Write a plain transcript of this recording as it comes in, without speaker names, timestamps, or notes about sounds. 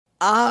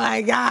Oh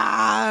my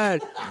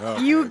God.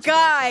 Okay, you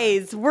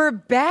guys, we're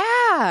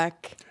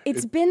back.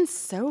 It's been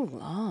so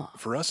long.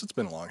 For us, it's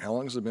been long. How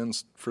long has it been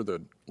for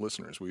the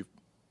listeners?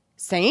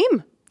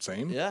 Same?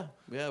 Yeah.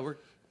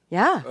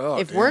 Yeah. Oh,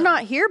 if we're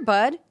not here,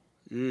 bud,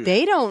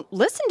 they don't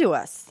listen to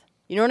us.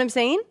 You know what I'm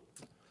saying?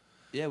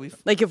 Yeah,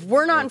 like if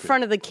we're not in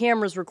front of the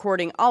cameras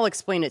recording, I'll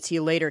explain it to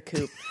you later,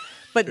 Coop.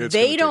 But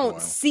they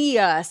don't see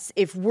us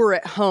if we're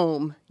at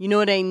home. You know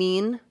what I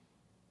mean?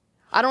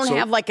 I don't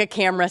have like a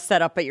camera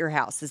set up at your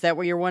house. Is that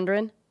what you're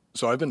wondering?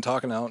 So I've been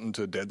talking out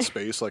into dead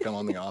space like I'm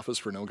on The Office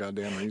for no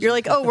goddamn reason. You're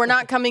like, oh, we're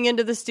not coming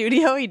into the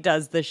studio? He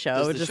does the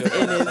show.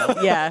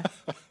 Yeah.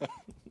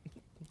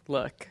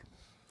 Look,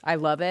 I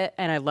love it,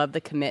 and I love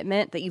the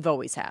commitment that you've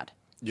always had.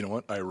 You know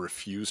what? I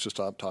refuse to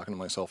stop talking to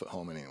myself at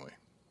home anyway.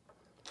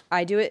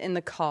 I do it in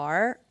the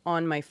car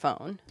on my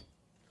phone,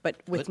 but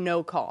with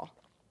no call.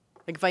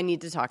 Like if I need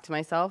to talk to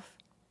myself.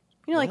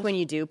 You know, like when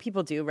you do,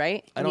 people do,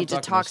 right? I don't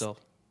talk to myself,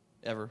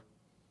 ever.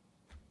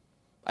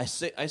 I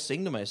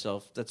sing to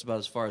myself. That's about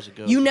as far as it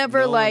goes. You never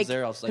have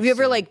you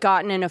ever like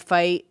gotten in a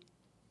fight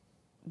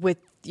with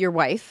your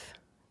wife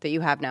that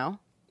you have now?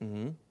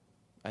 Mm-hmm.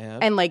 I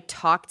have. And like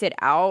talked it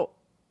out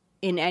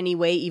in any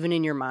way, even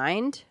in your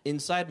mind?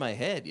 Inside my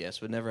head, yes,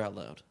 but never out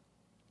loud.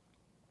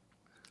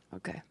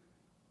 Okay.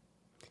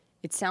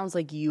 It sounds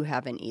like you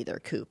haven't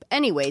either, Coop.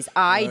 Anyways,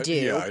 I do.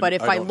 Yeah, but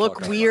if I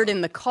look weird in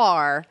the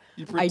car,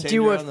 I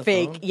do a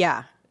fake.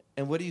 Yeah.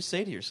 And what do you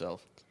say to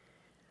yourself?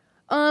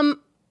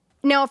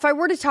 Now, if I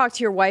were to talk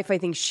to your wife, I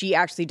think she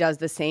actually does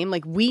the same.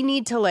 Like, we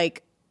need to,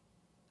 like,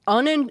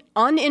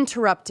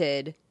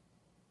 uninterrupted,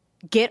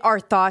 get our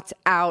thoughts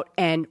out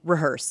and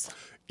rehearse.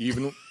 Do you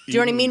know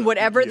what I mean?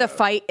 Whatever the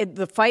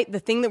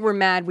thing that we're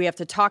mad, we have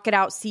to talk it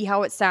out, see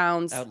how it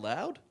sounds. Out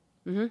loud?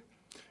 Mm-hmm.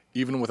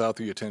 Even without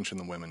the attention,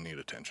 the women need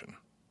attention.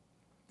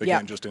 They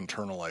can't just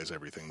internalize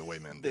everything the way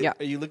men do. Yeah.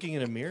 Are you looking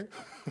in a mirror?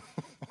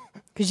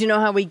 Because you know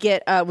how we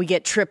get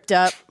tripped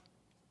up?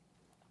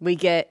 We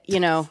get, we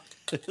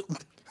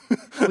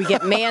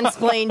get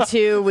mansplained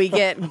to, we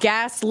get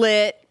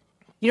gaslit.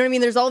 You know what I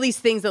mean? There's all these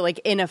things that,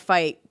 like, in a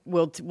fight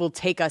will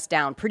take us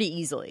down pretty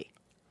easily,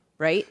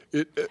 right?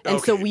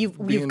 So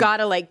we've got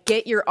to, like,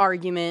 get your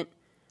argument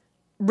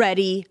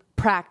ready,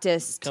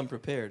 practiced. Come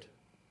prepared.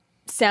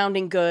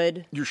 Sounding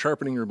good. You're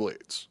sharpening your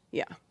blades.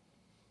 Yeah.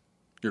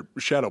 You're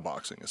shadow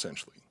boxing,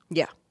 essentially.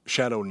 Yeah.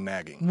 Shadow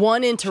nagging.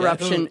 One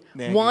interruption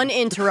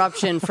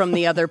from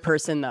the other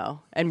person, though,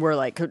 and we're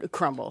like,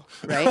 crumble,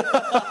 right?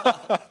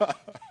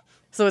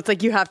 So it's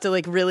like you have to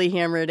like really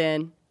hammer it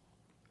in.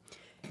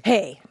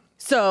 Hey,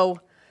 so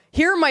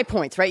here are my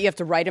points, right? You have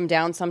to write them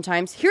down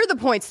sometimes. Here are the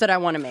points that I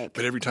want to make.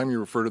 But every time you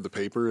refer to the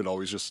paper, it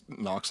always just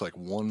knocks like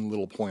one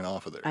little point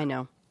off of there. I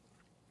know.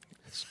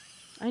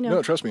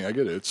 No, trust me, I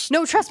get it.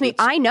 Trust me,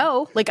 I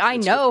know. Like, I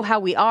know how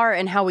we are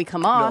and how we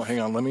come off. No, hang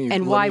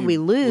on, why we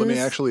lose. Let me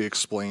actually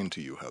explain to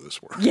you how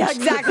this works. Yeah,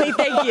 exactly.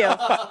 Thank you.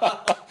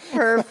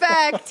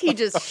 Perfect. He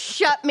just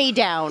shut me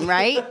down,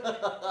 right?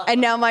 And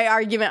now my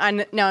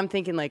argument, I'm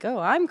thinking like, oh,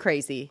 I'm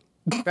crazy,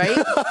 right?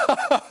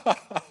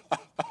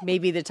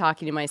 Maybe the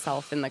talking to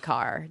myself in the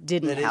car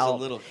didn't help. Is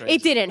a little crazy.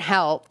 It didn't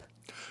help.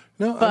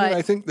 No,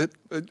 I think that,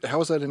 how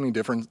is that any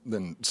different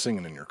than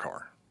singing in your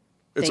car?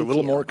 It's a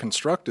little more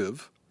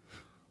constructive.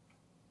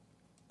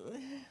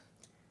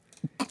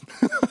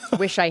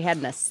 Wish I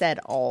hadn't said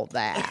all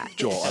that.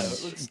 Joel,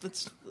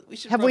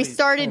 have we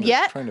started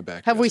yet?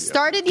 Have we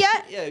started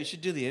yet? Yeah, we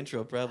should do the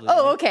intro probably.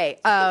 Oh, okay.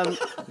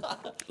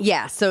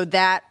 Yeah, so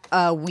that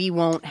we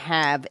won't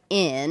have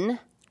in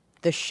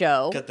the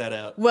show. Cut that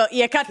out. Well,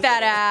 yeah, cut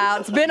that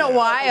out. It's been a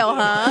while,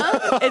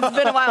 huh? It's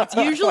been a while. It's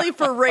usually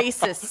for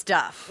racist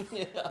stuff.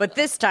 Yeah. But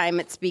this time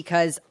it's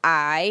because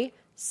I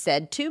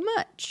said too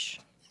much,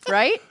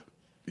 right?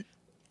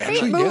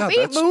 Actually,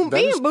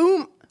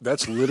 boom.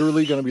 That's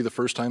literally going to be the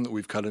first time that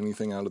we've cut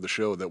anything out of the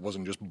show that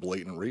wasn't just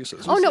blatant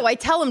racism. Oh, no, I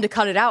tell him to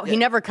cut it out. Yeah. He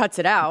never cuts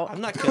it out.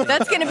 I'm not cutting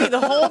That's going to be the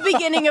whole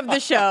beginning of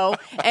the show,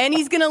 and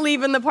he's going to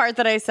leave in the part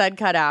that I said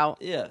cut out.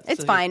 Yeah.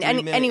 It's fine.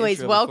 And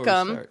anyways,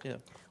 welcome. Yeah.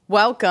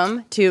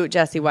 Welcome to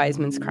Jesse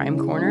Wiseman's Crime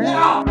Corner.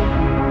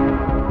 Yeah.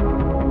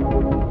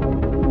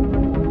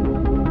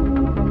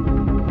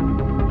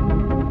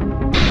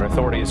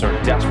 Authorities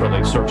are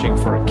desperately searching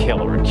for a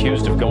killer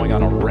accused of going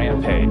on a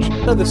rampage.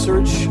 The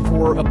search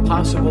for a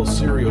possible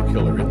serial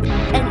killer.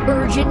 An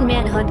urgent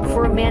manhunt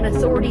for a man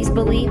authorities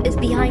believe is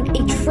behind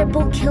a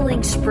triple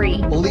killing spree.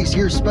 Police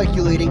here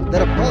speculating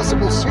that a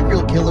possible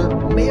serial killer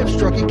may have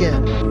struck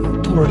again.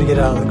 I told her to get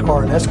out of the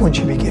car, and that's when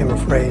she became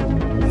afraid,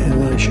 and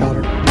then I shot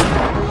her.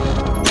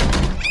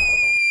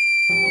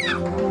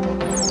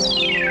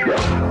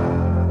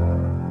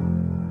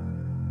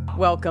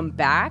 Welcome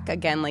back.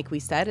 Again, like we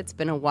said, it's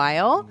been a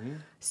while. Mm-hmm.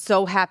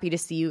 So happy to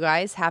see you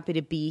guys. Happy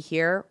to be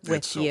here with you.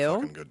 It's so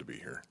fucking good to be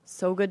here.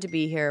 So good to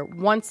be here.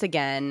 Once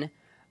again,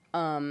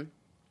 Coop.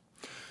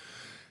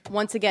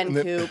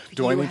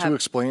 Do I need to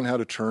explain how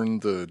to turn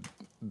the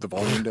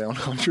volume down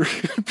on your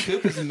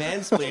Coop is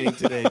mansplaining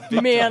today.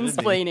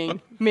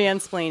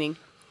 Mansplaining.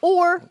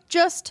 Or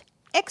just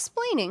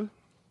explaining,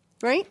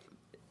 right?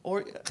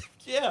 Or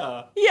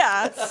Yeah.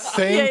 Yeah.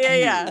 Thank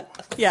you.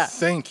 Yeah.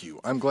 Thank you.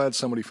 I'm glad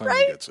somebody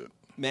finally gets it.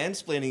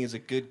 Mansplaining is a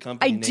good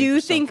company name do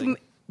for something.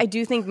 I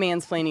do think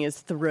mansplaining is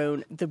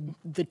thrown.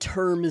 The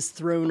term is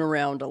thrown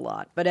around a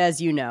lot, but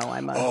as you know,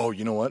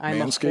 you know what? I'm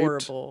Manscaped. a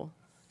horrible.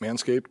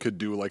 Manscaped could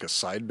do like a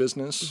side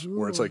business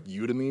where it's like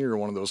Udemy or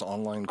one of those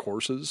online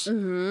courses.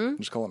 Mm-hmm.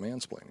 Just call it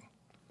mansplaining.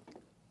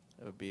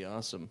 That would be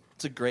awesome.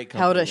 It's a great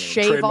company How to name.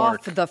 shave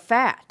Trademark. off the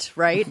fat,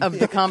 right, of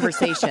the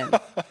conversation.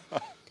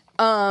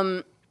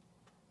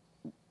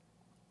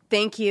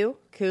 Thank you,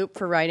 Coop,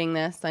 for writing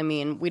this. I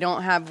mean, we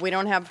don't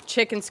have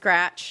chicken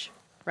scratch,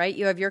 right?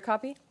 You have your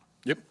copy?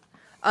 Yep.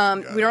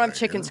 We don't have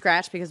chicken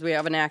scratch because we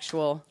have an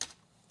actual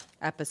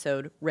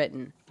episode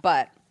written.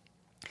 But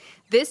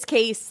this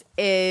case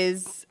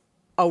is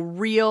a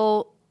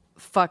real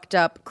fucked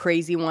up,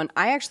 crazy one.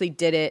 I actually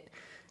did it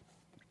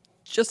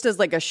just as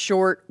like a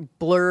short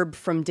blurb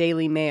from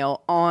Daily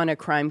Mail on a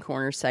Crime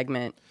Corner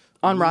segment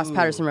on Ross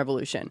Patterson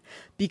Revolution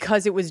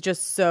because it was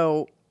just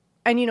so,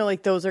 and you know,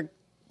 like those are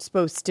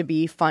supposed to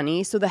be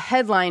funny. So the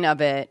headline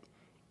of it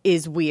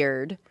is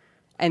weird.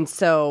 And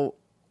so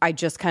I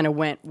just kind of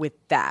went with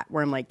that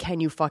where I'm like, can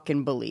you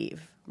fucking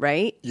believe?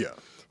 Right? Yeah.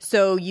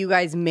 So you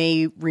guys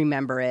may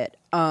remember it.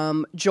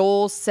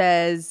 Joel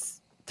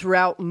says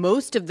throughout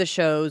most of the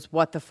shows,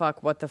 what the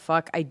fuck, what the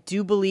fuck. I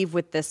do believe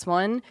with this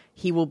one,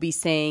 he will be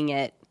saying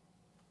it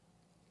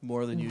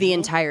More than usual. the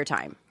entire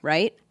time,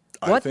 right?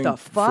 I What think the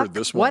fuck? for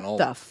this one, what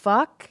the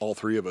fuck? All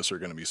three of us are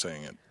going to be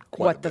saying it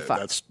quite What a the bit.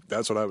 fuck?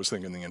 That's what I was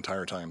thinking the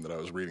entire time that I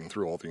was reading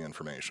through all the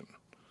information.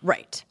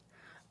 Right.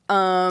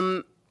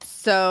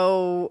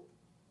 So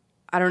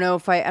I don't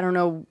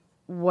know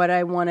what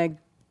I want to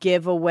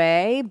give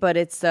away, but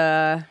it's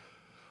the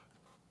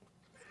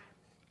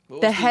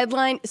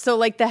headline. So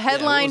like the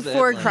headline was the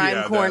for headline? Crime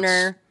Yeah,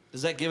 Corner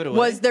Does that give it away?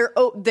 was their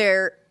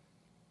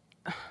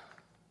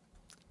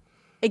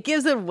it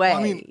gives it away.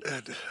 I mean,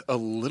 a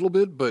little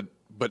bit, but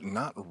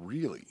not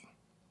really.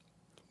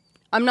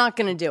 I'm not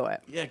going to do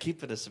it. Yeah,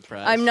 keep it a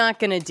surprise. I'm not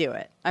going to do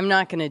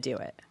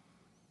it.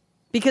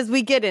 Because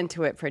we get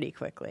into it pretty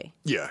quickly.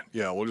 Yeah,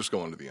 we'll just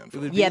go into the info.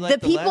 It would be Yeah,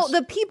 like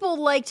the people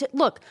like to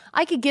look.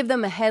 I could give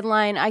them a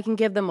headline, I can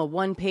give them a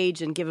one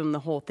page and give them the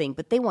whole thing,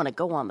 but they want to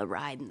go on the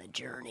ride and the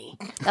journey.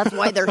 That's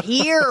why they're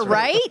here,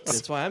 right?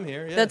 That's why I'm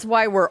here. Yeah. That's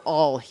why we're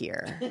all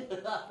here.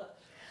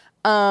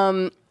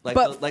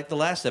 like the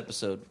last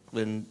episode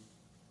when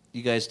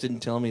you guys didn't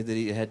tell me that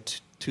he had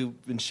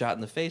been shot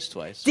in the face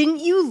twice. Didn't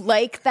you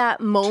like that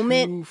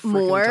moment Two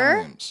freaking more?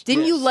 times.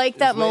 Didn't you Yes, like it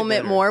that was way moment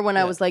better. more when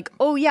I Yeah. was like,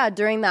 oh yeah,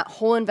 during that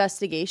whole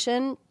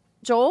investigation,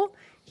 Joel,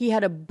 he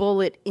had a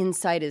bullet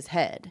inside his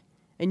head.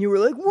 And you were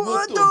like,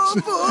 what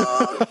the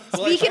fuck?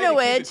 Well, Speaking I tried of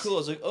to keep it which, cool. I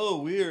was like,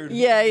 oh, weird.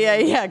 yeah,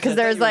 I because thought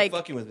there's you were like,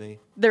 fucking with me.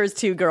 there's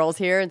two girls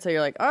here, and so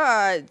you're like, they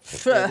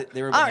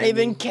were I don't even behind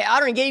me. care. I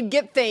don't even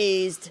get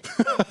phased.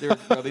 They were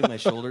rubbing my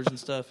shoulders and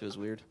stuff. It was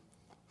weird.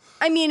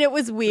 I mean, it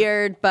was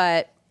weird,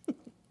 but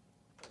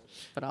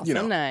also You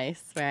know.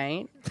 nice,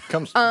 right?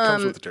 Comes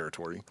with the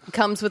territory.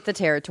 Comes with the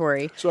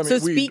territory. So, I mean,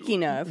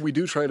 speaking of, we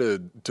do try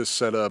to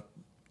set up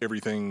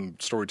everything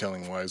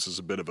storytelling wise as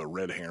a bit of a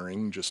red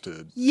herring, just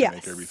to Yes.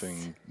 make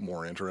everything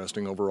more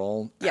interesting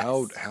overall.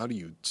 Yes. How do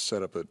you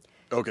set up it?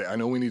 Okay, I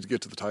know we need to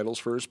get to the titles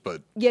first,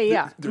 but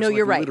Yeah. there's No, like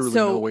you're right. literally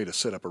So- no way to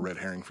set up a red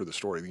herring for the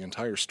story. The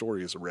entire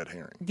story is a red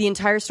herring. the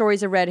entire story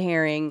is a red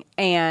herring,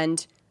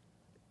 and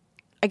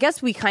I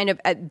guess we kind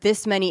of, at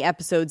this many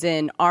episodes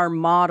in, our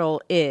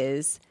model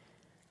is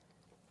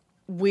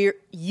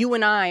you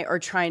and I are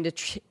trying to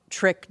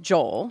trick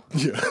Joel.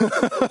 Yeah.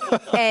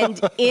 And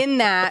in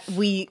that,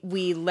 we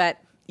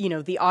let,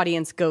 the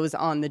audience goes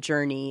on the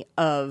journey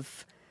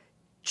of,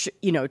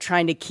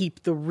 trying to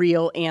keep the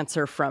real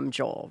answer from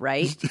Joel,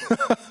 right?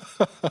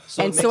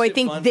 So And it so makes I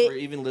think fun they- for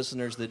even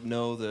listeners that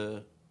know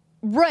the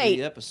Right.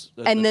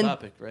 the And then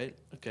topic, right?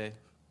 Okay.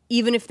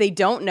 even if they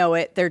don't know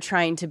it, they're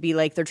trying to be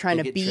like, they're trying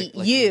to get beat tricked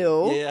like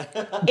you me. Yeah.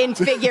 in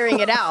figuring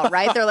it out,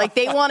 right? They're like,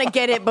 they want to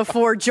get it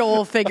before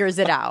Joel figures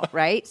it out,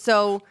 right?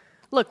 So,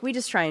 look, we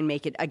just try and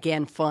make it,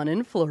 again, fun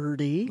and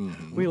flirty.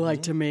 Mm-hmm. We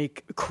like to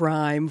make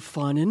crime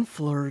fun and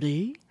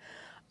flirty.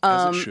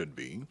 As it should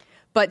be.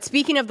 But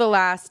speaking of the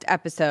last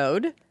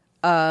episode,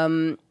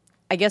 I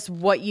guess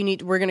what you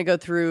need, we're going to go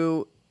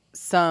through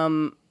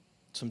the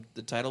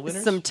title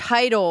winners? some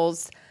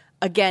titles.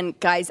 Again,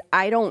 guys,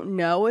 I don't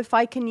know if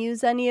I can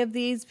use any of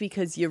these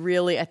because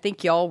I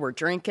think y'all were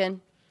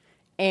drinking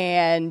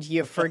and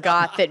you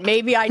forgot that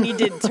maybe I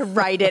needed to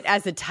write it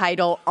as a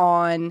title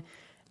on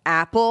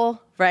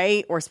Apple,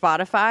 right? Or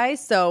Spotify.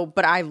 So,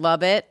 but I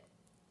love it.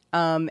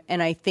 And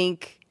I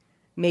think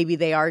maybe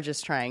they are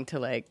just trying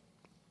to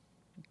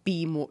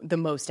be the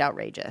most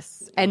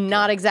outrageous and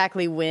not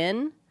exactly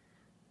win,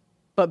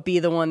 but be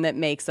the one that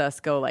makes us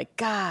go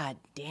God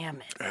damn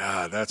it.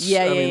 Yeah, that's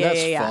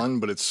Yeah. fun,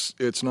 but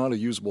it's not a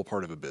usable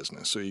part of a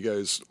business. So you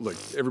guys,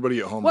 everybody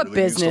at home What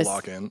really needs business? to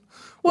lock in.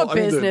 What Well,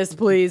 I mean, business,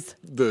 please?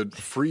 The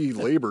free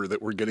labor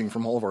that we're getting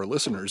from all of our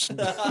listeners.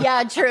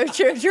 Yeah, true.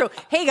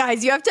 Hey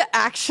guys, you have to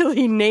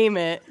actually name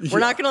it. We're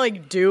not gonna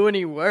do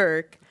any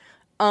work.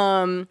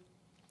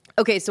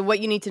 Okay, so what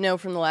you need to know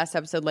from the last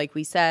episode, like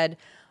we said,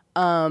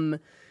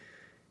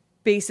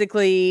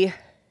 basically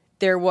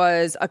there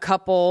was a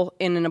couple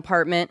in an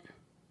apartment,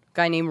 a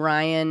guy named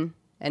Ryan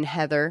and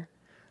Heather.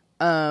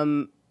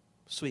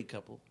 Sweet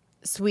couple.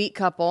 It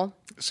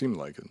seemed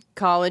like it.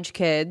 College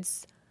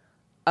kids.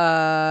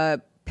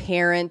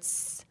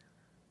 Parents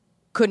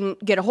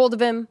couldn't get a hold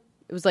of him.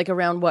 It was like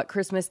around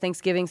Christmas,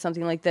 Thanksgiving,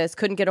 something like this.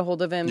 Couldn't get a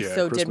hold of him, Yeah,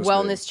 so Christmas did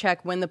wellness Day.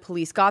 check. When the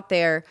police got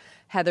there,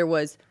 Heather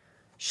was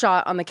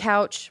shot on the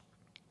couch.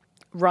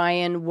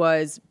 Ryan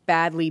was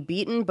badly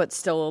beaten, but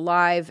still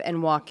alive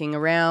and walking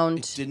around.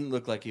 It didn't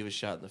look like he was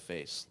shot in the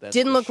face.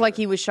 Didn't look like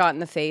he was shot in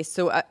the face.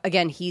 So,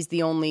 again, he's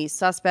the only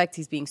suspect.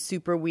 He's being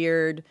super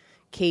weird,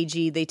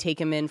 cagey. They take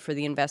him in for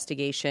the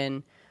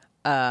investigation.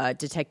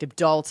 Detective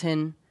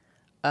Dalton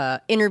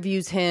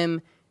interviews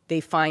him. They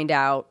find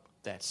out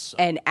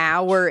an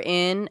hour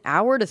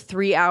to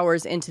 3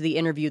 hours into the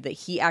interview that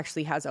he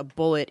actually has a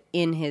bullet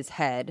in his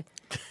head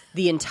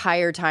the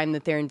entire time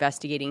that they're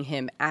investigating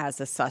him as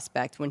a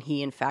suspect when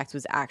he, in fact,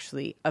 was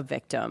actually a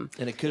victim.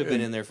 And it could have been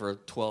in there for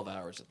 12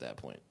 hours at that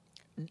point.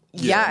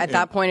 Yeah, at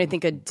that point, I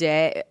think a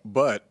day.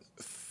 But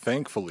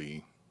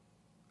thankfully,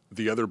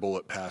 the other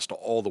bullet passed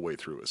all the way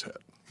through his head.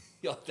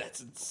 Yo,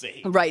 that's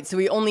insane. Right, so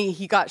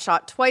he got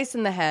shot twice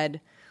in the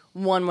head.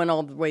 One went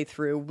all the way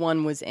through,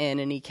 one was in,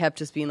 and he kept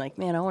just being like,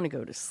 man, I want to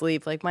go to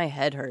sleep. Like, my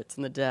head hurts.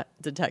 And the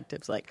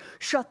detective's like,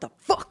 shut the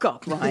fuck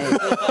up, Ryan.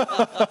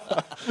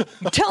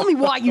 Tell me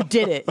why you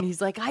did it. And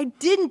he's like, I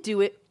didn't do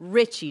it.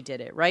 Richie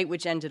did it, right?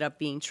 Which ended up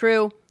being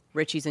true.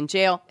 Richie's in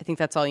jail. I think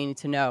that's all you need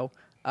to know.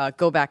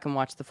 Go back and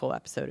watch the full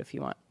episode if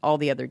you want all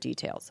the other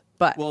details.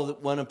 But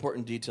one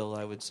important detail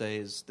I would say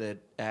is that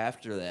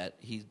after that,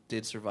 he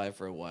did survive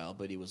for a while,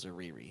 but he was a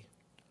Riri.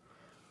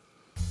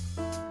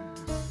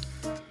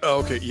 Oh,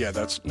 okay, yeah,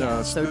 that's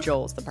so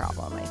Joel's the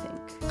problem, I think.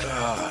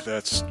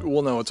 it's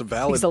a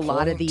valid because a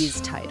lot of point. these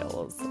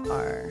titles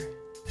are.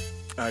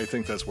 I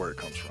think that's where it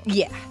comes from.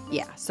 Yeah.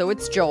 So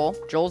it's Joel.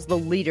 Joel's the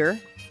leader.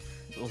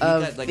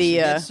 Well, he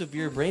had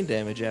severe brain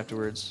damage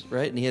afterwards,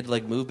 right? And he had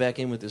to move back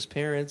in with his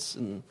parents,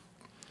 and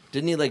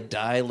didn't he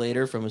die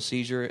later from a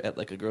seizure at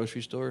a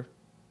grocery store?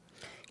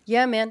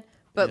 Yeah, man.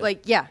 But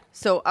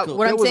so Cool.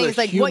 what That I'm was saying a is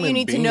what you human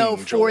need to know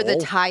being, for the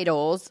Joel.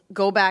 titles.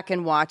 Go back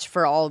and watch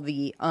for all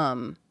the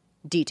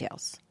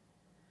details.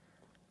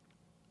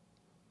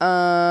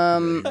 Yeah,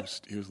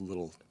 he was a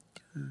little.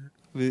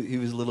 He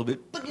was a little bit.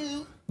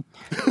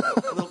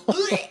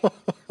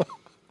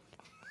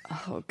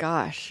 Oh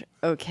gosh.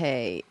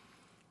 Okay.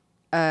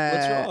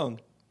 What's wrong?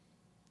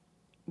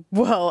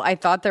 Well, I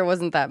thought there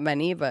wasn't that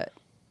many, but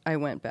I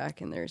went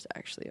back and there's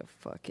actually a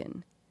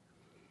fucking.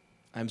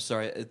 I'm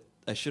sorry.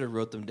 I should have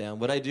wrote them down.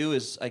 What I do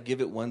is I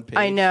give it one page.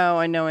 I know.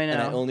 And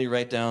I only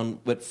write down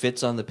what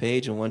fits on the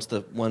page, and once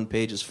the one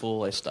page is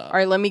full, I stop. All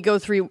right, let me go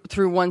through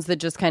ones that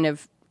just kind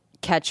of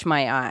catch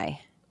my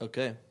eye.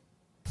 Okay.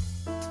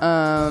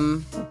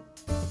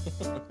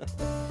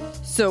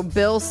 So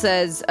Bill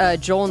says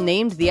Joel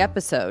named the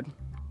episode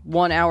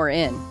 1 hour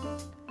in.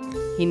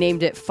 He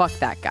named it Fuck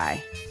That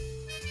Guy.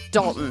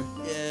 Dalton.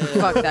 Yeah.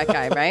 Fuck that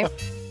guy, right?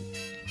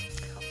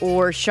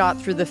 Or Shot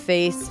Through the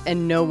Face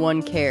and No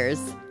One Cares.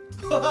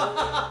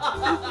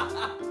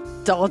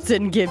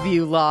 Dalton give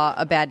you law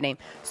a bad name.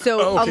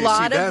 So Okay, a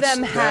lot of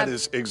them that have.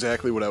 is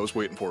exactly what I was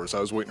waiting for. So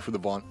I was waiting for the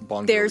Bon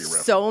Jovi There's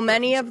so references.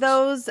 many of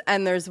those,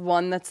 and there's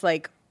one that's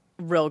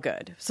real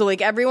good. So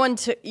everyone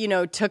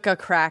took a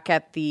crack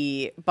at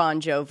the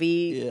Bon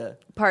Jovi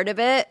part of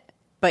it,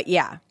 but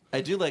yeah. I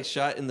do like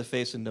Shot in the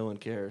Face and No One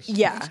Cares.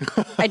 Yeah,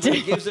 I do.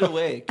 It gives it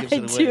away. I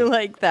do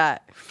like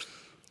that.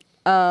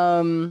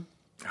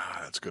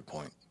 That's a good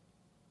point.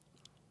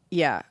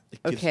 Yeah.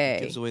 It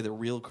gives away the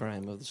real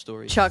crime of the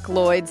story. Chuck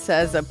Lloyd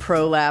says a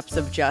prolapse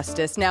of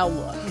justice. Now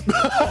look. Do you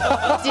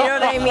know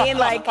what I mean?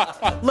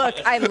 Look,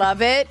 I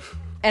love it.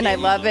 And I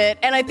love it.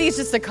 And I think it's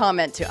just a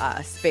comment to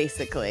us,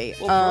 basically.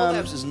 Well,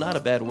 prolapse is not a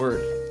bad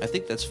word. I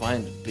think that's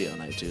fine to be on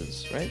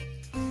iTunes, right?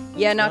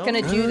 Yeah, not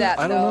going to do that,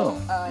 I though.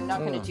 don't know. Not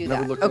going to do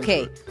Never that. looked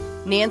Okay. into it.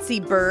 Nancy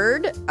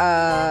Bird,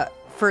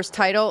 first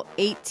title,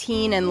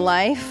 18 in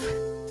Life.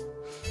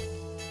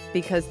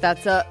 Because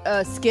that's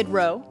a Skid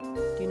Row.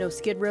 Do you know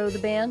Skid Row, the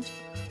band?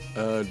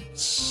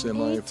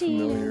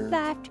 Semi-familiar.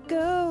 Life to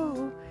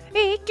go.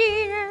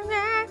 18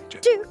 life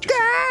to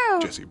go.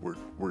 Jesse, we're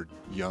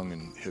young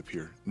and hip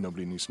here.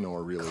 Nobody needs to know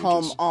our real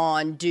Come ages.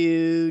 on,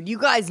 dude. You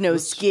guys know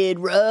Skid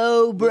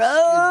Row,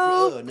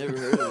 bro. I never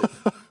heard of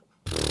it.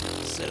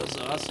 Sounds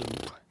awesome.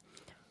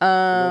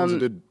 The ones that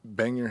did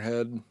Bang Your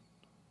Head?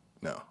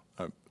 No.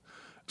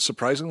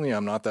 Surprisingly,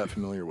 I'm not that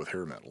familiar with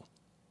hair metal.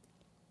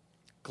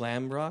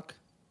 Glam rock?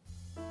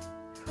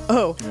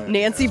 Oh,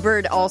 Nancy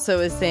Bird also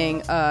is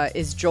saying,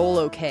 is Joel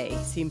okay?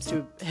 He seems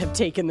to have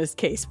taken this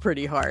case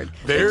pretty hard.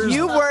 There's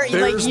you were the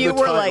like,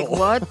 title.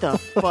 what the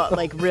fuck?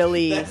 Like,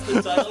 really? That's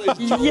the title.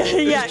 Is Joel.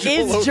 Yeah.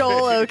 Joel Is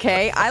Joel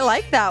okay? I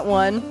like that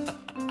one.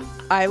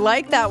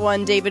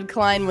 David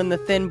Klein, when the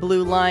thin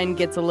blue line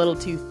gets a little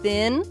too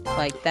thin,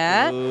 like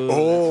that.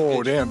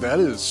 Oh, damn, that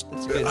is.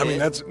 good I mean,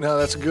 hit.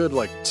 that's a good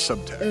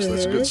subtext.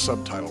 That's a good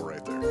subtitle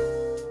right there.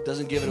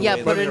 Doesn't give it away.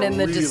 Yeah, put it in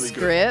the really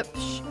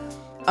description.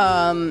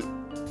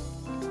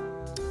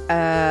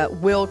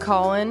 Will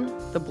Collin,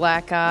 the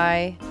black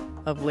eye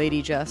of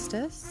Lady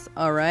Justice.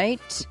 All right.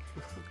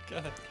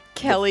 God.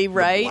 Kelly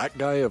Wright. Black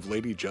guy of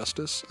Lady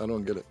Justice? I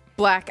don't get it.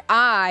 Black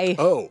eye.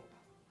 Oh.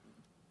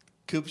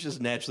 Coop's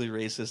just naturally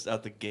racist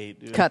out the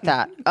gate. Dude. Cut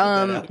that.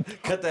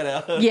 Cut that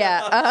out.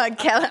 Yeah.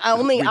 Kelly,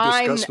 only We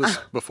I'm. discussed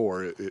this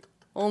before.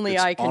 Only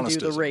it's I can do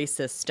the honestism.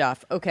 racist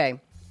stuff. Okay.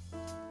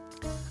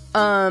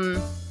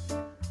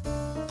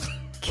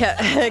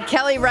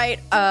 Kelly Wright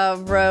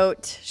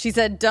wrote. She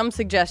said, "Dumb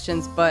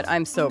suggestions, but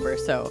I'm sober."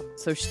 So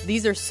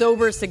these are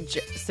sober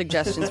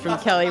suggestions from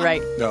Kelly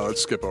Wright. No,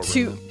 let's skip over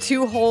it.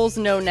 Two holes,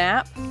 no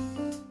nap.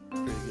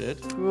 Pretty good.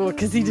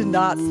 Because he did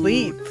not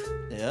sleep.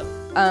 Yeah.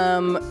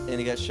 And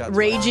he got shot.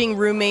 Raging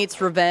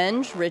roommate's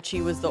revenge.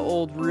 Richie was the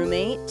old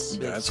roommate.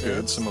 Yeah, that's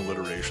good. Some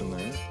alliteration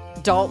there.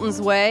 Dalton's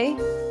Way.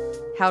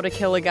 How to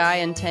Kill a Guy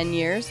in 10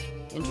 Years.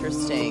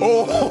 Interesting.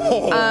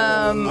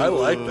 I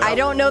like that. I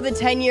don't know the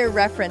 10-year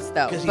reference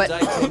though. Because he But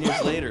died 10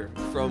 years later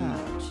from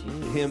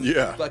him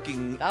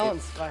fucking. that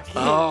one's fucking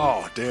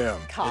Oh, damn.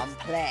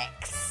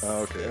 complex.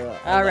 Okay. All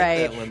I like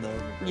right. that one,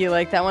 though. You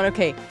like that one?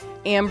 Okay.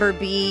 Amber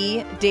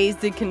B,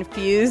 Dazed and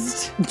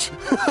Confused.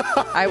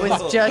 I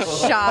was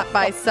just shot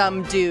by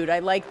some dude. I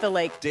like the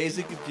Dazed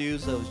and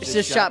Confused. I was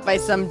just shot by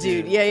some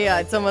dude. Yeah.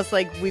 It's almost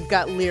like we've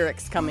got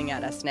lyrics coming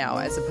at us now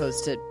as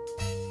opposed to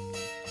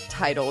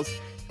titles.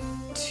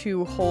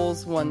 2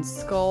 holes, 1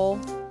 skull.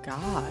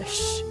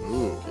 Gosh.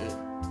 Ooh.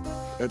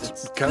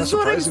 It's kind of That's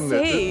what I'm surprising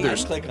that saying.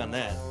 there's Click on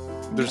that.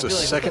 there's a I'd be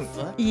like, second what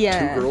the fuck?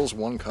 Yeah. 2 girls,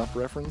 1 cup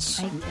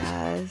reference.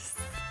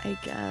 I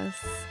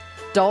guess.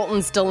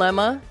 Dalton's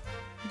Dilemma.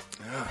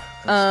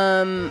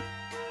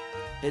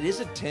 It is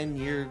a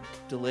 10-year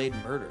delayed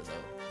murder,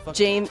 though. Fuck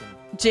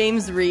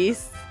James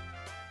Reese.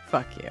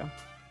 Fuck you.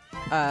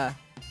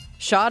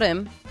 Shot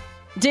him.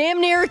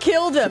 Damn near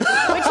killed him.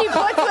 Which he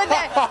puts with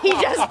that. He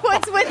just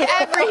puts with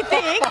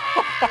everything.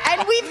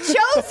 And we've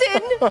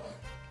chosen,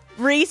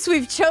 Reese,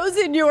 we've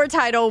chosen your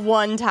title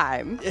one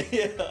time.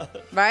 Yeah.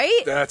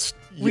 Right?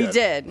 We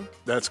did.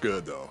 That's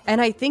good though.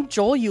 And I think,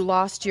 Joel, you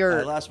lost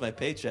I lost my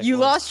paycheck. You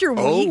lost your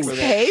week's for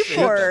that pay shit.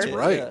 for. That's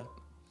right. Yeah.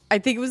 I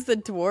think it was the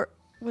dwarf.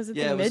 Was it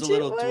the Yeah, it midget was a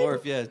little one?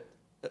 dwarf. Yeah.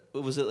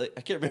 Was it like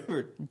I can't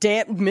remember?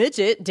 Damn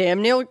midget,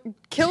 damn near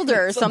killed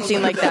her or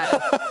something like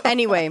that.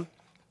 Anyway,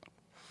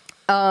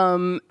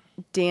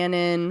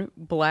 Dannon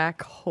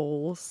Black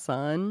Hole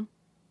Sun,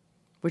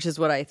 which is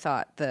what I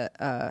thought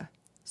the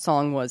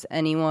song was.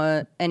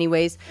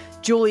 Anyways,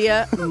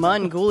 Julia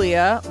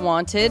Mungulia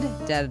Wanted,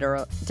 Dead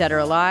or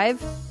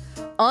Alive.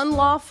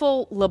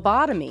 Unlawful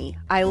Lobotomy.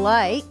 I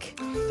like.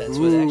 That's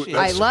what actually.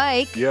 I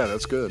like. Yeah,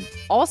 that's good.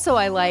 Also,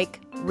 I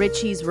like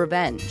Richie's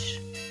Revenge.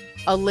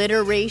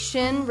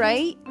 Alliteration,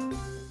 right?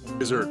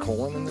 Is there a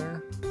colon in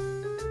there?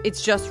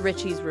 It's just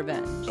Richie's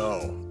Revenge.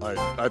 Oh,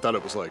 I thought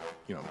it was like,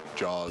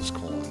 Jaws,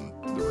 colon,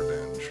 the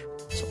revenge,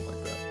 something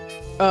like that.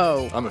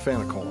 Oh. I'm a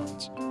fan of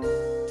colons.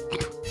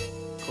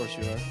 Of course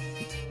you are.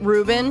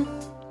 Ruben,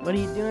 what are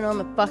you doing on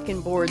the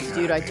fucking boards,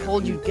 dude? I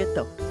told you get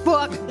the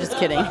fuck. Just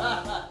kidding.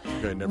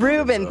 Okay, never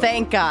Ruben, gives up.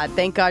 thank God.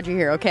 Thank God you're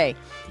here. Okay.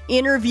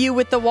 Interview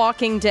with the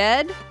Walking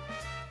Dead.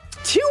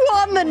 2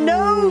 on the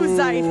nose,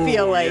 I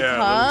feel like, yeah,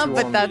 huh? those 2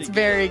 But on that's the-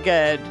 very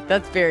good.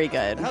 That's very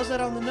good. How's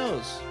that on the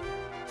nose?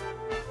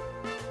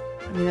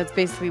 I mean, that's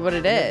basically what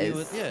it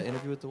Interview is.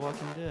 Interview with the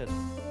Walking Dead.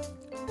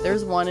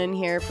 There's one in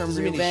here from Does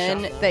it mean he's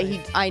Ruben shot that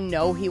live? I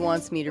know he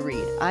wants me to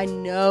read. I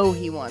know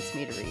he wants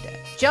me to read it.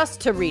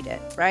 Just to read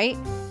it, right?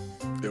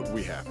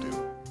 We have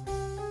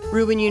to.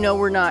 Ruben, you know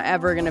we're not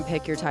ever going to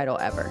pick your title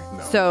ever.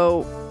 No.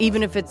 So,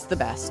 even if it's the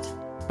best.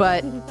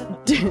 But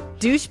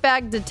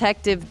douchebag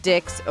detective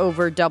dicks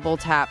over double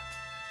tap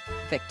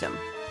victim.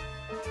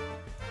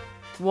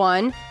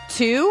 1,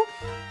 2.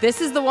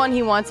 This is the one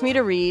he wants me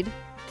to read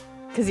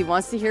because he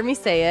wants to hear me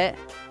say it.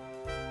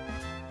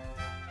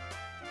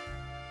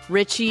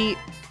 Richie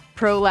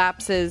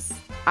prolapses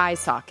eye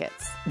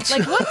sockets.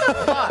 Like, what the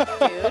fuck,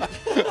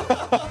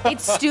 dude?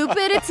 It's stupid.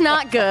 It's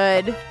not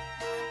good.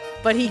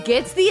 But he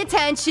gets the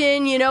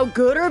attention,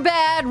 good or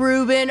bad,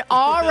 Ruben.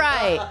 All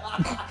right.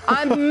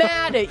 I'm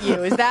mad at you.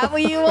 Is that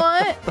what you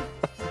want?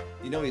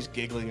 You know he's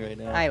giggling right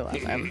now. I love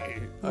him.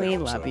 We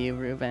hope love so. you,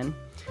 Ruben.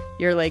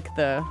 You're like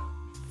the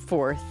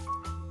 4th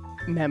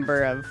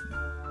member of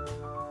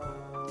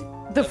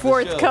the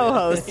 4th show,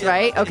 co-host, yeah.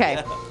 right? Okay.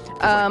 It's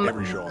like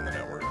every show on the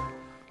network.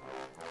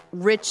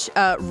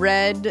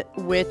 Red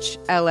Witch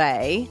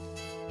LA.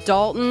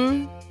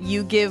 Dalton,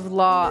 you give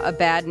Law a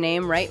bad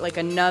name, right? Like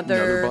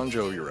another Bon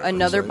Jovi reference.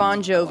 Another Bon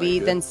I Jovi.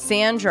 like it. Then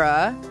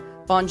Sandra,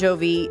 Bon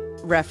Jovi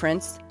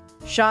reference.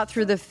 Shot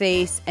through the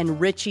face and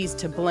Richie's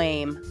to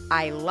blame.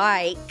 I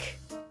like.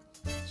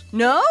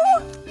 No?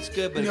 It's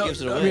good, but it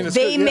gives it away. I mean, it's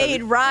They good, yeah.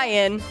 made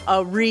Ryan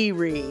a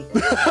Riri. Did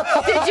you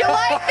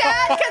like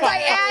that? Because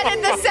I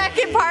added the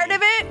second part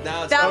of it.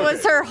 Now it's That okay.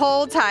 was her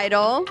whole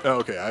title. Oh,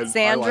 okay, I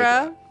Sandra.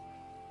 I like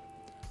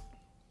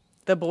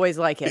The boys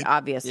like it,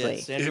 obviously.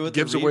 Yeah, Sandra It with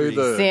gives the away Riri.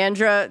 the-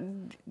 Sandra,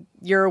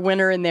 you're a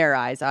winner in their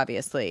eyes,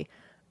 obviously.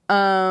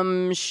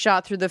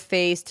 Shot through the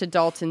face to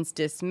Dalton's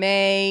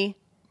dismay.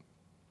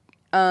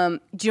 Do you know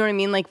what I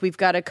mean? Like, we've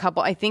got a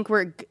couple. I think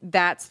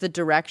that's the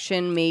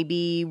direction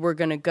maybe we're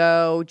going to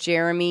go.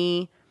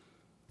 Jeremy,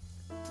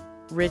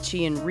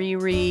 Richie and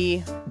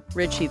Riri.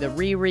 Richie the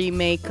Riri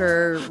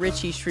maker.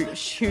 Richie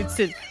shoots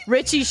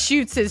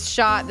his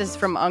shot. This is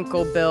from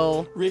Uncle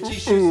Bill. Richie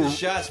shoots his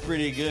shot's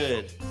pretty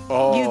good.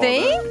 Oh, you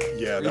think?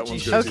 That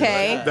one's good.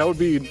 Okay. That would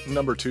be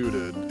number 2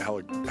 to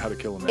How to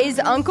Kill a Man. Is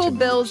Uncle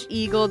Bill's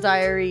Eagle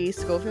Diary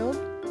Schofield?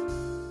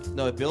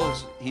 No,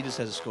 he just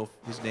has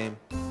his name.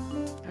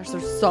 Gosh,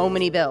 there's so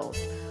many Bills.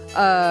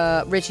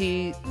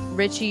 Richie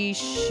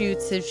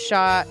shoots his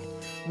shot.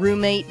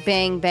 Roommate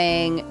Bang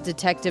Bang.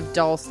 Detective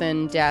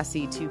Dawson.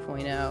 Dassey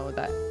 2.0.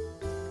 That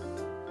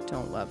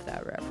don't love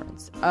that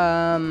reference.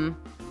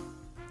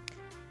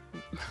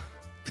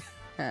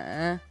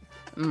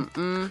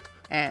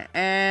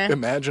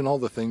 Imagine all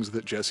the things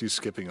that Jesse's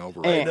skipping over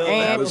right now.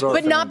 That is our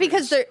but not fan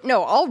because base. they're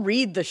no. I'll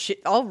read the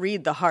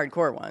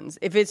hardcore ones.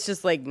 If it's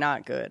just like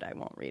not good, I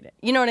won't read it.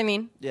 You know what I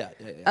mean? Yeah.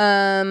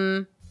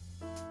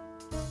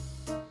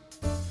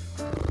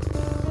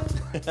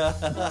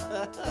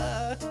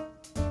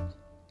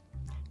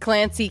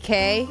 Clancy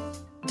K.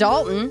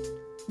 Dalton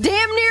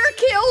damn near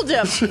killed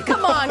him.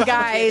 Come on,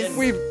 guys.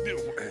 We've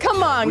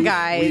gone.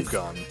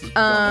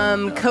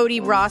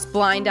 Cody Ross,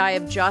 Blind Eye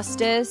of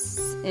Justice.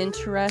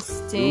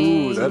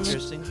 Interesting. Ooh, that's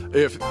interesting.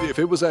 If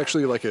it was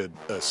actually like a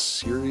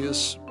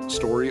serious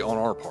story on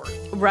our part,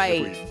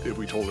 right? If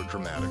we told it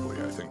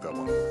dramatically, I think that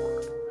one would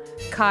work.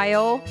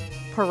 Kyle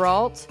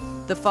Peralt,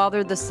 the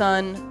father, the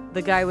son,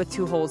 the guy with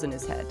 2 holes in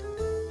his head.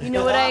 You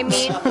know what I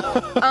mean?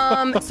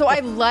 So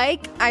I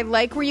like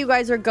where you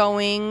guys are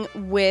going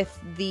with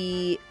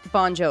the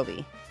Bon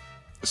Jovi.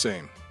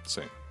 Same.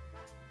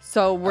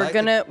 So we're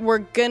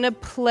gonna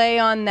play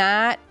on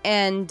that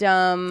and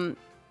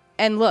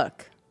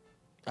look.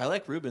 I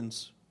like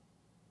Ruben's.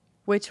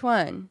 Which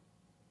one?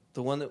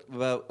 The one that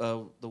about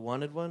the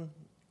wanted one.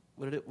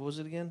 What was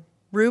it again?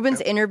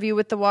 Ruben's interview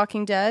with The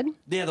Walking Dead.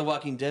 Yeah, The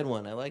Walking Dead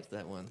one. I liked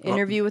that one.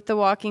 Interview with The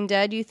Walking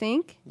Dead. You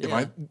think?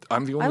 Yeah.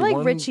 I'm the only one. I like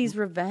Richie's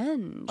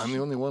Revenge. I'm the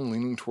only one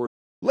leaning toward.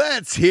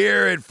 Let's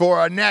hear it for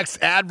our next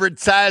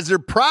advertiser,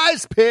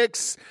 Prize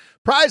Picks.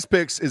 Prize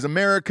Picks is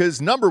America's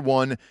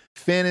 #1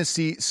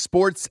 fantasy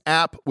sports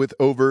app with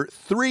over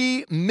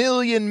 3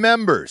 million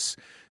members.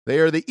 They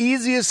are the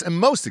easiest and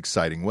most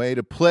exciting way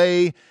to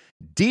play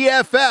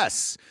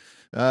DFS.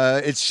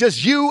 It's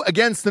just you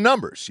against the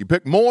numbers. You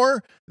pick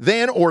more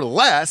than or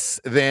less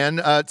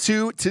than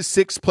 2 to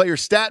 6 player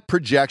stat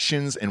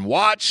projections and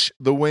watch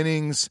the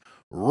winnings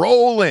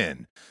roll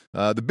in.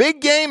 The big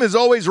game is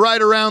always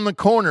right around the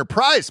corner.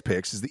 Prize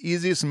Picks is the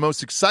easiest and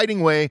most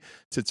exciting way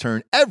to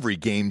turn every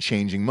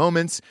game-changing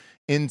moments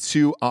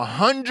into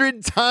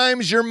 100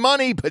 times your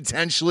money,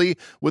 potentially,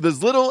 with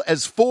as little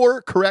as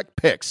 4 correct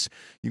picks.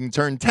 You can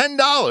turn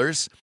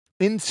 $10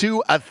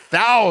 into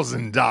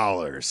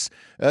 $1,000.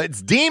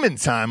 It's demon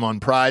time on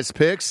Prize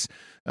Picks.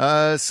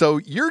 So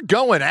you're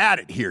going at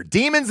it here.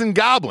 Demons and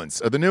Goblins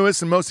are the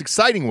newest and most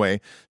exciting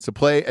way to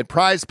play at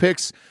Prize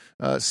Picks.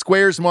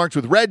 Squares marked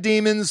with red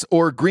demons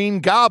or green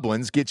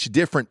goblins get you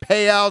different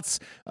payouts.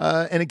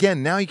 And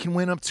again, now you can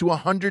win up to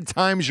 100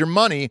 times your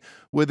money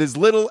with as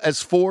little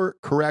as 4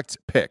 correct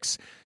picks.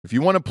 If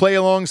you want to play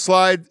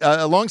alongside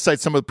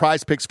some of the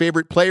Prize Picks'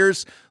 favorite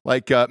players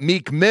like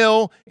Meek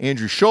Mill,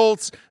 Andrew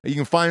Schultz, you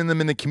can find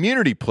them in the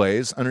community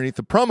plays underneath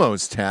the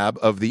promos tab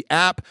of the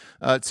app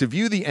to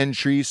view the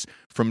entries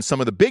from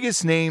some of the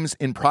biggest names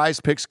in Prize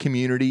Picks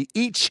community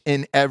each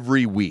and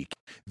every week.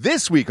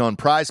 This week on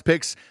Prize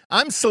Picks,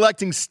 I'm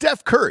selecting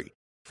Steph Curry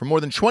for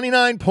more than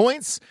 29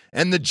 points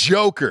and the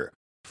Joker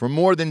for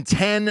more than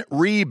 10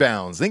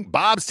 rebounds. I think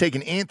Bob's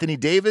taking Anthony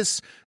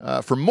Davis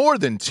for more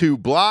than 2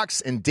 blocks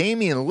and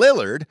Damian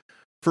Lillard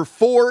for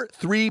 4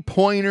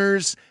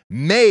 3-pointers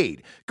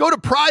made. Go to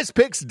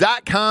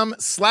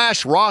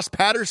prizepicks.com/Ross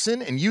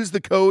Patterson and use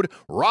the code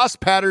Ross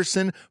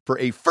Patterson for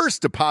a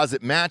first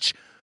deposit match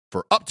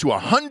for up to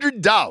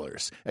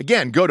 $100.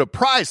 Again, go to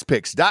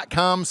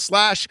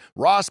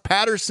prizepicks.com/Ross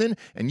Patterson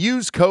and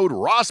use code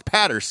Ross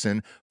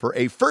Patterson for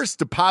a first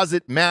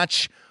deposit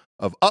match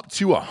of up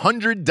to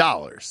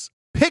 $100.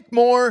 Pick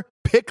more,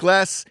 pick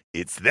less.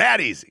 It's that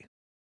easy.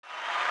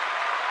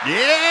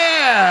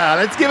 Yeah,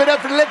 let's give it up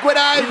for Liquid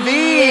IV.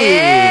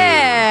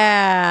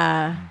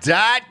 Yeah.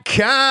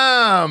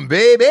 .com,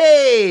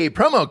 baby.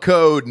 Promo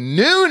code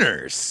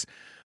Nooners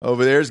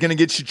over there is going to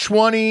get you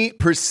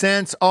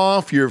 20%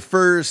 off your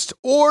first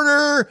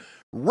order.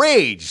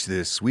 Rage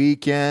this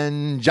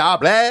weekend.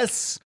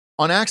 Jobless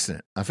on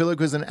accident. I feel like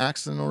it was an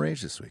accidental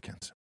rage this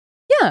weekend.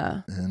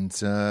 Yeah. And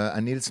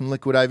I needed some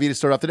Liquid IV to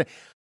start off the day.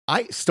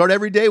 I start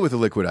every day with a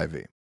Liquid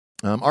IV.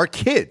 Our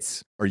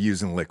kids are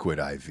using Liquid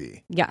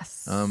IV.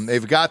 Yes.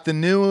 They've got the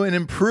new and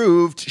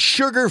improved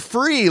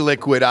sugar-free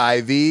Liquid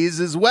IVs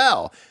as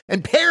well.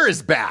 And Pear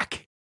is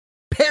back.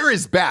 Pear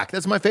is back.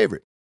 That's my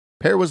favorite.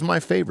 Pear was my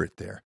favorite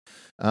there.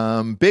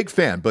 Big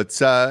fan, but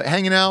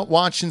hanging out,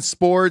 watching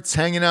sports,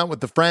 hanging out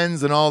with the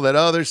friends and all that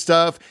other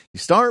stuff. You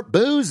start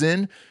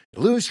boozing,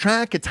 you lose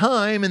track of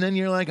time, and then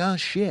you're like, oh,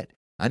 shit,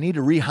 I need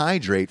to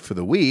rehydrate for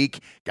the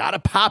week. Got to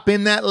pop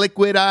in that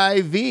liquid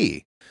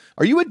IV.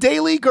 Are you a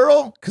daily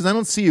girl? Because I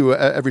don't see you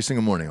every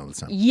single morning all the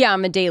time. Yeah,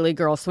 I'm a daily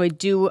girl. So I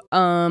do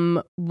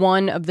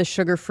one of the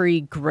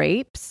sugar-free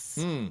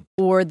grapes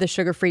or the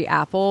sugar-free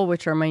apple,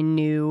 which are my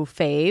new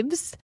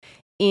faves,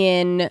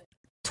 in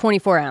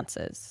 24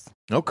 ounces.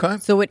 Okay.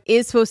 So it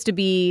is supposed to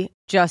be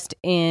just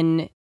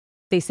in,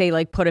 they say,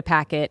 like, put a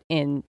packet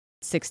in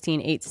 8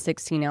 to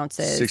 16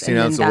 ounces. 16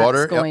 ounces of water?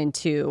 That's going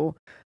to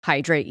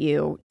hydrate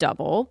you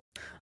double.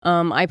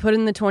 I put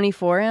in the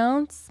 24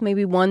 ounce,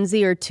 maybe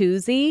onesie or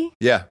twosie.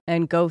 Yeah.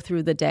 And go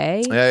through the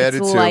day. Yeah, it's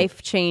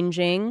life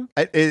changing.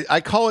 I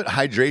call it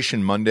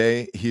Hydration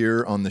Monday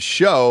here on the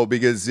show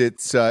because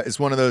it's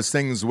one of those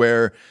things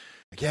where,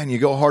 again, you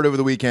go hard over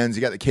the weekends,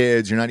 you got the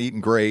kids, you're not eating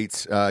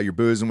great, you're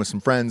boozing with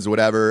some friends or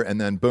whatever, and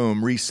then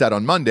boom, reset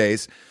on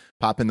Mondays,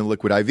 pop in the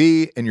liquid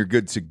IV, and you're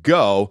good to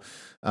go.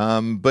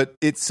 But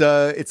it's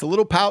a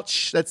little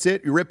pouch, that's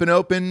it. You're ripping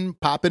open,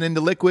 popping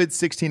into liquid,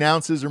 16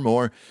 ounces or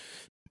more,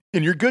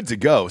 and you're good to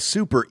go.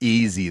 Super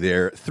easy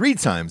there. 3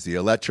 times the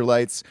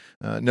electrolytes,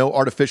 no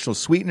artificial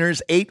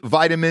sweeteners, 8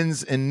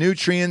 vitamins and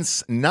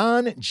nutrients,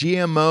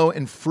 non-GMO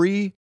and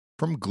free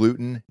from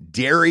gluten,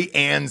 dairy,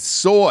 and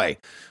soy.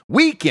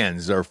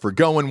 Weekends are for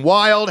going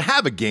wild.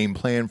 Have a game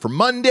plan for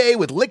Monday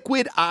with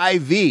Liquid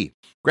IV.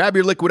 Grab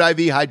your Liquid IV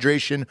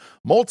Hydration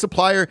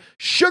Multiplier,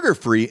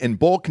 sugar-free in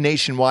bulk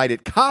nationwide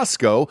at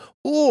Costco,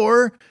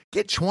 or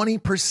get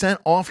 20%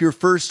 off your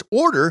first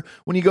order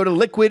when you go to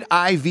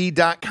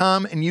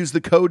liquidiv.com and use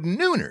the code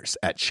Nooners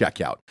at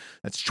checkout.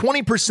 That's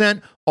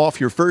 20% off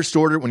your first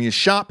order when you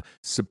shop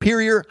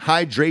Superior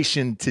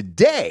Hydration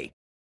today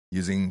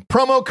using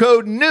promo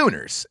code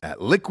Nooners at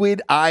liquidiv.com.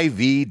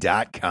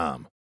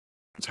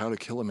 It's How to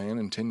Kill a Man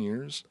in 10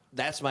 Years.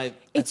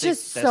 It's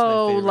just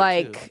so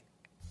like... Too.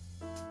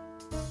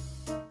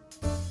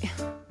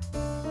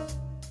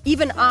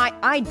 Even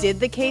I did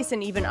the case,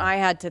 and even I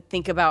had to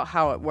think about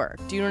how it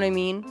worked. Do you know what I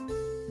mean?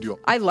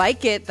 I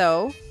like it,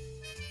 though.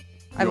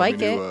 I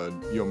like it.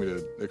 You want me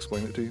to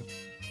explain it to you?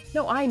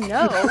 No, I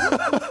know.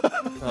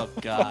 Oh,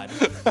 God.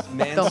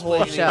 The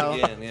whole show.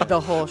 Again, yeah.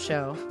 The whole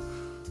show.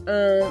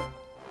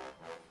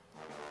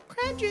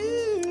 Crab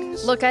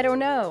juice. Look, I don't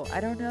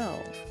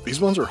know.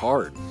 These ones are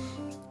hard.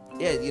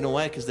 Yeah, you know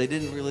why? Because they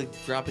didn't really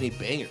drop any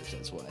bangers,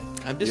 that's why.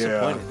 I'm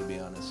disappointed, to be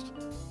honest.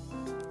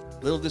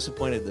 A little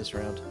disappointed this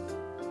round.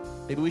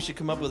 Maybe we should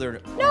come up with our...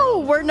 No,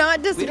 we're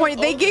not disappointed.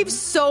 They gave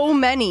so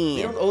many.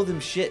 We don't owe them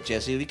shit,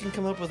 Jesse. We can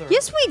come up with our...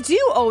 Yes, we do.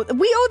 We owe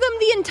them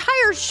the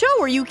entire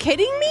show. Are you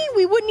kidding me?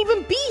 We wouldn't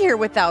even be here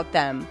without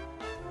them.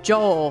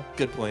 Joel.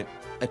 Good point.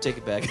 I take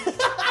it back.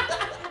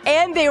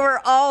 And they were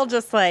all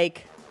just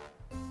like...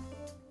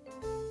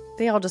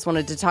 They all just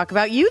wanted to talk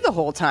about you the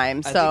whole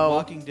time. I So, think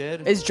Walking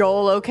Dead. Is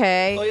Joel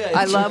okay? Oh, yeah.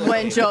 I love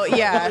when Joel...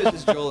 Yeah.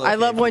 Is Joel okay I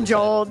love when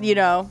Joel,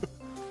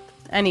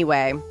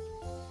 Anyway...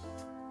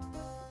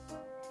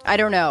 I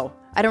don't know.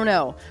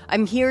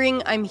 I'm hearing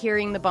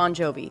the Bon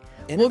Jovi.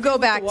 We'll go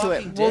back to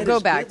it.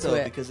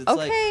 Because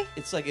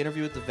it's like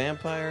Interview with the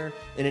Vampire,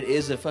 and it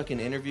is a fucking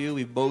interview.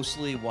 We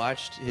mostly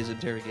watched his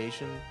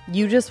interrogation.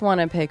 You just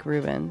want to pick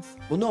Rubens.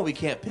 Well, no, we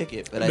can't pick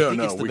it, but I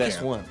think it's the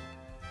best one.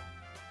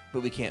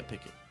 But we can't pick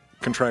it.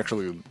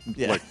 Contractually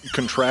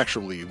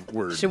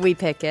word. Should we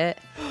pick it?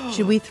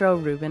 Should we throw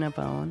Ruben a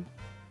bone?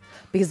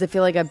 Because I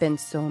feel like I've been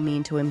so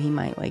mean to him, he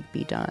might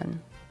be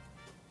done.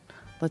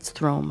 Let's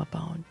throw him a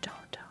bone.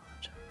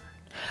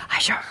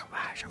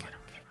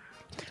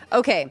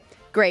 Okay,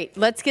 great.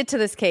 Let's get to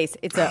this case.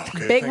 It's a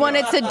big one.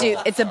 It's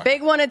a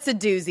big one. It's a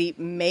doozy.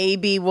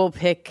 Maybe we'll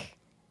pick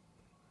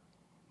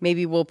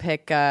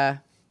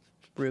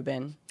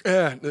Ruben.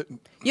 Yeah.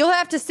 You'll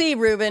have to see,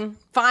 Ruben.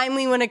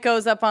 Finally, when it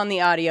goes up on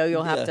the audio,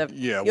 you'll have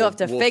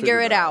to figure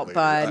it out, later.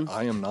 bud.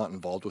 I am not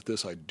involved with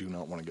this. I do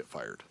not want to get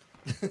fired.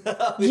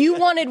 You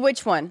wanted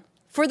which one?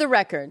 For the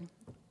record.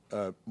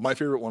 My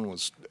favorite one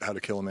was How to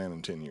Kill a Man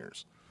in 10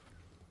 Years.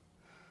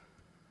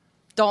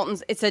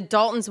 It's a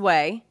Dalton's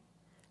Way.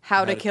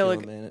 How to Kill a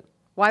Man.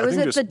 Why was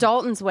it the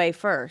Dalton's Way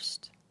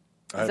first?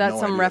 Is that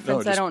some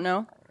reference I don't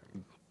know?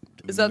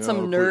 Is that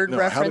some nerd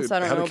reference I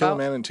don't know about? How to Kill a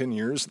Man in 10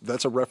 Years.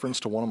 That's a reference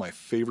to one of my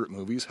favorite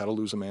movies, How to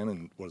Lose a Man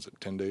in,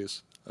 10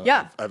 Days?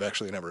 Yeah. I've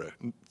actually never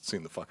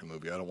seen the fucking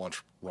movie. I don't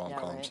watch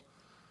rom-coms. Yeah, right.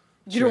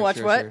 You don't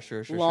watch what?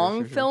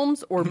 Long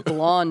films or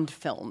blonde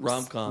films?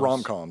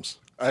 Rom-coms.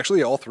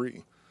 Actually, all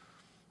 3.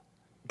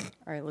 All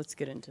right, let's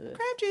get into this.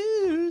 Crab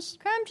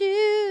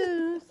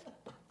juice.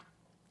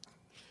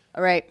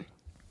 All right.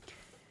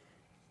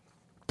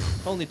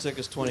 Only took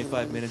us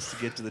 25 minutes to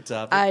get to the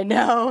topic. I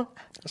know.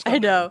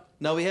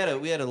 No, we had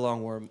a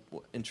long warm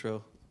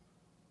intro.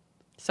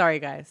 Sorry,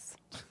 guys.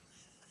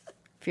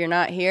 If you're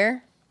not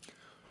here,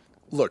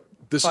 look,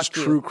 this is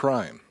true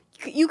crime.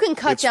 You can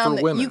cut down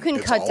the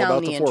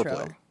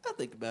intro. I'll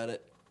think about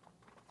it.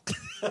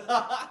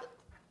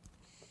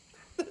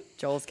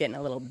 Joel's getting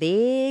a little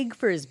big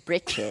for his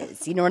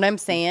britches. You know what I'm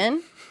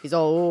saying? He's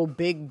all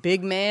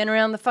big man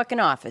around the fucking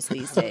office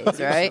these days,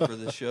 right? For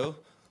this show.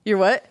 You're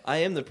what? I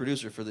am the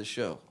producer for this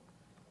show,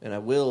 and I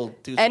will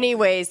do something.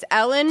 Anyways,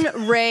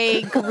 Ellen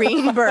Ray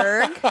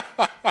Greenberg.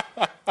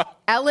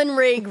 Ellen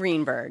Ray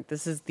Greenberg.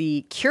 This is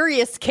the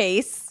curious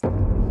case,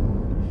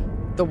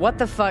 the what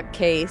the fuck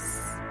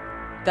case,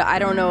 that I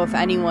don't know if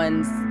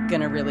anyone's going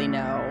to really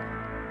know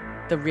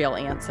the real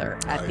answer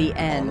at the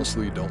end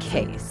honestly don't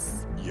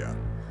case. Yeah.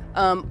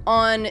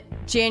 On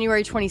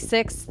January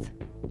 26th,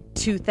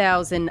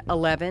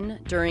 2011,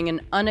 during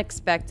an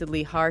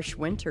unexpectedly harsh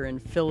winter in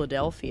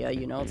Philadelphia,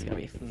 you know it's going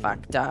to be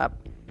fucked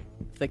up.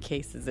 The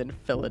case is in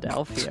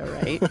Philadelphia,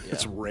 right?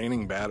 It's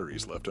raining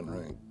batteries left and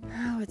right.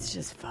 Oh, it's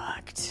just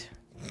fucked.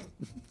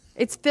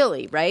 It's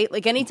Philly, right?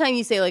 Like anytime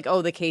you say like,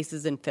 oh, the case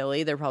is in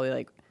Philly,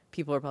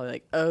 people are probably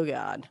like, oh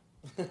God.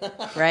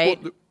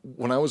 Right? Well,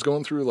 when I was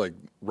going through like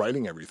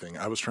writing everything,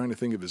 I was trying to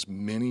think of as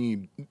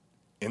many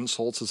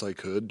insults as I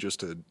could just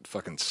to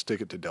fucking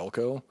stick it to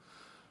Delco.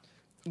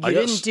 You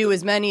didn't do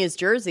as many as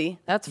Jersey.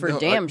 That's for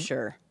damn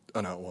sure. Oh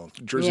no, well,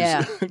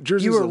 Jersey's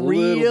you were a little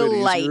real bit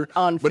light easier.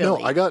 on but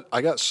Philly. no,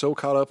 I got so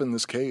caught up in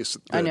this case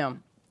I know.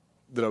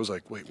 that I was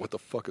like, wait, what the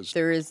fuck is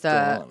There's going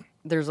on?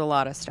 There's a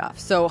lot of stuff.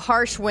 So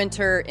harsh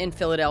winter in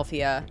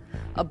Philadelphia,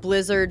 a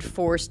blizzard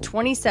forced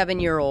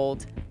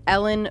 27-year-old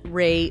Ellen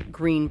Ray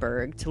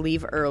Greenberg to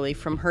leave early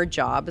from her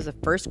job as a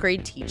first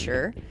grade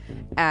teacher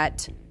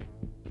at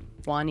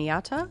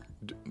Juniata?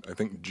 I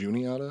think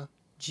Juniata.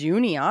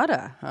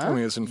 Juniata, huh? I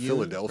mean, it's in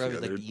Philadelphia.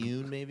 Probably like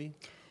Yoon, maybe?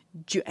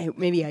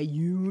 Maybe a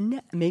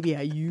Yoon?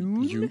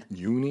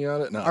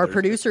 Juniata? No, Our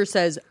producer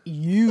says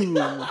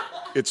Yoon.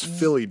 It's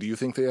Philly. Do you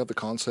think they have the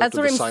concept That's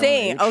of what the I'm silent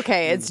saying. H?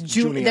 Okay, it's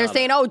Juniata. They're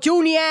saying, oh,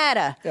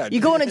 Juniata. Yeah,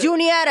 You going to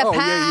Juniata Oh,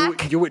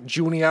 Park? yeah, you at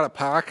Juniata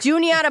Park?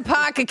 Juniata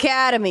Park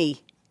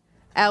Academy.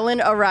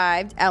 Ellen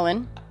arrived.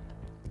 Ellen,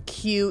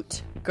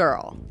 cute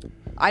girl.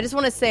 I just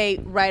want to say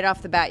right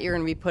off the bat, you're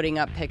going to be putting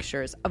up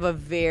pictures of a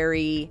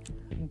very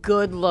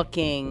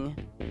good-looking,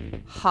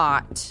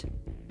 hot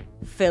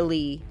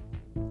Philly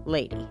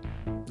lady.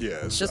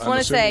 Yes. Just I'm want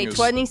to say,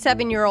 assuming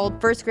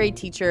 27-year-old first grade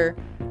teacher,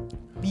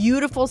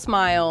 beautiful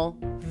smile,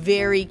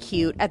 very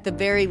cute. At the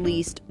very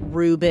least,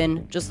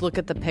 Ruben. Just look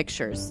at the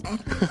pictures.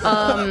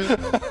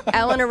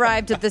 Ellen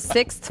arrived at her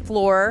 6th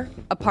floor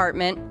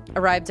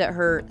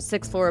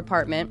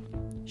apartment.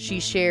 She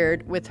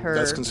shared with her...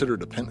 That's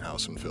considered a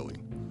penthouse in Philly.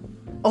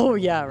 Oh,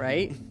 yeah,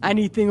 right?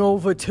 Anything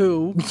over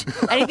 2.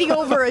 Anything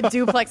over a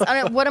duplex.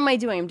 What am I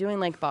doing? I'm doing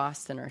like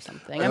Boston or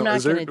something. I'm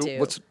not going to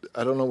do...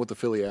 I don't know what the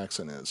Philly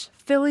accent is.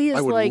 Philly is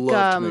I would like...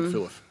 love to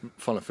make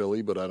fun of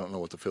Philly, but I don't know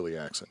what the Philly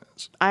accent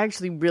is. I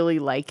actually really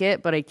like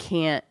it, but I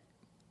can't...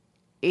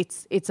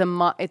 It's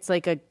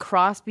like a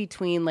cross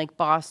between like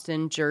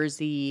Boston,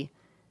 Jersey.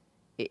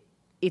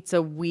 It's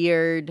a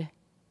weird...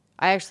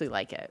 I actually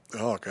like it.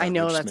 Oh, God. I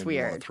know that's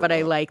weird, but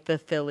I like the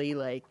Philly,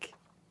 like...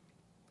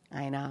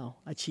 I know,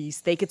 a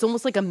cheesesteak. It's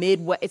almost like a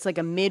Midwest. It's like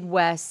a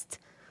Midwest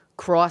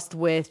crossed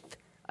with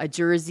a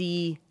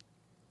Jersey.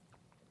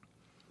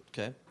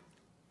 Okay.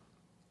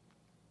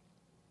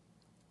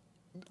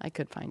 I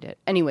could find it.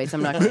 Anyways,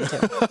 I'm not going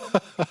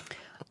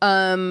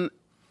to.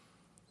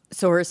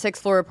 So her 6th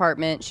floor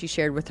apartment she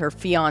shared with her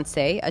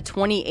fiance, a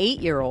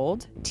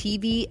 28-year-old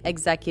TV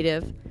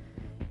executive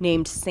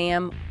named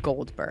Sam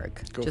Goldberg.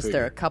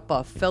 They're a couple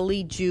of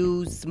Philly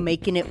Jews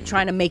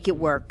trying to make it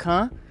work,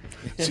 huh?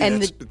 See,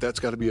 and that's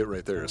got to be it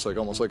right there. It's like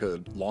almost like a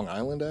Long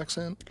Island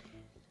accent.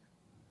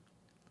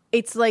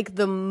 It's like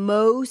the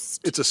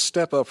most... It's a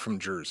step up from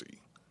Jersey.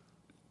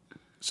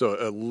 So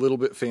a little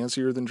bit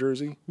fancier than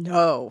Jersey?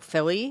 No.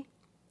 Philly?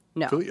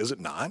 No. Philly? Is it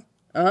not?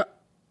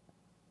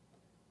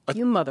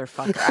 You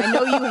motherfucker. I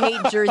know you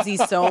hate Jersey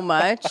so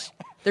much.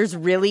 There's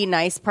really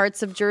nice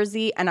parts of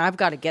Jersey, and I've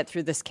got to get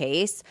through this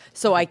case,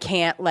 so I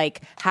can't,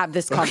 like, have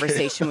this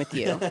conversation with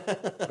you.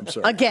 I'm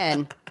sorry.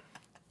 Again.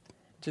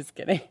 Just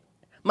kidding.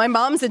 My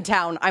mom's in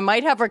town. I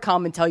might have her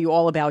come and tell you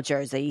all about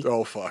Jersey.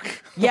 Oh, fuck.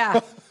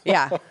 Yeah.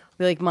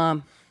 Be like,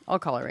 Mom, I'll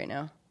call her right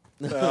now.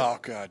 Oh,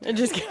 God. I'm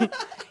just kidding.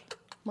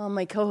 Mom,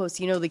 my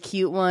co-host, you know the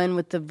cute one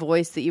with the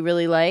voice that you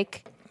really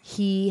like?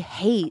 He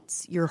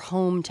hates your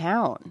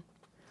hometown.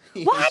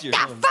 What the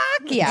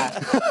fuck?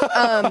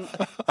 Yeah.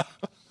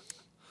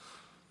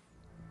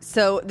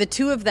 So the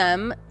two of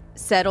them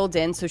settled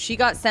in. So she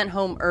got sent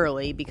home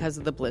early because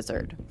of the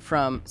blizzard.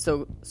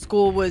 So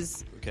school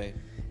was... Okay.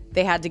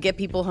 They had to get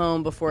people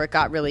home before it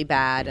got really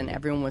bad and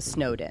everyone was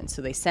snowed in.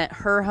 So they sent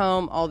her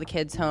home, all the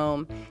kids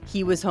home.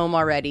 He was home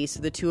already.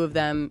 So the two of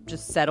them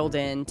just settled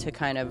in to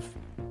kind of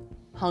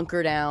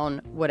hunker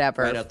down,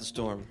 whatever. Right out the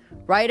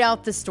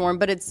storm.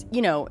 But it's,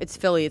 it's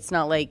Philly. It's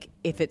not like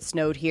if it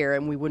snowed here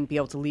and we wouldn't be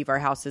able to leave our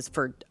houses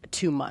for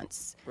 2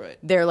 months. Right.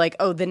 They're like,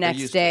 oh, the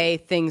next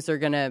day things are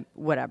going to,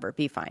 whatever,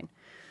 be fine.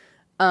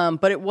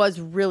 But it was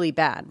really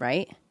bad,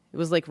 right? It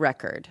was like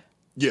record.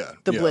 Yeah.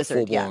 The blizzard.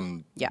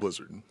 Full-blown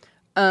blizzard.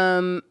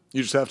 You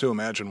just have to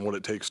imagine what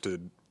it takes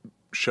to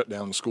shut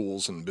down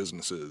schools and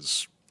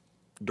businesses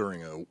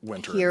during a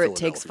winter. Here it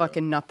takes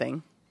fucking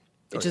nothing.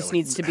 It just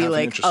needs to be half an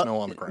like inch of snow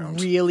on the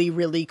ground. really,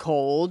 really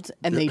cold,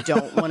 and they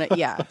don't want to.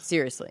 Yeah,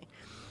 seriously.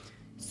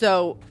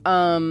 So,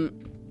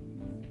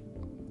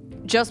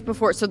 just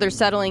before, so they're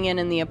settling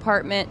in the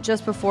apartment.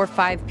 Just before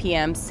 5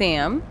 p.m.,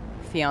 Sam,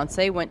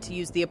 fiance, went to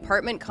use the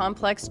apartment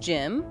complex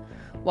gym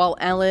while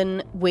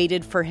Ellen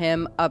waited for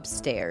him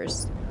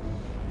upstairs.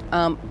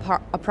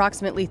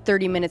 Approximately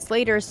 30 minutes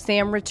later,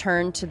 Sam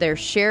returned to their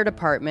shared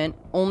apartment,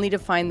 only to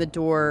find the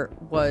door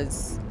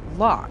was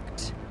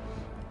locked.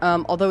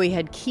 Although he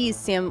had keys,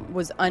 Sam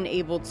was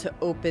unable to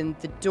open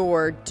the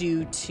door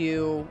due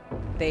to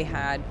they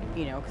had,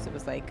 because it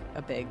was like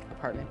a big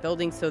apartment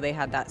building, so they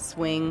had that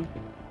swing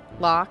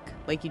lock,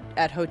 like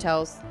at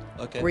hotels,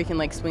 where you can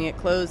like swing it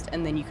closed,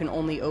 and then you can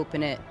only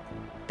open it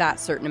that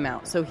certain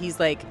amount. So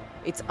he's like,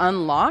 it's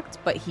unlocked,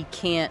 but he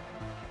can't.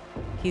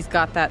 He's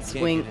got that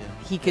swing.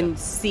 He can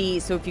see.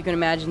 So if you can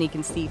imagine, he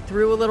can see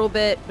through a little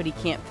bit, but he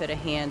can't fit a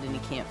hand and he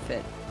can't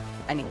fit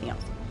anything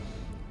else.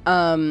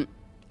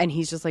 And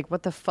he's just like,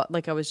 what the fuck?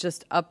 Like, I was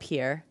just up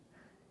here.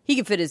 He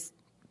could fit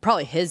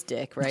probably his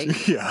dick,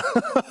 right? Yeah.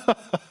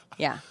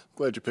 Yeah.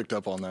 Glad you picked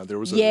up on that. There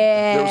was a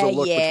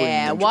look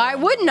between you. Why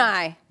wouldn't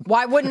I?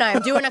 Why wouldn't I?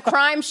 I'm doing a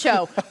crime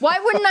show. Why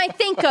wouldn't I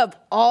think of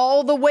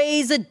all the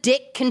ways a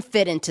dick can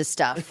fit into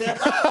stuff? Even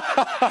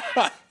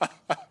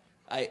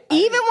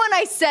when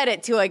I said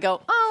it too, I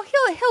go,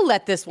 oh, he'll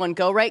let this one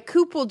go, right?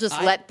 Coop will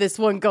just let this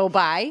one go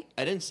by.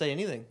 I didn't say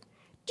anything.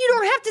 You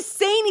don't have to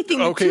say anything.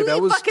 The two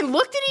of you fucking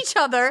looked at each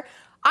other.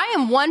 I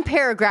am one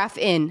paragraph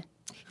in.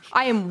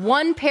 That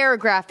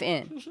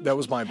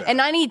was my bad.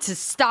 And I need to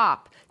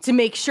stop to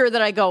make sure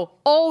that I go,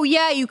 oh,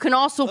 yeah, you can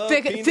also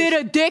fit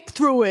a dick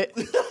through it.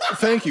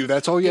 Thank you.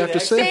 That's all you have to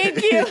say.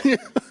 Thank you.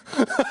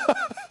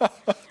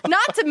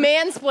 Not to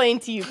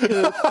mansplain to you,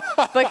 Coop,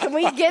 but can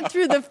we get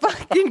through the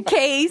fucking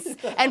case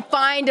and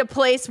find a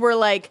place where,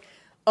 like,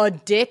 a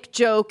dick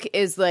joke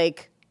is,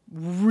 like,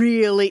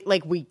 really,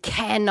 like, we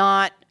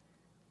cannot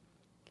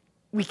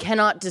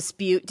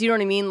dispute. Do you know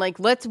what I mean? Like,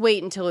 let's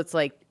wait until it's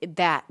like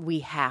that.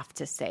 We have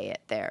to say it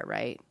there,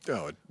 right?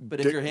 Oh, but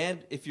if your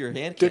hand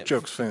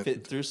can't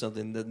fit through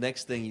something, the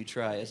next thing you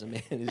try as a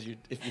man is if your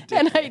dick.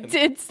 And I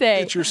did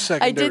say, it's your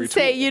secondary I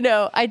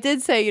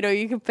did say,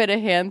 you can fit a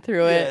hand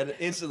through it. Yeah, and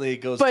instantly it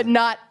goes. But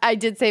not. I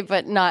did say,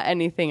 but not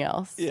anything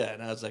else. Yeah,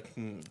 and I was like,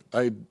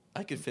 I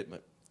could fit my.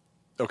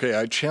 Okay,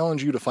 I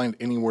challenge you to find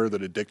anywhere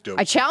that a dick joke.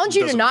 I challenge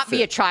you to not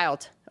be a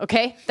child.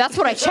 Okay, that's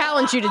what I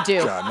challenge you to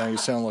do. God, now you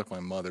sound like my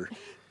mother.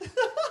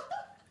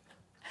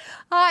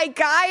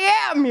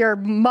 I am your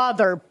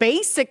mother,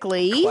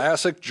 basically.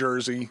 Classic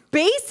Jersey.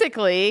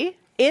 Basically,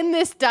 in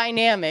this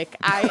dynamic,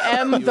 I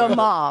am the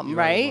mom,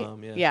 right?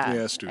 Mom, yeah.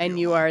 Yes, and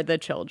you are the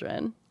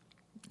children.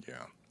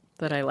 Yeah.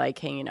 That I like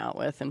hanging out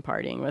with and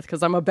partying with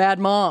because I'm a bad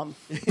mom.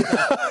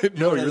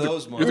 No, you're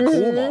the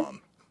cool mom.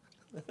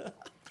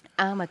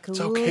 I'm a cool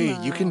It's okay.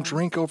 mom. You can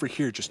drink over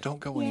here. Just don't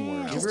go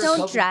anywhere else. Just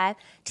don't drive.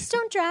 Just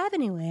don't drive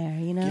anywhere,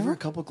 Give her a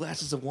couple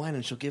glasses of wine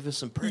and she'll give us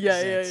some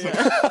Percocets.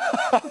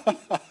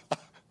 Yeah.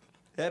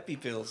 Happy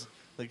pills,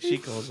 like she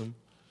calls them.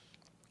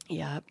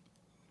 Yep.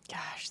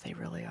 Gosh, they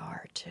really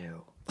are,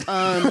 too.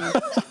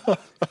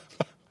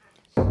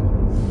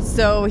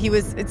 So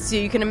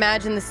you can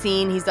imagine the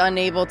scene. He's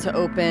unable to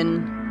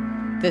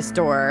open this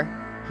door.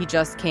 He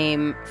just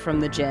came from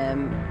the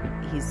gym.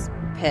 He's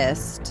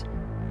pissed.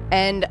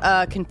 And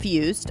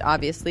confused,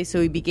 obviously, so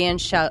he began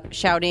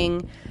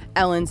shouting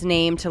Ellen's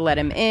name to let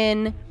him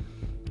in,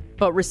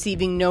 but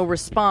receiving no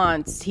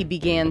response, he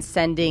began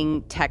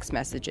sending text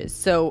messages.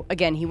 So,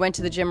 again, he went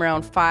to the gym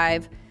around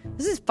 5.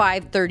 This is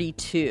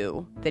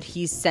 5:32 that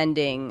he's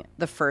sending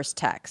the first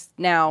text.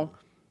 Now,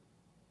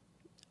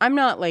 I'm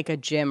not like a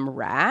gym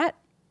rat,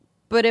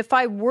 but if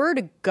I were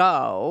to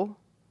go,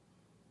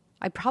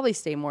 I'd probably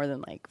stay more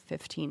than like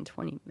 15,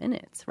 20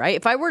 minutes, right?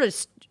 If I were to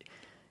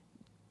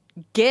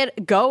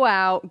go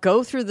out,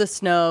 go through the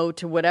snow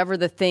to whatever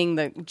the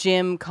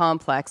gym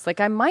complex,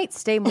 like I might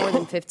stay more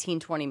than 15,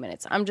 20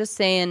 minutes. I'm just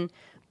saying,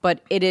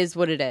 but it is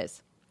what it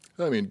is.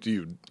 I mean, do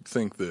you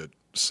think that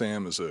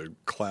Sam is a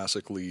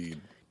classically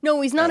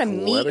No, he's not a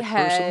meathead.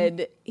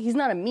 person? He's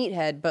not a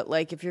meathead, but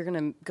like if you're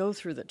going to go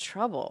through the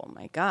trouble, oh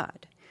my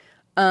God.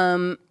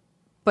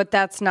 But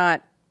that's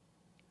not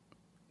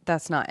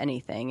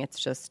anything. It's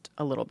just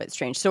a little bit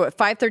strange. So at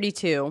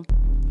 5:32,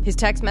 his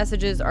text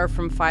messages are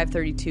from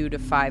 5:32 to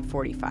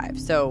 5:45.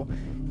 So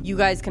you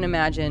guys can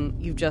imagine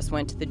you just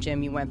went to the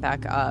gym, you went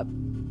back up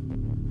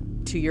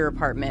to your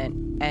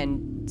apartment,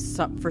 and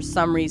for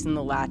some reason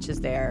the latch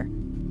is there.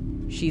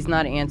 She's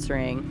not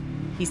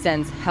answering. He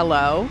sends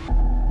hello.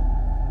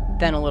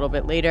 Then a little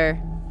bit later,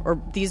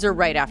 or these are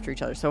right after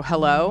each other. So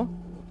hello,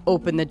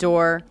 open the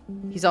door.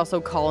 He's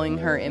also calling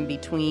her in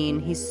between.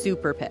 He's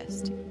super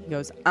pissed. He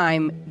goes,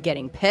 I'm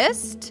getting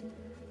pissed.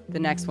 The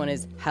next one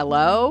is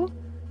hello.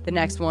 The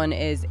next one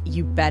is,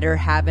 you better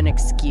have an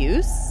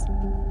excuse.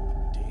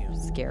 Damn.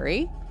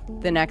 Scary.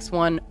 The next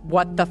one,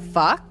 what the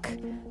fuck?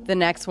 The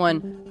next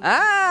one,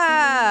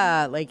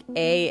 like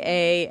A-H-H-H,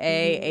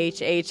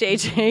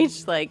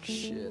 like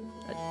shit.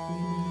 A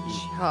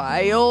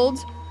child.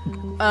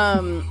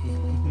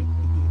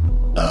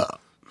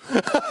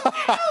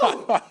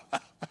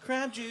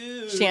 Crab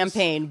juice.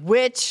 Champagne,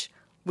 which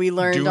we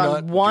learned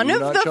on one of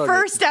the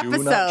first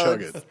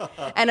episodes.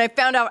 And I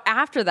found out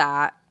after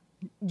that,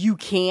 you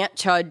can't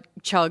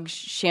chug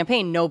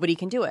champagne. Nobody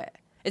can do it.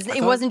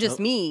 It wasn't just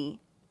me,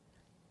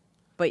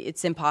 but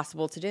it's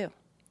impossible to do.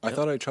 I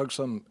thought I chugged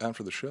some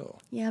after the show.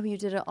 Yeah, but you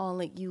did it all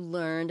like you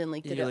learned and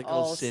like did it like,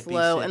 all sippy,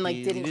 slow sippy. and like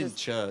You didn't didn't just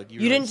chug. You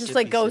didn't just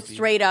like go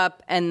straight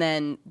up and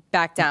then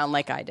back down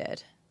like I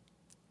did.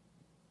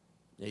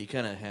 Yeah, you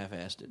kind of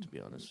half-assed it, to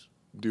be honest.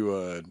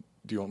 Do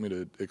you want me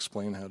to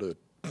explain how to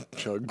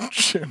chug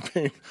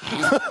champagne?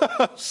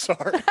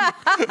 Sorry.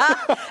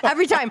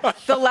 Every time.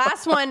 The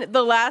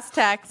last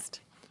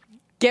text,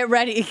 get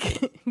ready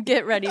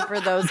for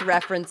those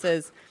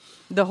references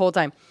the whole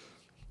time.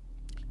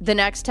 The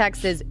next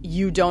text is,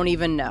 you don't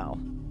even know.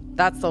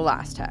 That's the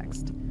last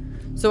text.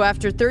 So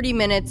after 30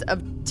 minutes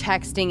of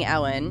texting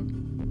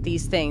Ellen,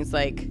 these things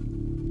like,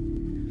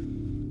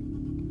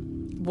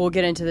 we'll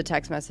get into the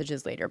text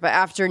messages later, but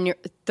after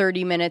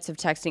 30 minutes of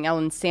texting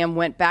Ellen, Sam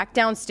went back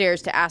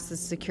downstairs to ask the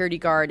security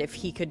guard if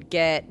he could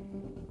get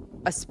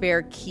a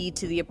spare key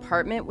to the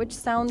apartment, which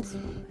sounds...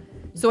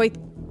 So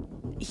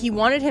he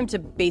wanted him to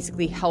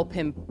basically help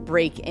him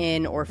break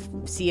in or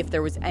see if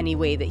there was any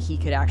way that he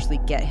could actually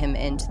get him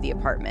into the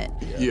apartment.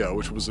 Yeah,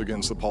 which was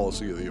against the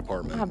policy of the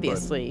apartment.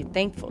 Obviously,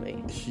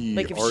 thankfully.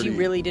 If she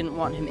really didn't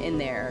want him in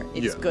there,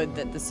 it's good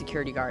that the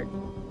security guard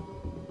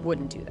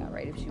wouldn't do that,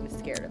 right? If she was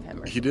scared of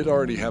him. He did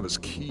already have his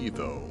key,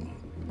 though.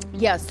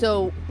 Yeah,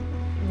 so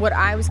what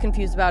I was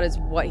confused about is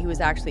what he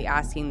was actually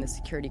asking the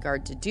security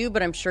guard to do,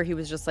 but I'm sure he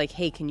was just like,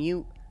 hey, can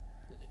you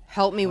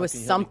help me with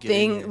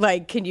something?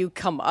 Like, can you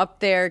come up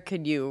there?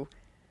 Could you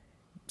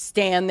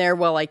stand there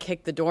while I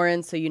kick the door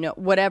in? So,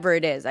 whatever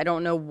it is. I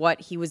don't know what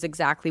he was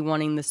exactly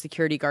wanting the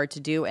security guard to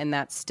do, and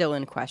that's still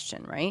in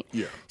question, right?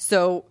 Yeah.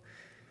 So,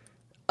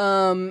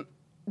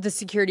 the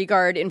security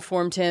guard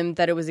informed him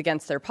that it was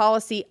against their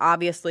policy,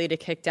 obviously, to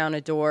kick down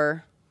a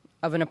door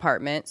of an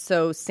apartment.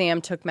 So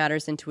Sam took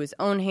matters into his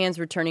own hands.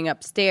 Returning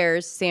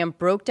upstairs, Sam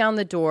broke down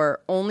the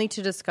door only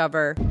to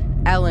discover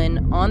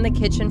Ellen on the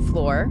kitchen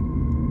floor,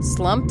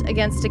 slumped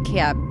against a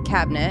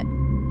cabinet,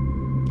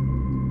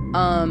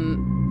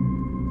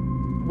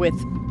 with,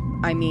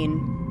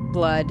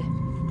 blood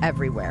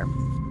everywhere.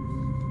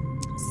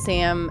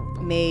 Sam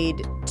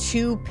made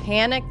 2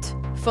 panicked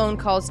phone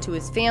calls to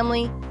his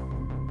family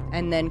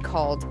and then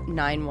called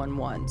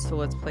 911. So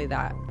let's play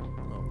that.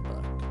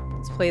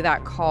 Let's play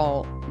that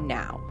call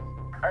now.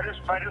 I just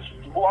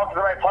walked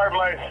to my apartment.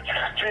 My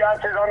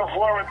fiance's on the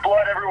floor with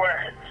blood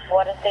everywhere.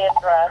 What is the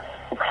address?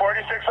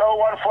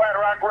 4601 Flat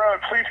Rock Road.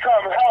 Please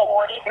come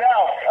help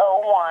now.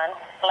 4601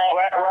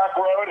 Flat Rock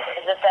Road.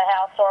 Is this a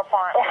house or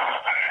apartment?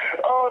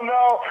 Oh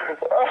no!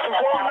 Oh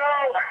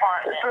no!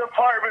 It's an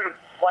apartment.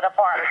 What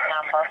apartment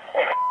number?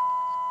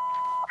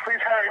 Please,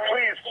 Harry, please.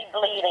 Where is she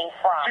bleeding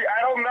from?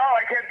 I don't know.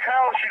 I can't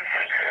tell.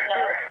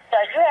 So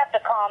you have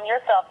to calm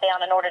yourself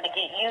down in order to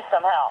get you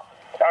some help.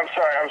 I'm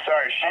sorry. I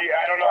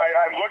don't know.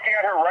 I'm looking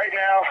at her right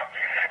now.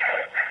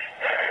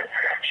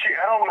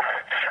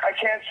 I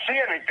can't see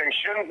anything.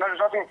 There's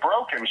nothing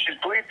broken. She's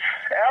bleeding.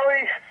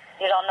 Ellie.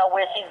 You don't know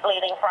where she's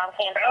bleeding from?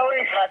 Can't see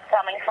where the blood's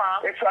coming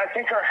from? I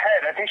think her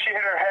head. I think she hit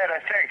her head,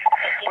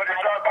 But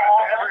it's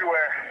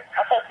everywhere.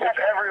 Okay,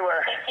 it's everywhere.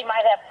 She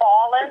might have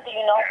fallen. Do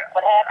you know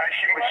what happened?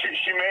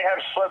 She may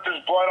have slipped. There's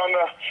blood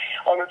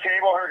on the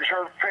table.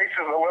 Her face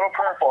is a little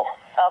purple.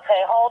 Okay,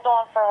 hold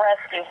on for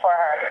rescue for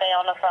her. Stay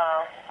on the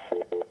phone.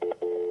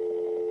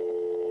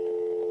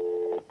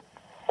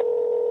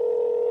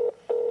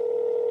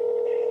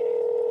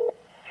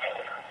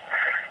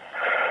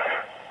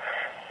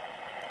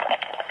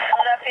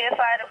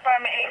 Fire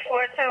Department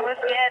 842. What's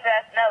the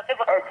address? No,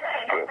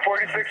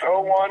 4601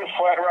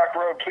 Flat Rock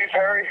Road. Please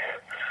hurry.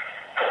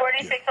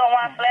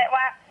 4601 Flat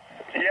Rock?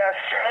 Yes.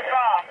 What's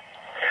wrong?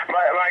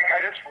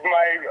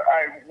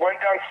 I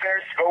went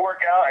downstairs to go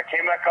work out. I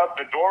came back up.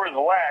 The door was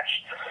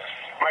latched.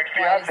 My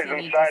fiance's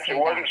inside. She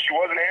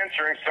wasn't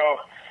answering.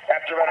 So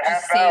after about a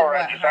half hour,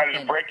 I decided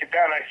to break it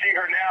down. I see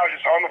her now,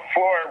 just on the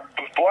floor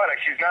with blood.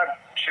 She's not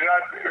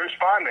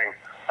responding.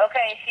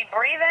 Okay, is she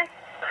breathing?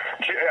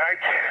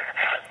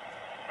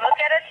 Look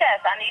at her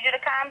chest. I need you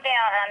to calm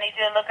down. I need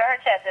you to look at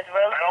her chest. It's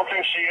really. I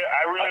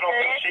really don't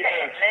think she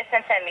is.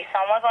 Listen to me.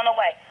 Someone's on the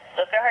way.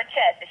 Look at her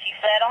chest. Is she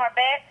flat on her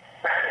back?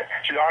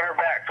 She's on her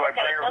back. So I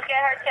bring her. Look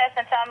at her chest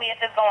and tell me if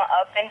it's going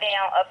up and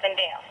down, up and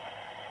down.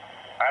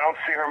 I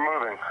don't see her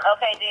moving.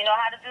 Okay. Do you know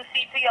how to do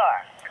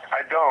CPR?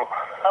 I don't.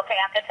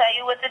 Okay. I can tell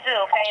you what to do.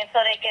 Okay,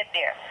 until they get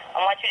there.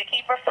 I want you to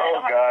keep her flat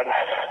on her. God.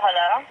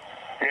 Hello.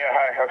 Yeah,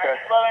 hi, okay.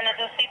 Are you willing to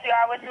do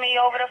CPR with me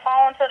over the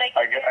phone until they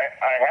get there?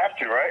 I have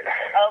to, right?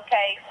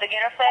 Okay, so get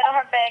her flat on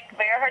her back,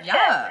 bare her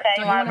chest, okay?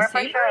 You want to rip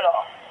her shirt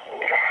off.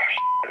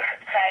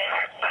 Okay,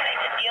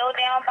 kneel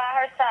down by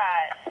her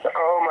side.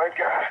 Oh, my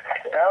God.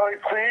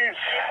 Ellie, please.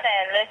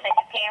 Listen,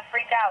 you can't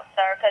freak out,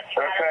 sir, because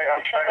you Okay,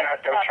 I'm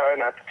trying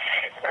not to.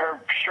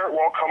 Her shirt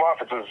won't come off.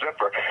 It's a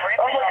zipper.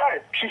 Oh, my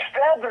God, she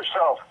stabbed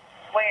herself.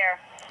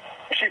 Where?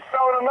 She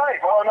fell with a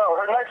knife. Oh, no,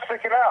 her knife's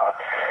sticking out.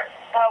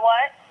 Her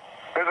what?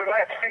 There's a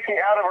knife sticking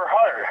out of her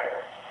heart.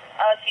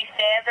 Oh, she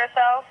stabbed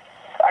herself?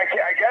 I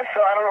guess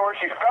so. I don't know where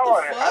she fell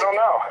on it. I don't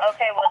know.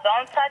 Okay, well,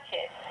 don't touch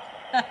it.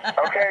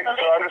 Okay,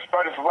 so I just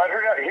let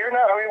her here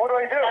now. I mean, what do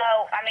I do?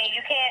 No, I mean,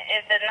 you can't.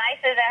 If the knife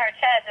is in her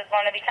chest, it's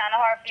going to be kind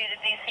of hard for you to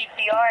do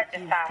CPR at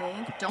this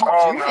time. Don't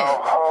oh, do no.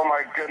 it. Oh,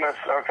 my goodness.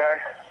 Okay.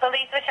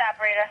 Police, which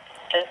operator?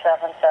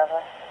 277.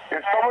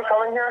 Is someone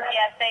coming here?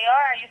 Yes, they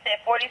are. You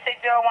said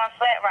 4601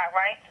 Flat Rock,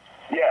 right?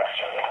 Yes.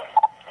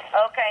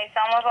 Okay,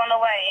 someone's on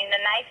the way. And the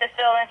knife is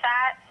still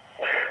inside?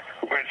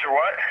 Wait, so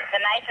what?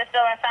 The knife is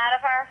still inside of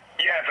her?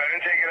 Yes, I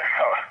didn't take it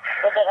out.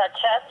 Was it her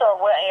chest or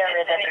what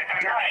area? It's in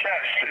her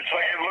chest.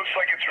 It looks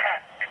like it's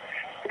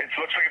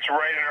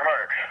right in her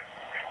heart.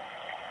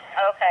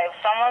 Okay,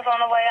 someone's on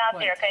the way out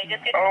there. Okay,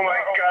 just get. Oh my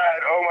God!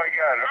 Oh my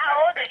God!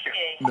 How old is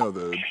she? No,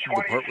 the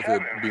part with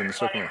it being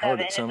stuck in her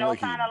heart, it sounded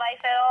like he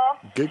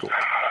giggled.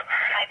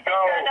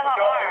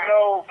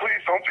 No,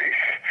 please don't be.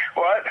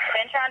 What?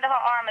 Been trying to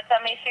her arm and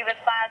tell me she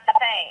responds to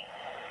pain.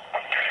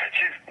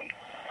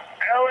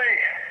 Ellie.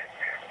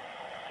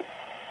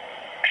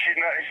 She's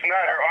not.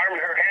 Her arm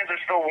and her hands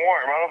are still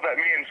warm. I don't know what that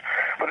means,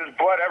 but there's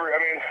blood everywhere.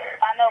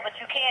 I know, but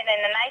you can't,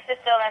 and the knife is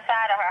still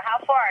inside of her.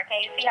 How far? Can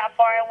you see how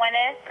far it went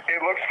in?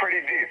 It looks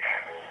pretty deep.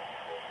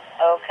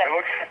 Okay. It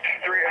looks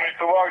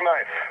it's a long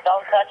knife.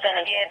 Don't touch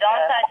anything. Yeah,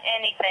 don't touch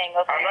anything.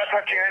 Okay. I'm not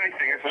touching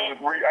anything.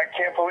 I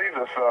can't believe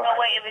this. So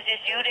wait, it was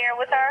just you there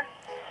with her?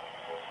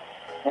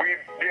 We're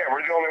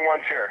the only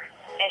ones here.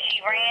 And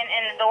she ran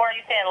in the door.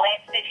 You said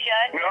latched it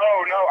shut. No.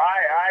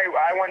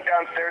 I went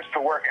downstairs to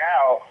work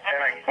out,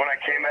 and when I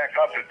came back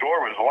up, the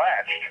door was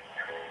latched.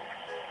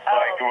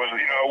 Like it was,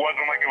 it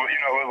wasn't like it was,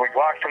 it was like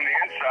locked from the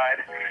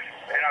inside.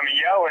 And I'm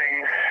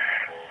yelling,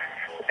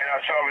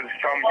 so I'm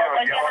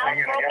was your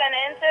house broken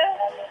into?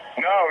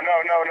 No.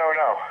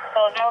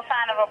 So there's no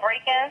sign of a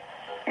break-in?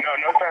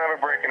 No sign of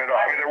a break-in at all.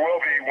 I mean, there will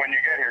be when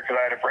you get here because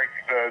I had to break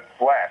the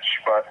latch,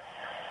 but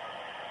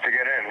to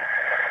get in.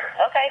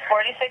 Okay,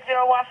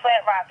 4601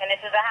 Flat Rock, and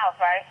this is a house,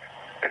 right?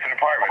 It's an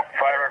apartment.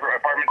 Flat Rock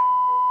apartment.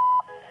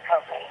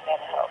 Okay,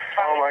 that'll help.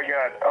 Oh my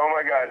God.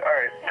 All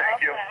right,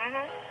 thank you.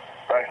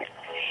 Bye.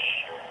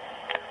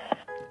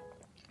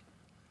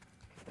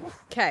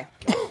 Okay.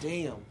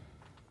 Damn.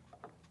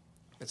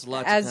 It's a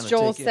lot. As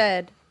Joel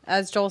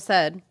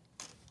said,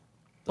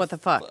 what the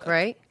fuck,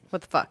 right?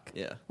 What the fuck?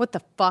 Yeah. What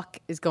the fuck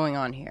is going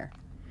on here?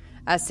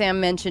 As Sam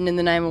mentioned in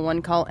the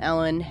 911 call,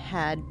 Ellen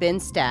had been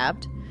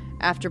stabbed.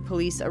 After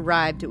police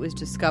arrived, it was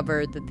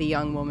discovered that the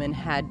young woman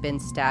had been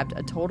stabbed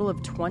a total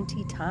of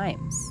 20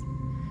 times,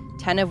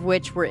 10 of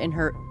which were in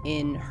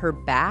her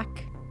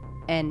back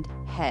and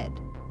head.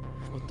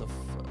 What the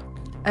fuck?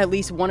 At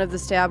least one of the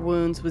stab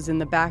wounds was in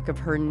the back of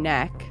her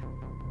neck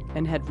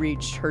and had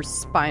reached her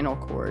spinal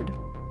cord.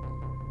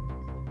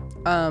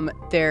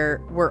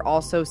 There were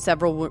also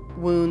several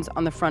wounds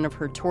on the front of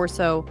her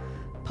torso,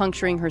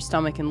 puncturing her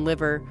stomach and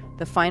liver.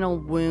 The final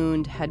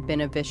wound had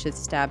been a vicious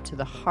stab to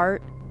the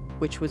heart,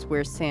 which was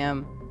where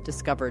Sam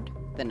discovered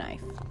the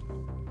knife.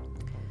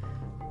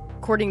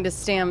 According to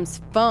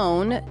Sam's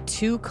phone, the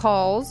two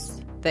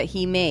calls that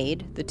he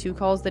made,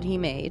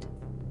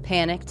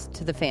 panicked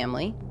to the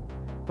family.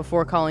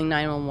 Before calling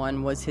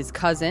 911 was his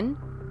cousin,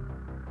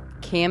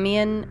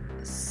 Camion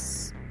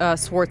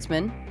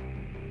Schwartzman,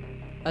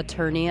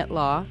 attorney at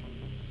law.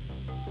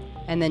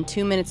 And then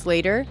 2 minutes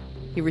later,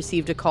 he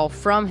received a call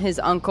from his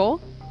uncle,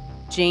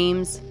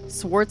 James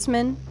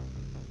Schwartzman,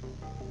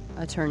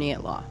 attorney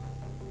at law.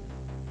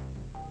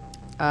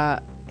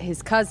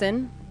 His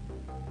cousin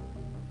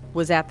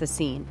was at the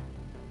scene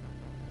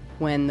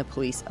when the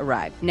police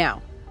arrived.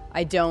 Now,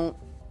 I don't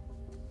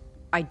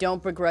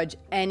begrudge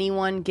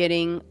anyone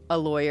getting a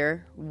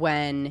lawyer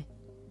when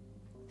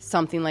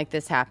something like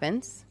this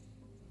happens.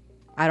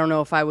 I don't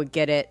know if I would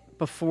get it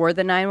before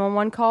the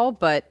 911 call,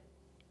 but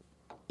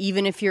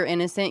even if you're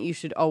innocent, you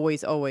should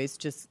always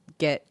just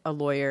get a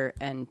lawyer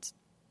and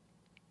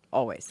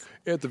always.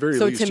 At the very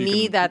so least, to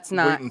me, that's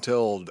not. Wait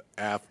until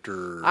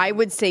after. I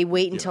would say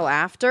wait until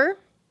after,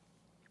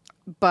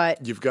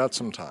 but you've got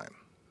some time.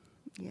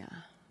 Yeah.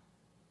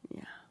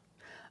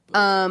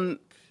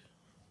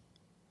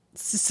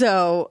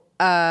 So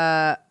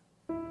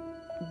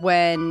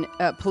when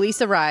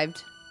police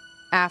arrived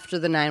after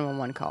the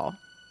 911 call,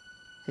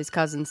 his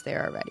cousin's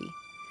there already.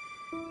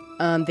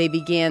 They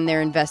began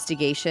their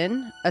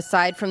investigation.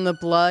 Aside from the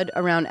blood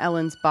around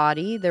Ellen's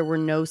body, there were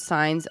no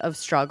signs of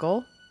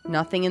struggle.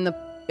 Nothing in the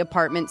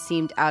apartment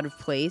seemed out of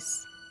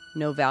place.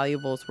 No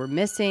valuables were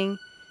missing.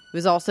 It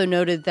was also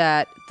noted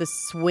that the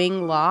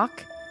swing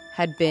lock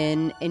had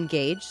been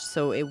engaged,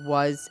 so it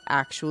was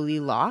actually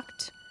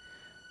locked.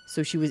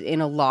 So she was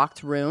in a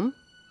locked room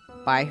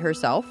by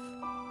herself,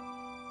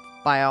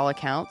 by all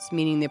accounts,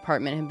 meaning the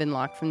apartment had been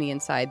locked from the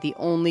inside. The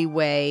only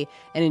way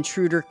an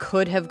intruder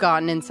could have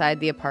gotten inside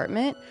the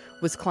apartment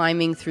was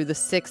climbing through the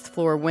 6th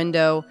floor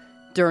window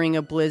during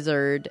a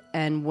blizzard,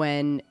 and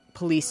when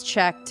police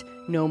checked,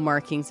 no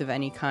markings of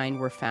any kind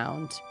were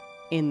found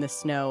in the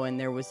snow, and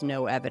there was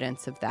no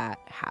evidence of that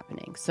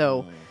happening.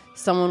 So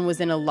someone was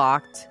in a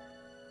locked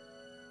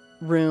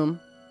room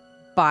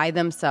by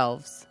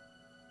themselves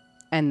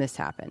and this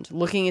happened.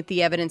 Looking at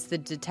the evidence, the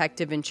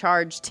detective in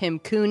charge, Tim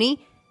Cooney.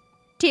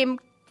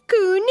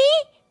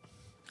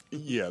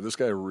 Yeah, this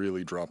guy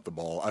really dropped the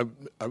ball.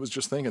 I was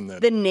just thinking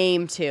that... The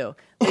name, too.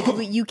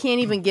 Like, you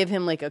can't even give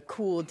him, like, a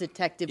cool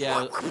detective.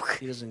 Yeah,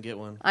 he doesn't get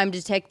one. I'm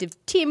Detective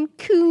Tim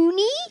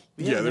Cooney.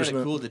 There's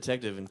a cool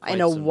detective in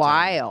a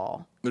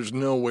while. There's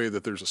no way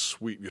that there's a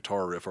sweet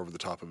guitar riff over the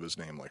top of his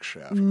name like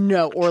Shaft.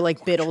 No, or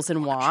like Biddles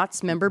and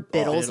Watts. Remember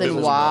Biddles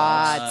and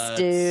Watts,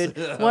 dude?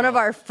 One of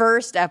our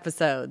first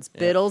episodes,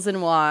 Biddles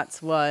and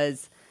Watts,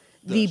 was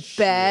the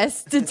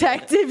best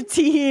detective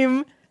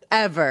team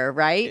ever,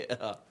 right?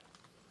 Yeah.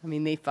 I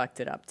mean, they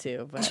fucked it up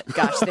too, but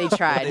gosh, they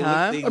tried,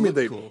 huh?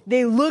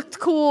 They looked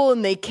cool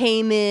and they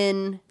came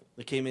in.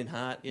 They came in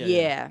hot.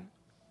 Yeah.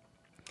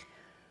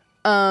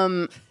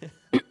 No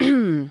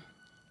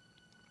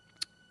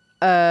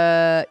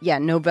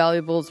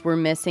valuables were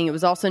missing. It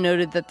was also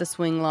noted that the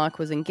swing lock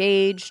was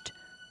engaged.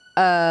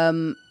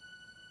 Looking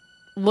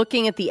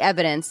at the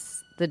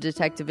evidence, the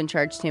detective in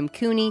charge, Tim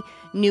Cooney,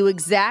 knew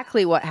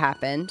exactly what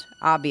happened,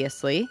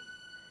 obviously.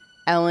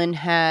 Ellen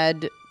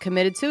had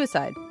committed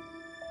suicide.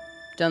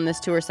 Done this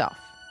to herself.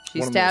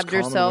 She stabbed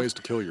herself. One of the most common ways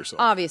to kill yourself.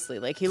 Obviously.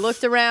 Like, he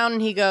looked around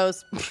and he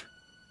goes,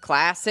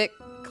 classic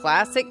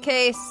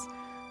case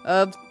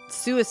of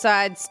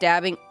suicide,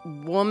 stabbing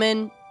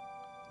woman,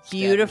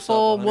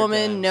 beautiful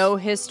woman, no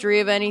history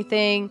of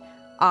anything,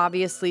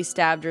 obviously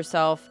stabbed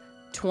herself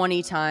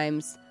 20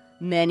 times,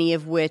 many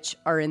of which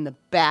are in the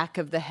back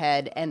of the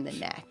head and the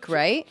neck,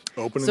 right?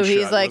 Open and shut.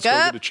 He's like,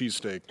 let's go get a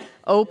cheesesteak.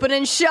 Open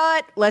and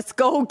shut. Let's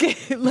go get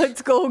a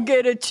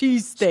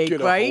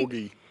cheesesteak, right? Get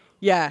a hoagie.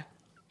 Yeah.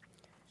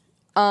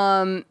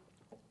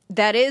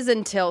 That is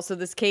until, so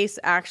this case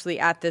actually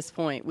at this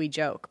point, we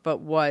joke, but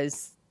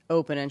was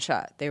open and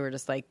shut. They were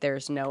just like,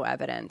 there's no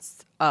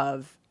evidence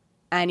of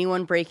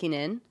anyone breaking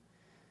in.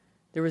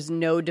 There was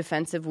no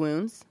defensive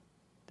wounds.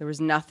 There was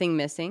nothing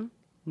missing.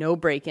 No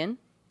break-in.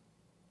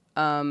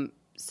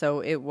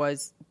 So it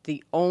was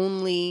the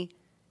only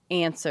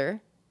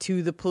answer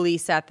to the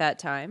police at that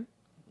time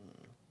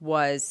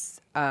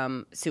was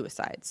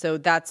suicide. So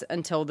that's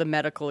until the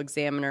medical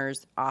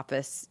examiner's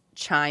office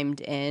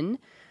chimed in.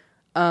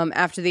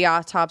 After the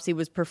autopsy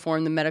was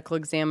performed, the medical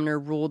examiner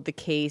ruled the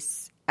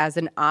case as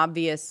an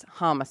obvious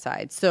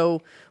homicide.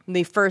 So when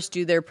they first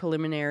do their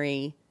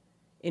preliminary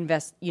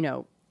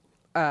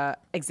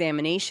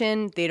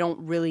examination, they don't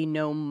really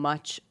know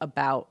much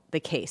about the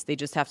case. They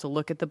just have to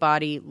look at the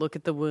body, look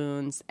at the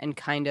wounds, and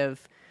kind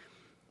of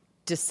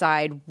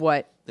decide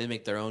what... They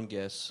make their own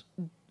guess.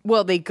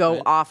 Well, they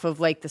go off of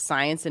like the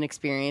science and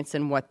experience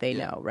and what they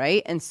know,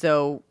 right? And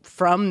so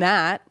from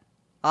that,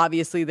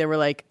 obviously they were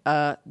like,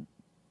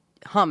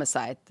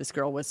 homicide. This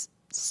girl was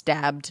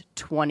stabbed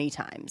 20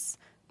 times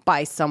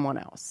by someone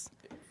else.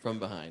 From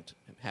behind,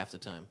 half the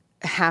time.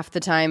 Half the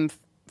time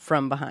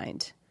from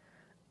behind.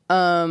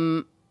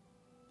 Ellen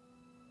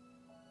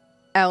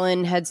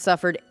had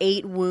suffered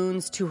 8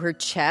 wounds to her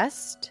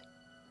chest,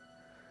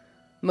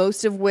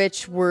 most of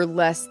which were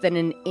less than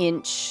an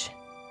inch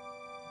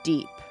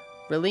deep.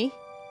 Really?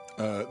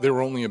 They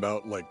were only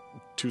about like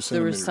 2 centimeters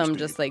There was some deep.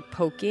 just like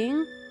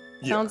poking,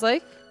 sounds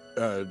like?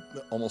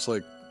 Almost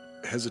like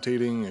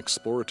hesitating,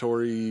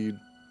 exploratory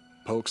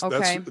pokes.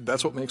 Okay.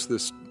 That's what makes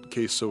this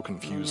case so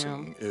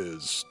confusing,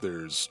 is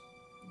there's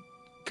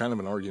kind of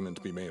an argument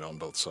to be made on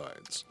both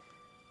sides.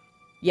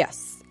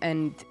 Yes,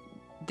 and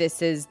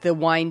this is the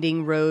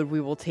winding road we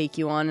will take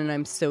you on, and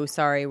I'm so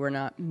sorry we're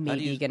not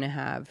maybe going to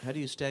have... How do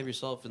you stab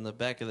yourself in the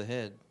back of the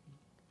head?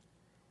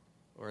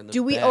 Or in the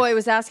Do we? back? Oh, I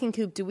was asking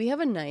Coop. Do we have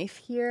a knife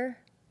here,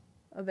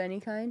 of any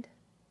kind?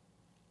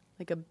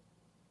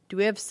 Do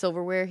we have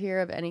silverware here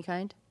of any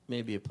kind?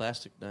 Maybe a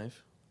plastic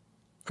knife.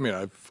 I mean,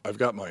 I've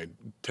got my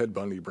Ted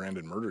Bundy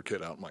branded murder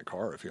kit out in my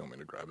car if you want me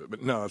to grab it.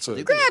 But no, it's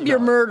a grab your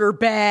murder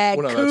bag.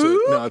 Well,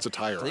 Coop. that's a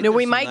tire. No,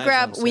 we might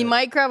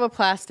grab a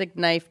plastic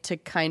knife to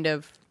kind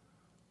of,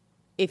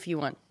 if you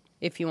want,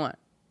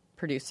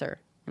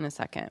 producer in a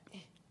second.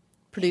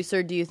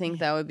 Producer, do you think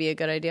that would be a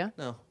good idea?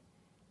 No.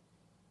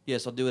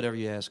 Yes, I'll do whatever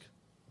you ask.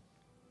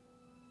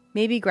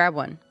 Maybe grab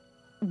one.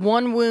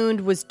 One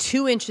wound was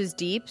 2 inches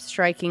deep,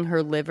 striking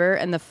her liver,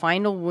 and the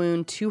final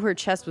wound to her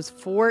chest was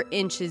 4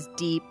 inches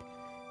deep,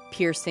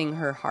 piercing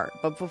her heart.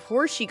 But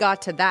before she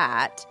got to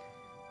that,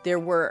 there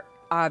were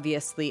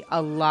obviously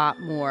a lot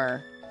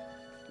more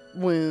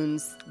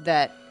wounds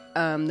that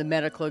the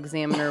medical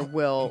examiner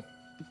will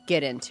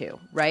get into,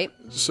 right?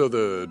 So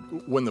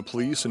when the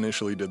police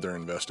initially did their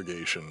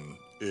investigation,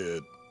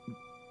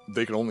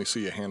 they could only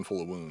see a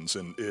handful of wounds,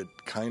 and it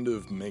kind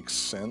of makes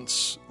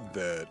sense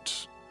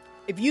that...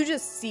 If you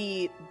just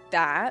see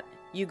that,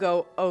 you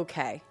go,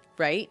 okay,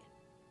 right?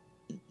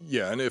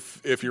 Yeah, and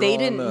if you're They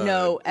didn't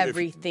know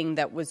everything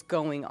that was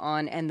going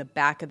on and the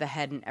back of the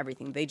head and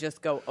everything. They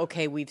just go,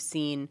 okay, we've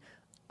seen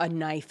a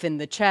knife in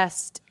the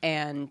chest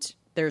and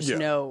there's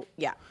no...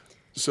 Yeah.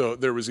 So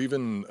there was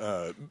even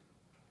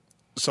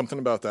something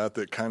about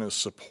that kind of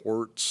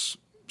supports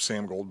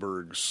Sam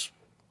Goldberg's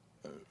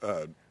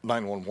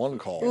 911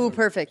 call. Ooh,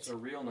 perfect. It's a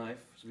real knife,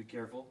 so be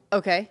careful.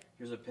 Okay.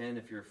 Here's a pen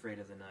if you're afraid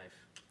of the knife.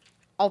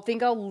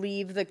 think I'll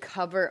leave the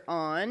cover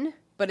on,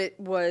 but it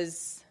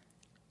was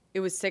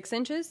 6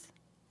 inches,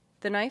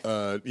 the knife?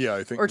 Yeah,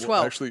 I think. Or 12.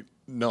 Well, actually,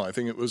 no, I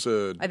think it was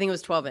a. I think it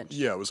was 12 inch.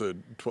 Yeah, it was a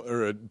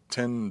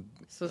 10.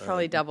 So it's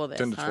probably double this,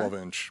 10 to 12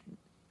 inch.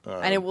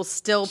 And it will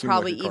still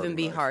probably like even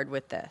be knife. hard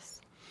with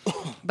this.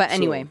 But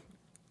anyway.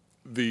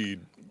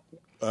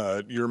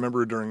 So you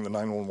remember during the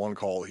 911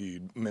 call,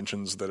 he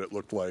mentions that it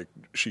looked like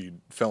she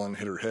fell and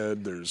hit her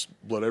head. There's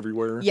blood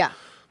everywhere. Yeah.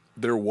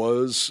 There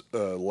was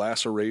a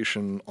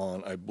laceration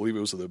on, I believe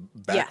it was the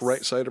back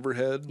right side of her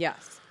head.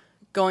 Yes.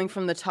 Going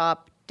from the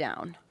top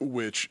down.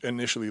 Which,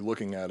 initially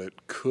looking at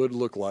it, could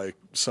look like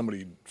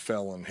somebody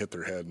fell and hit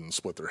their head and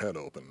split their head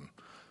open.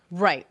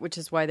 Right, which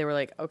is why they were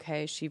like,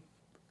 okay,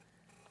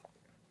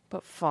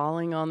 but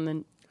falling on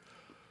the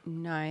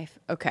knife.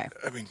 Okay.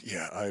 I mean,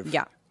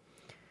 yeah,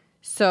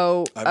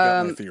 So I've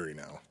got my theory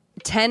now.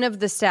 10 of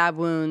the stab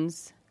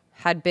wounds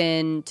had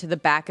been to the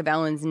back of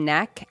Ellen's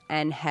neck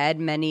and head.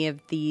 Many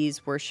of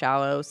these were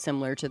shallow,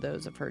 similar to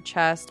those of her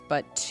chest,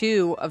 but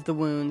 2 of the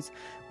wounds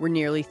were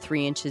nearly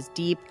 3 inches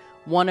deep,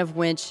 one of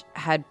which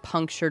had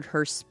punctured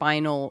her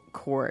spinal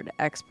cord.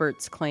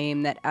 Experts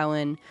claim that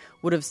Ellen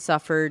would have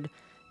suffered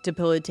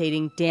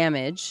debilitating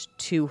damage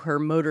to her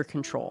motor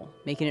control,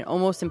 making it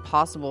almost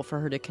impossible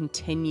for her to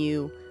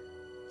continue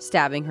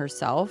stabbing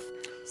herself.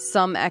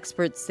 Some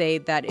experts say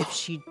that if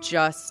she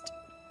just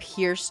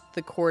pierced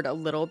the cord a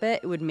little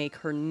bit, it would make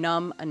her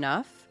numb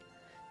enough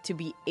to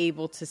be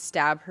able to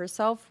stab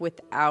herself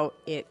without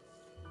it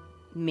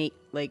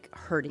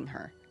hurting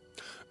her.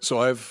 So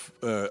I've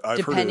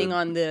depending heard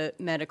on the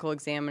medical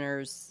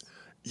examiner's.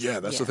 Yeah,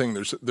 that's the thing.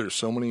 There's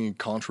so many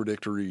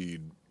contradictory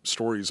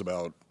stories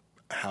about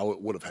how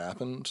it would have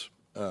happened.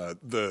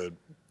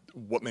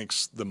 What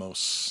makes the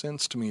most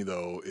sense to me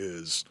though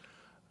is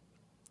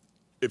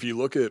if you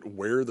look at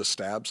where the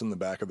stabs in the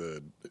back of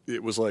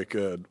it was like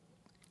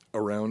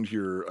around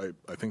your,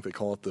 I think they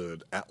call it the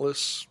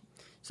atlas.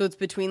 So it's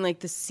between like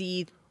the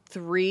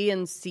C3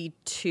 and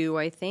C2,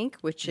 I think,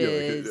 which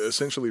is like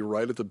essentially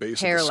right at the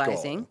base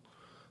paralyzing. of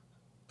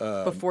the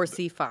skull. Before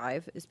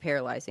C5 is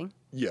paralyzing.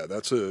 Yeah,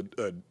 that's a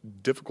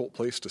difficult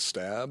place to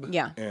stab.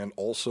 Yeah. And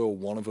also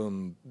one of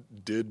them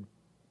did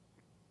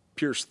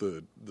pierce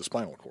the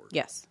spinal cord.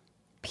 Yes.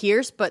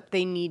 Pierced, but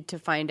they need to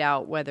find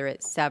out whether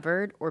it's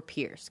severed or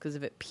pierced. Because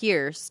if it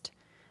pierced,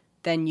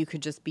 then you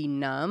could just be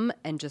numb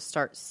and just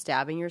start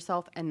stabbing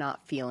yourself and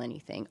not feel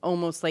anything.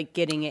 Almost like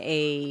getting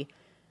a...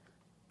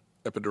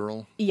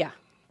 Epidural? Yeah.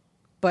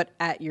 But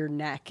at your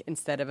neck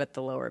instead of at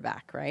the lower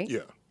back, right?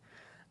 Yeah.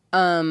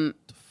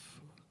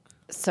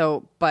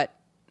 So, but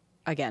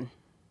again,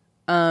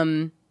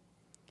 another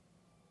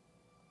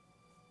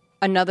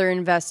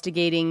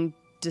investigating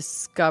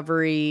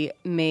discovery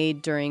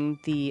made during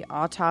the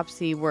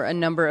autopsy were a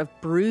number of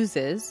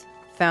bruises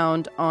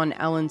found on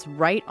Ellen's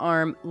right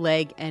arm,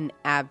 leg, and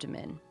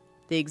abdomen.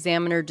 The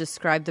examiner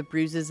described the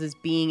bruises as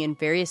being in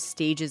various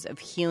stages of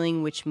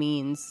healing, which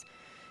means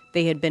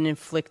they had been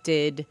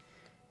inflicted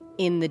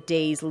in the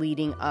days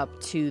leading up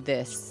to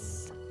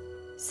this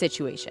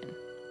situation.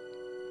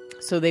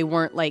 So they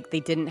weren't they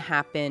didn't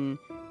happen.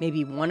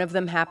 Maybe one of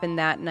them happened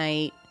that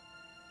night.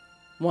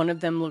 One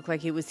of them looked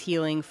like it was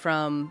healing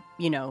from,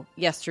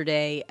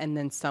 yesterday. And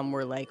then some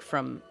were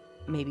from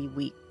maybe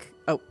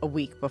a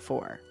week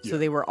before. Yeah. So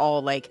they were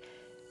all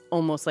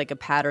almost like a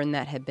pattern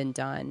that had been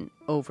done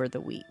over the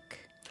week.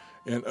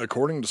 And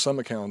according to some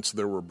accounts,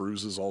 there were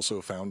bruises also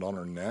found on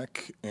her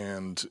neck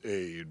and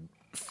a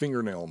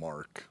fingernail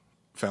mark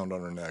found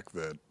on her neck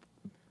that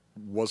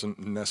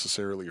wasn't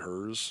necessarily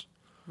hers.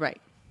 Right.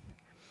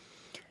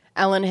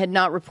 Ellen had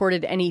not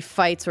reported any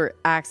fights or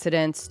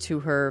accidents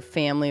to her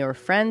family or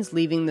friends,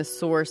 leaving the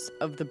source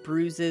of the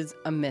bruises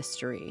a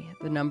mystery.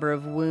 The number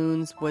of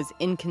wounds was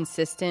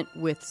inconsistent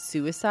with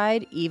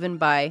suicide, even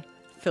by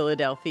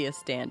Philadelphia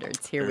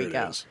standards. Here we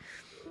go.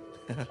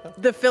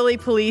 The Philly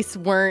police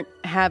weren't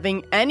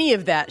having any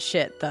of that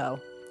shit, though.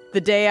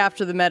 The day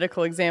after the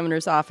medical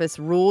examiner's office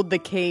ruled the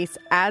case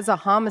as a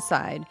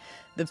homicide,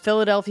 the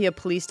Philadelphia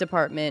Police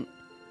Department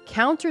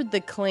countered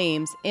the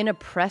claims in a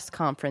press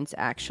conference,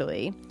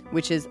 actually,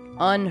 which is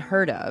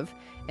unheard of,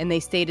 and they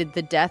stated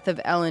the death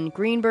of Ellen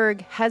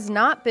Greenberg has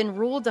not been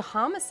ruled a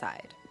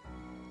homicide.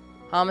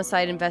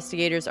 Homicide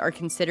investigators are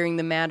considering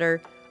the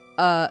matter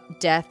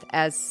death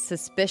as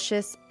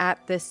suspicious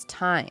at this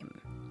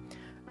time.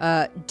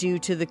 Due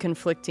to the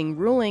conflicting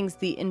rulings,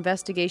 the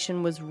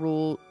investigation was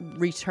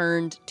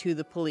returned to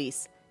the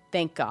police.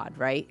 Thank God,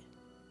 right?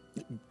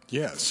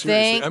 Yeah,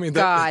 seriously. Thank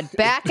God.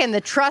 Back in the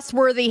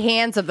trustworthy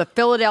hands of the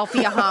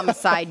Philadelphia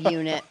Homicide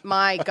Unit.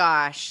 My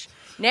gosh.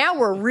 Now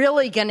we're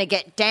really going to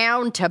get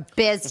down to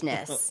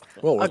business,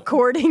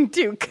 according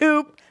to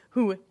Coop,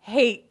 who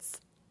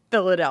hates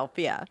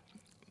Philadelphia.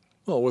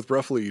 Well, with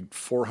roughly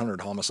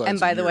 400 homicides and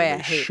by the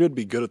way, they should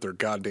be good at their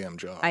goddamn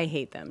job. I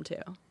hate them,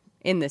 too,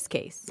 in this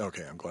case.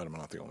 Okay, I'm glad I'm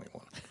not the only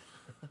one.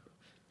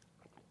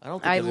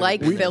 I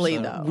like Philly,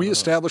 though. We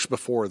established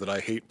before that I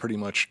hate pretty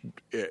much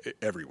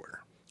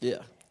everywhere. Yeah,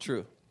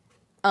 true.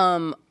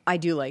 I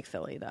do like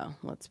Philly, though.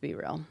 Let's be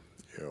real.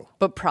 Ew.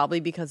 But probably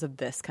because of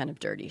this kind of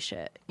dirty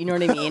shit. You know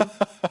what I mean?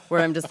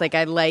 Where I'm just like,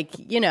 I like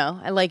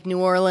New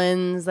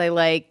Orleans. I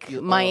like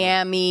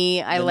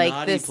Miami. I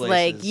like this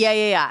places.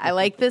 I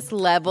like this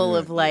level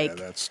of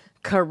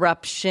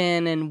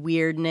corruption and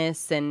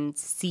weirdness and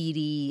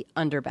seedy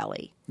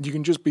underbelly. You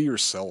can just be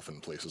yourself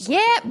in places like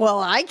that. Well,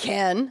 I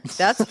can.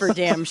 That's for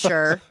damn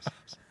sure.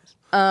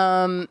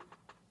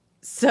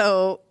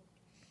 So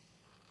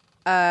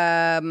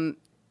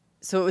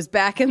it was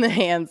back in the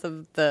hands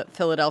of the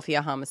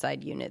Philadelphia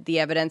Homicide Unit. The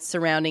evidence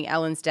surrounding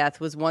Ellen's death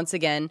was once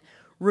again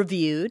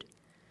reviewed.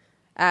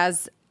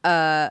 As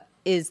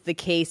is the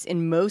case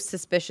in most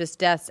suspicious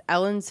deaths,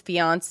 Ellen's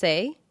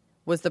fiancé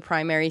was the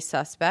primary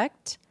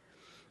suspect.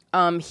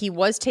 He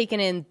was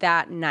taken in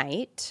that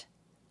night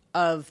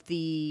of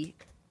the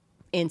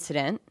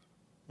incident.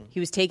 He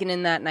was taken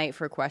in that night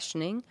for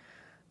questioning,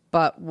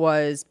 but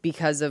was,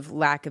 because of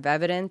lack of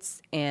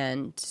evidence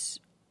and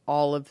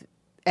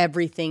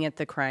everything at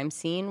the crime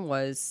scene,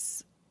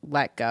 was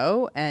let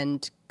go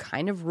and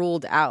kind of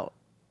ruled out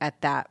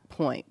at that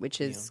point, which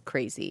is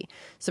crazy.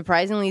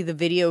 Surprisingly, the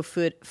video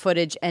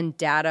footage and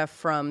data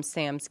from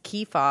Sam's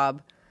key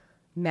fob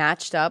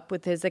matched up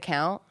with his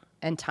account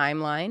and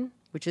timeline,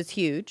 which is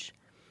huge.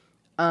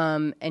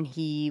 And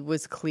he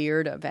was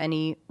cleared of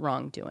any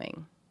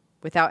wrongdoing.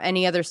 Without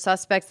any other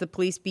suspects, the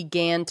police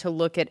began to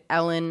look at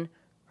Ellen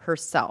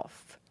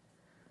herself.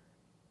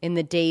 In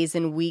the days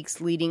and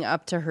weeks leading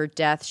up to her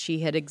death, she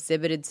had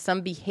exhibited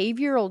some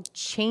behavioral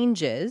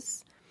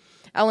changes.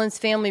 Ellen's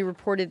family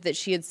reported that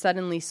she had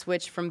suddenly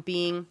switched from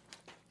being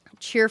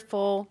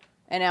cheerful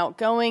and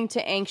outgoing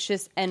to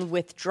anxious and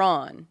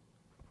withdrawn.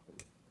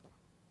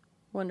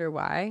 Wonder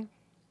why?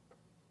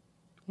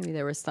 Maybe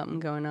there was something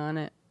going on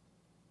at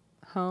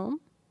home?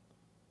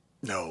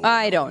 No.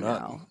 I don't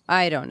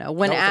know.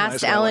 When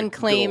asked, Ellen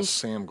claimed...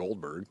 Sam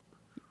Goldberg.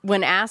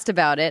 When asked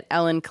about it,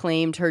 Ellen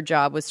claimed her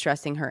job was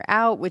stressing her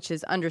out, which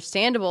is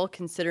understandable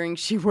considering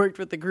she worked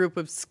with a group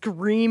of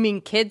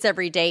screaming kids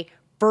every day,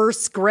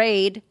 first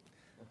grade.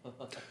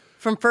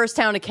 From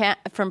first-hand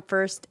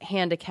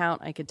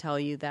account, I could tell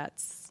you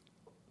that's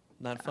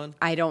not fun.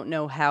 I don't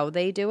know how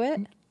they do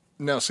it.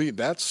 Now, see,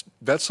 that's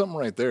something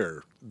right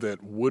there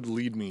that would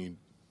lead me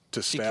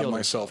to stab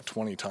myself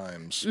 20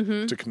 times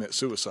to commit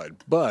suicide.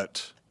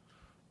 But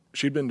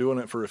she'd been doing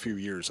it for a few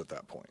years at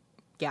that point.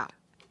 Yeah.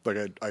 Like,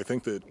 I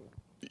think that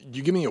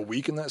you give me a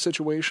week in that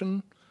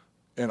situation,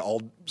 and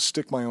I'll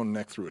stick my own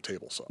neck through a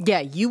table saw.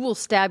 Yeah, you will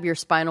stab your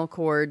spinal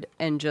cord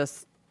and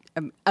just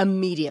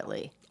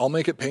immediately. I'll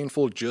make it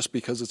painful just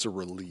because it's a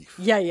relief.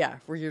 Yeah,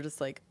 where you're just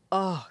like,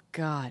 oh,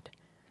 God.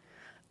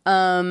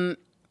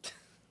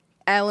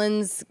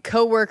 Ellen's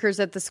co-workers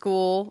at the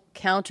school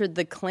countered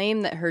the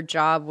claim that her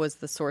job was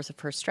the source of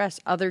her stress.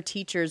 Other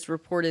teachers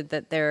reported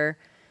that there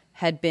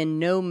had been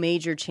no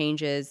major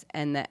changes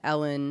and that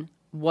Ellen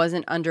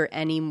wasn't under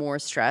any more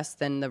stress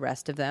than the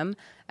rest of them.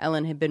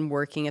 Ellen had been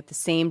working at the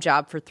same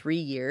job for 3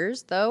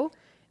 years, though,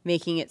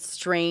 making it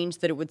strange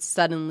that it would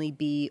suddenly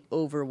be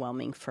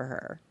overwhelming for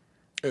her.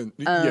 And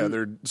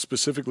there'd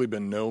specifically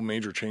been no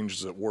major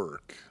changes at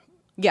work.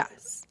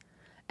 Yes.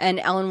 And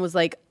Ellen was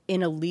like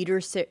in a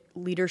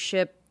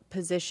leadership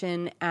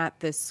position at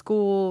this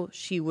school.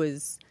 She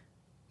was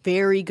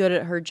very good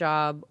at her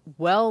job,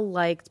 well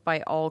liked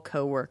by all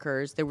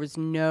coworkers. There was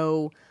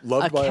no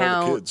loved account. by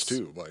all the kids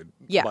too,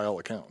 by all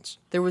accounts.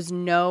 There was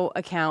no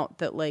account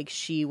that like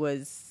she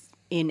was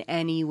in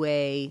any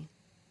way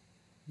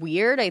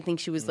weird. I think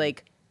she was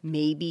like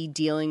maybe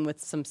dealing with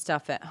some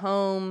stuff at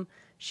home.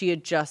 She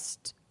had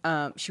just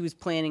she was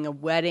planning a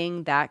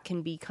wedding. That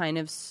can be kind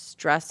of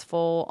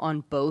stressful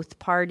on both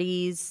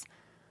parties.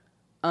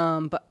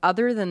 But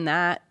other than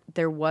that,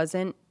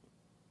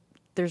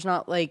 there's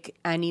not like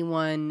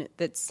anyone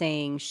that's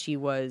saying she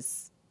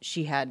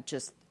had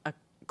just a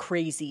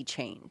crazy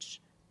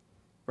change,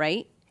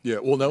 right? Yeah,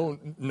 well,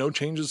 no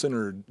changes in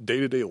her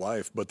day-to-day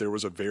life, but there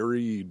was a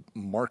very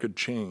marked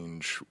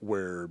change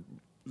where,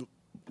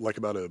 like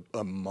about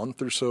a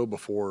month or so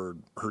before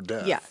her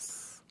death,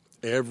 yes,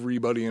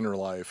 everybody in her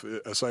life,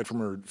 aside from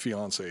her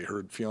fiance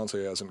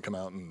hasn't come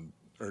out and,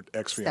 or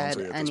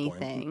ex-fiance at this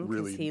point,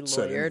 really he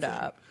said lawyered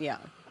anything. up, yeah.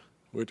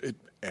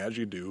 As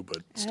you do, but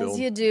still. As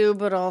you do,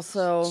 but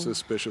also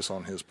suspicious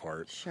on his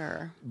part.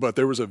 Sure. But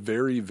there was a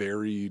very,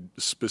 very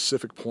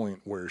specific point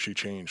where she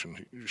changed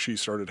and she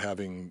started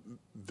having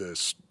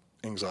this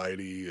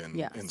anxiety and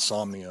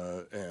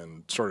insomnia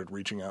and started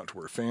reaching out to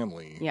her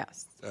family.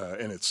 Yes.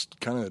 And it's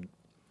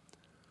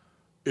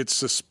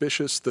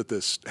suspicious that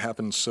this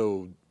happened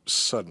so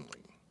suddenly.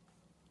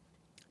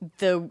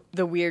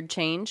 The weird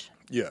change?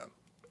 Yeah.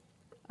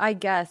 I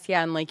guess,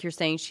 yeah. And like you're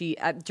saying, she,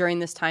 during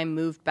this time,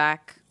 moved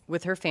back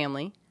with her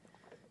family,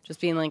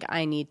 just being like,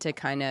 I need to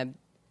kind of,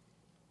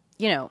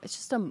 it's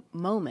just a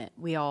moment.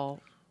 We all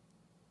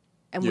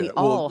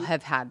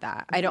have had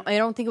that. I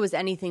don't think it was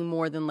anything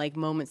more than like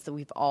moments that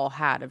we've all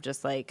had of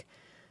just like,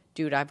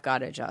 dude, I've got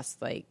to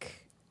just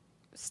like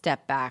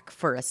step back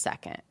for a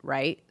second,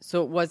 right?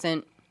 So it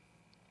wasn't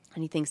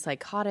anything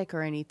psychotic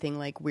or anything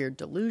like weird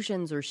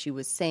delusions or she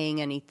was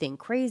saying anything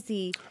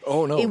crazy.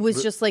 Oh, no. It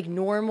was just like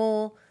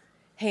normal.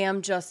 Hey,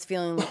 I'm just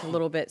feeling like a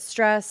little bit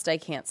stressed. I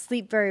can't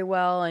sleep very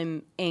well.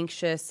 I'm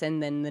anxious.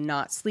 And then the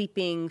not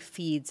sleeping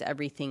feeds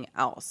everything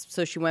else.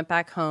 So she went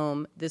back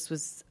home. This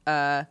was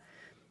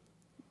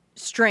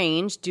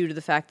strange due to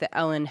the fact that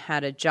Ellen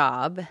had a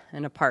job,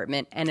 an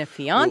apartment, and a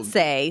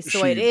fiance.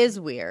 So it is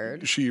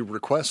weird. She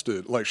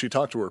requested, like, she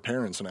talked to her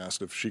parents and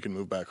asked if she can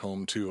move back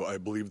home to, I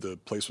believe the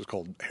place was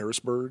called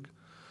Harrisburg.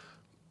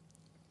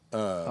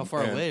 How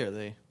far away are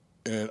they?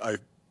 And I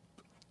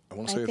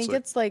want to say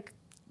it's like,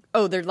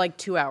 they're like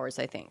 2 hours,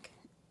 I think.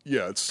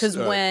 Yeah, it's because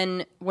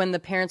when the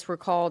parents were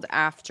called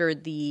after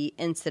the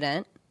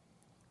incident,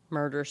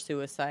 murder,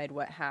 suicide,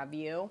 what have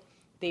you,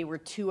 they were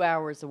 2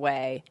 hours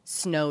away,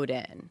 snowed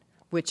in.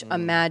 Which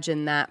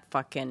imagine that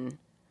fucking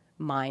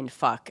mind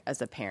fuck as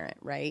a parent,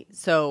 right?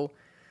 So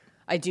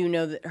I do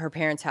know that her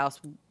parents' house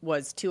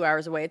was 2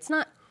 hours away. It's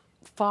not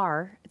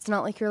far. It's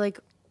not like you're like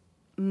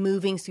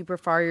moving super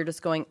far. You're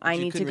just going, I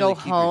need to go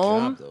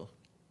home. Keep your job,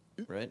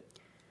 though, right?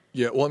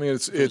 Yeah, well, I mean,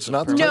 it's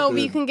not the no, but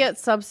you can get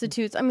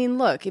substitutes. I mean,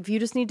 look, if you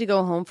just need to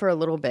go home for a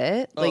little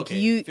bit, like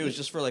if it was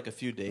just for like a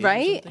few days,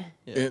 right?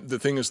 Yeah. The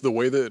thing is, the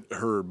way that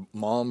her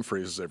mom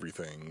phrases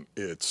everything,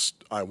 it's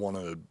I want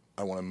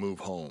to move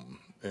home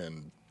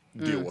and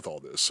deal with all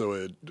this.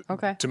 So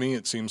to me,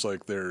 it seems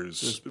like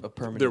there's a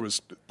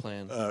permanent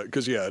plan.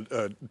 Because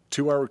a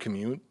 2 hour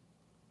commute,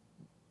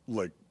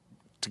 like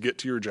to get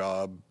to your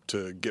job,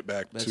 to get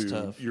back to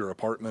tough. Your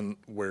apartment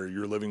where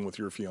you're living with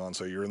your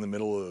fiance, you're in the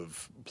middle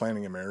of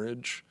planning a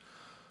marriage.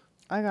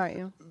 I got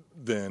you.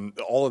 Then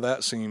all of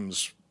that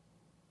seems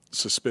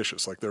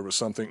suspicious. Like there was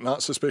something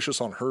not suspicious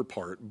on her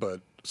part,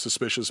 but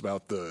suspicious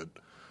about the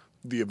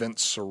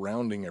events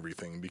surrounding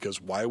everything.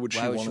 Because why would she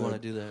want to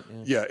do that?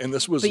 Yeah, and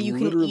this was. But you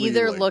literally can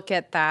either look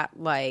at that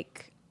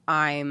like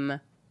I'm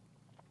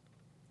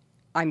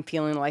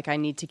feeling like I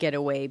need to get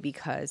away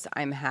because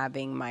I'm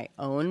having my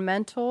own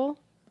mental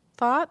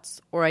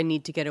thoughts, or I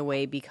need to get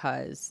away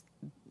because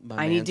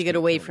I need to get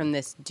away from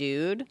this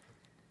dude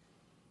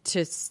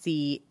to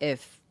see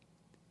if,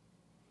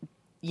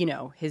 you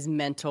know, his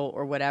mental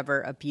or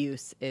whatever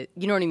abuse, you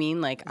know what I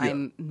mean? Like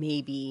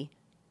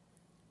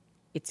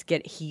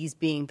he's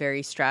being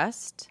very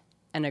stressed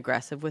and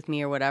aggressive with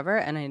me or whatever,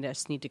 and I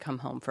just need to come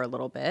home for a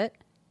little bit.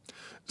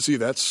 See,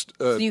 that's...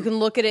 so you can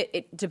look at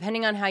it,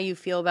 depending on how you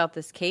feel about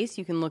this case,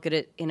 you can look at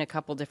it in a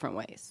couple different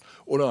ways.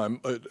 Well, no,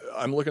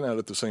 I'm looking at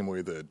it the same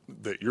way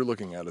that you're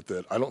looking at it,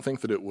 that I don't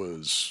think that it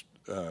was...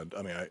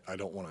 I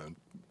don't want to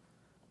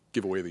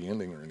give away the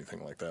ending or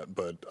anything like that,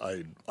 but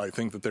I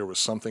think that there was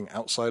something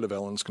outside of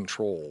Ellen's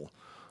control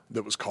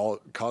that was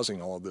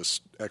causing all of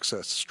this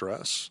excess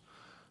stress,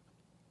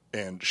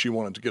 and she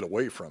wanted to get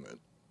away from it.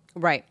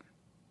 Right.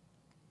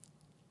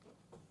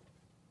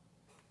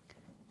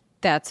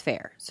 That's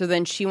fair. So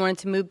then she wanted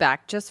to move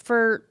back just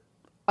for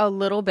a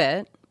little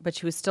bit, but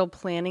she was still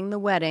planning the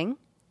wedding,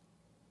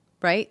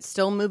 right?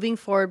 Still moving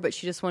forward, but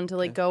she just wanted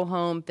to go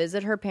home,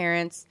 visit her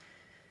parents,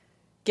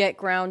 get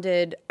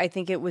grounded. I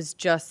think it was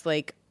just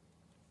like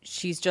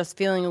she's just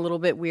feeling a little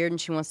bit weird and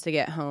she wants to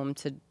get home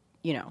to,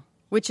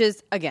 which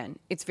is, again,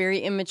 it's very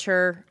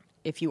immature.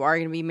 If you are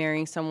going to be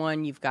marrying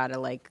someone, you've got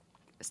to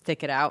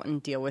stick it out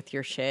and deal with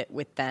your shit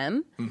with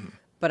them. Mm-hmm.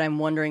 But I'm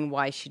wondering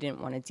why she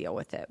didn't want to deal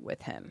with it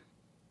with him.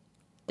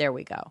 There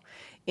we go.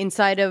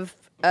 Instead of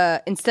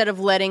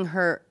letting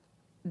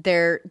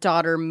their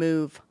daughter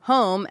move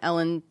home,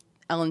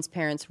 Ellen's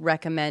parents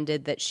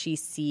recommended that she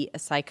see a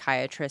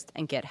psychiatrist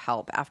and get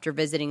help. After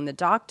visiting the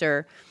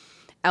doctor,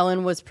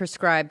 Ellen was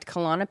prescribed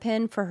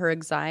Klonopin for her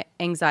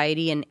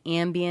anxiety and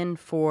Ambien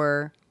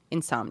for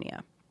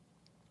insomnia.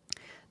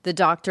 The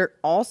doctor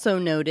also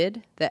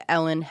noted that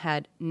Ellen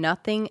had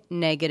nothing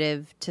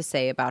negative to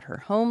say about her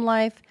home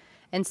life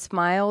and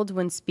smiled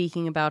when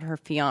speaking about her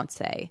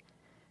fiancé.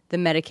 The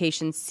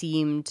medication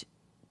seemed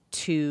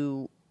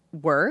to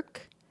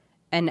work,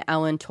 and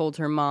Ellen told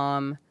her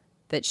mom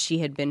that she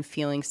had been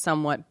feeling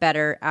somewhat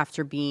better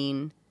after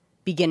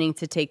beginning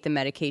to take the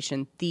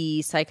medication.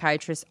 The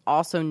psychiatrist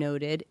also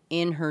noted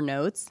in her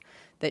notes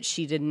that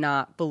she did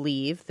not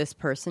believe this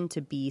person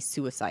to be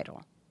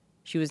suicidal.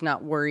 She was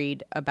not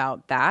worried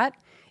about that.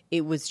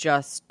 It was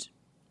just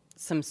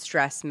some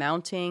stress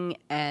mounting,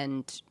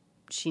 and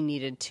she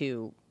needed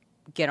to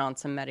get on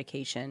some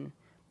medication.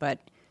 But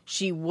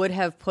she would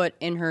have put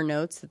in her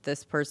notes that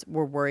this person,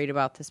 we're worried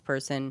about this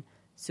person,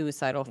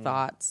 suicidal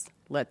thoughts.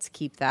 Let's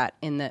keep that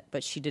in the,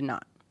 but she did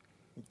not.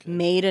 Okay.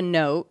 Made a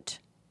note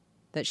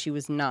that she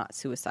was not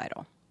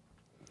suicidal.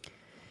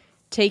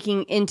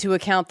 Taking into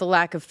account the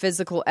lack of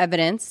physical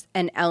evidence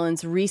and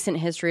Ellen's recent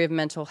history of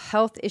mental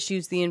health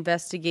issues, the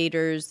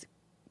investigators'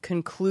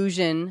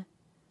 conclusion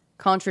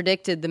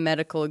contradicted the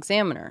medical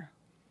examiner.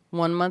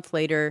 1 month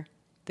later,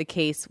 the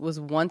case was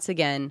once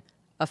again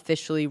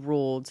officially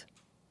ruled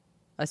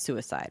a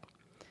suicide.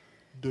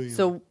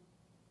 Damn.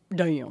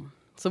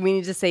 So we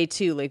need to say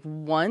too,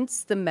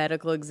 once the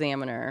medical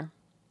examiner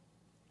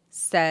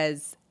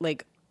says,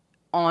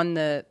 on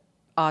the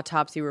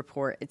autopsy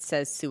report, it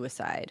says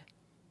suicide,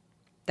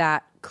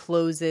 that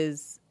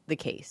closes the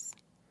case.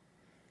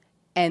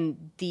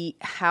 And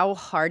how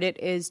hard it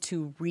is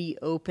to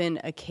reopen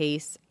a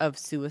case of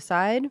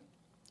suicide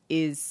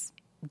is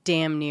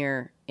damn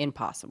near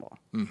impossible.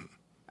 Mm-hmm.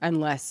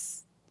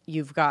 Unless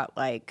you've got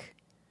like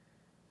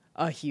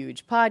a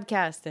huge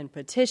podcast and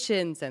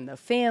petitions and the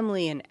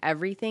family and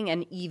everything.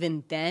 And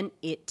even then,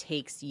 it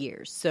takes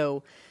years.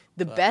 So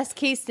the best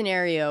case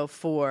scenario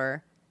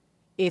for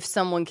if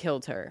someone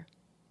killed her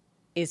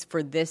is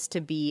for this to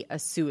be a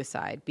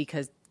suicide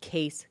because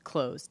case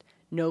closed.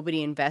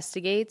 Nobody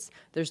investigates.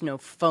 There's no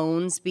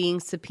phones being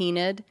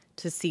subpoenaed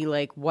to see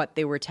like what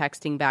they were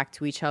texting back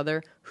to each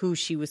other, who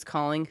she was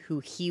calling,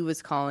 who he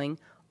was calling.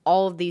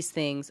 All of these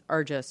things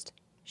are just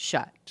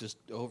shut. Just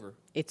over.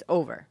 It's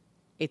over.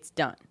 It's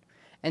done.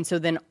 And so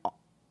then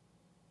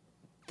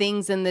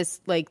things in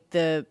this, like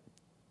the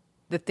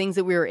things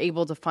that we were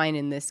able to find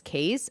in this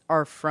case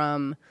are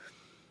from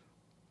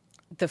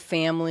the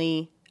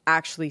family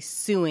actually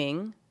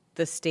suing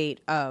the state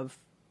of,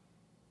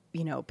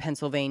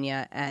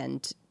 Pennsylvania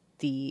and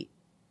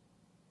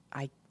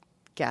I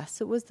guess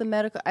it was the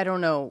medical, I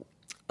don't know.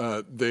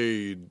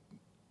 It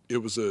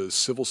was a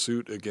civil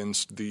suit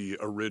against the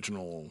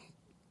original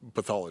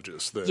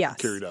pathologist that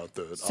carried out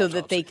the autopsy. So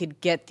that they could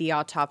get the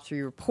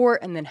autopsy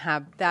report and then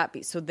have that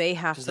be, so they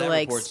have to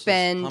like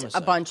spend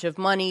a bunch of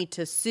money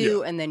to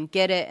sue and then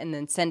get it and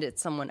then send it to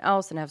someone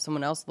else and have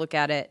someone else look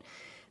at it,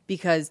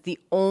 because the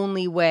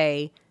only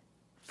way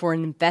for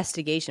an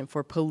investigation,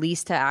 for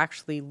police to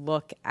actually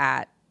look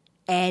at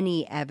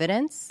any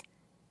evidence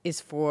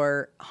is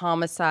for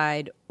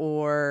homicide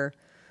or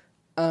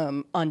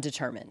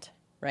undetermined,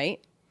 right?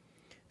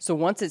 So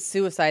once it's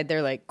suicide,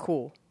 they're like,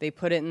 cool. They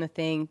put it in the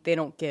thing. They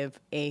don't give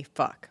a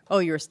fuck. Oh,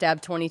 you were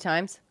stabbed 20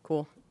 times?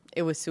 Cool.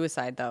 It was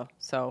suicide, though,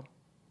 so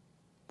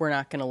we're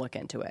not going to look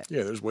into it.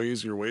 Yeah, there's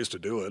ways to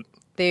do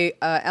it.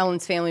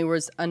 Ellen's family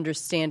was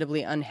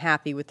understandably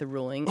unhappy with the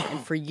ruling, and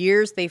for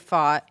years they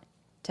fought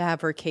to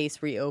have her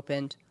case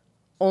reopened,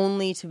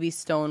 only to be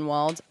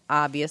stonewalled,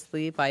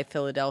 obviously, by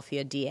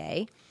Philadelphia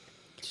DA.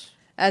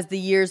 As the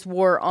years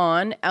wore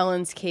on,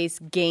 Ellen's case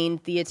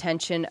gained the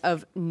attention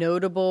of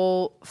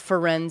notable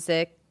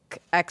forensic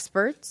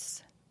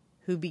experts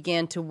who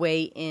began to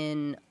weigh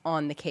in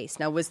on the case.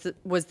 Now, was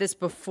this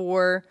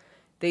before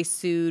they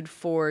sued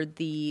for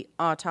the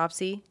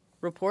autopsy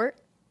report?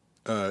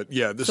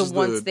 Yeah.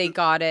 Once they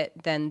got it,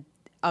 then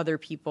other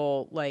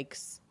people like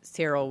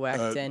Cyril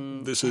Wecht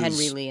and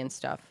Henry Lee and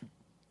stuff.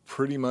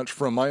 Pretty much,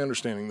 from my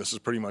understanding, this is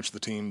pretty much the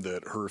team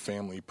that her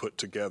family put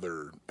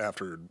together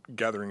after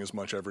gathering as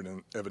much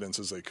evidence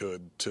as they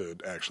could to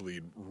actually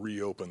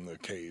reopen the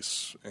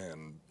case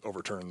and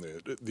overturn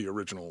the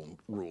original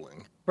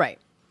ruling. Right.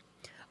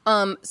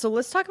 So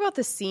let's talk about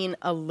the scene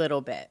a little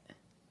bit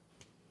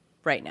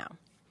right now.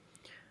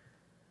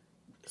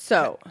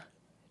 So,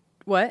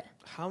 what?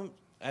 I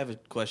have a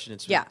question.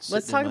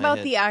 Let's talk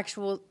about the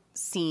actual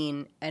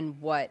scene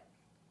and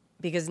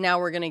because now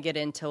we're going to get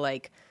into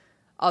like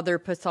other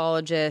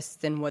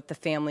pathologists and what the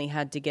family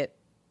had to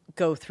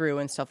go through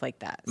and stuff like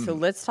that. So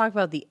let's talk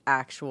about the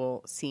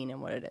actual scene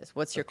and what it is.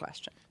 What's your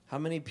question? How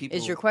many people...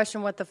 Is your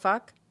question what the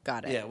fuck?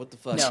 Got it. Yeah, what the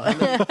fuck?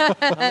 No.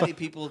 How many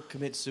people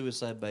commit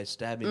suicide by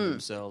stabbing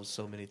themselves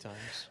so many times?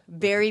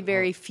 Very,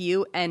 very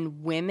few.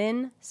 And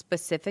women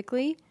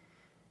specifically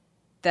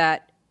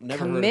that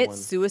commit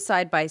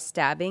suicide by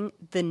stabbing,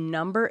 the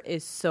number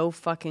is so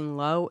fucking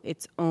low,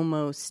 it's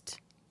almost...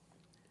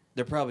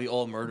 They're probably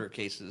all murder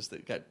cases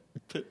that got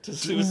put to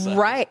suicide.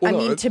 Right.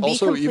 Well, to be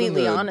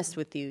completely honest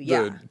with you,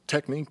 the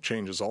technique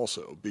changes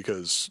also,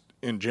 because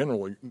in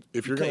general,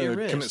 if you're going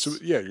to commit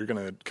suicide, you're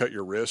going to cut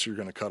your wrists, you're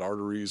going to cut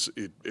arteries.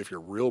 If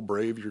you're real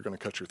brave, you're going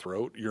to cut your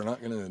throat. You're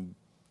not going to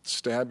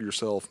stab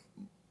yourself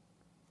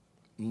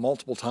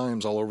multiple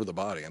times all over the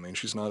body. I mean,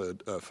 she's not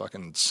a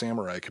fucking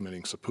samurai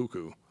committing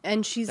seppuku.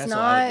 And she's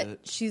not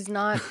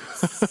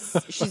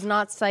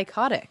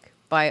psychotic.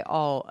 By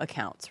all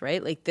accounts,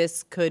 right? Like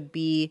this could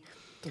be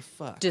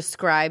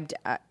described,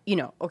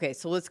 okay,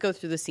 so let's go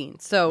through the scene.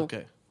 So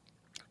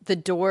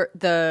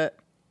the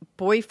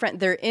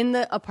boyfriend, they're in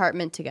the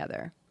apartment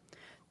together.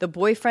 The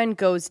boyfriend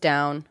goes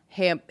down,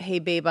 hey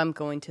babe, I'm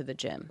going to the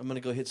gym. I'm going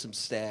to go hit some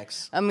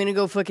stacks. I'm going to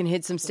go fucking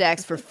hit some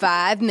stacks for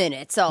 5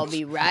 minutes. I'll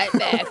be right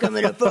back. I'm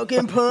going to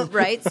fucking pump,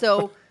 right?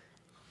 So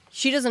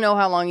she doesn't know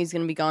how long he's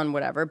going to be gone,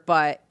 whatever,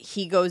 but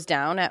he goes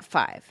down at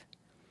 5.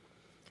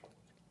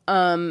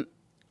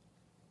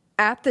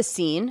 At the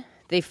scene,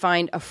 they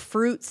find a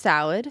fruit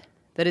salad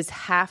that is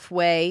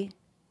halfway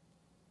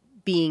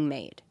being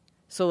made.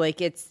 So,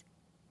 like, it's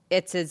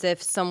as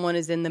if someone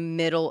is in the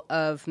middle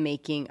of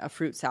making a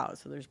fruit salad.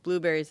 So there's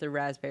blueberries, there's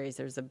raspberries,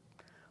 there's a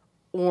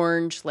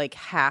orange, like,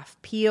 half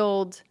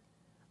peeled,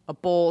 a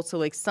bowl. So,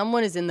 like,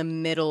 someone is in the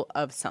middle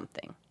of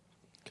something.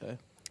 Okay.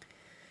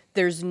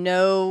 There's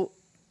no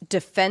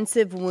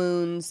defensive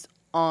wounds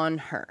on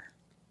her,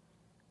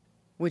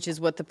 which is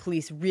what the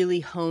police really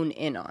hone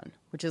in on.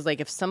 Which is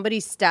like if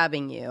somebody's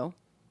stabbing you,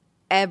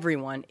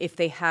 everyone, if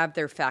they have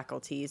their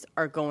faculties,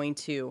 are going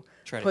to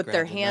put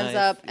their hands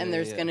up and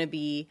there's going to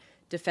be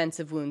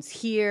defensive wounds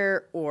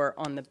here or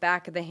on the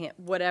back of the hand,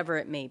 whatever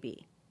it may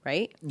be,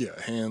 right?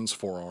 Yeah, hands,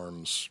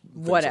 forearms,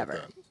 whatever.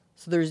 Like that.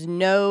 So there's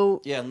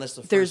no... Yeah, unless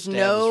the first stab is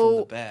from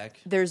the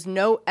back. There's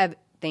no...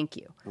 Thank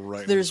you.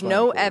 Right. So there's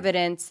no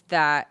evidence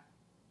that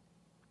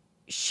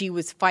she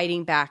was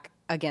fighting back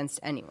against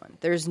anyone.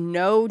 There's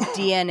no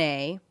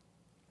DNA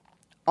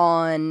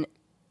on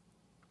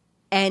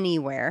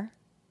anywhere,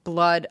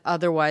 blood,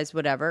 otherwise,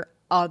 whatever,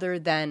 other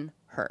than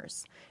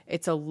hers.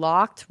 It's a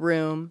locked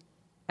room,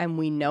 and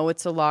we know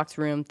it's a locked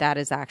room. That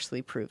is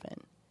actually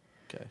proven.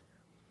 Okay.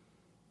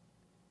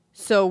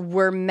 So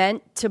we're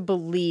meant to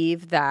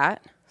believe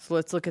that... So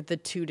let's look at the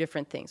two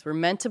different things. We're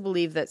meant to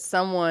believe that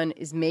someone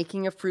is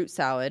making a fruit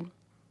salad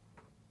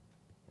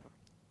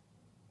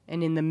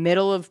and in the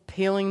middle of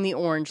peeling the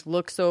orange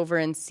looks over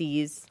and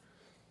sees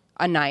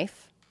a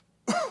knife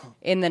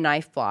in the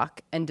knife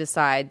block and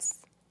decides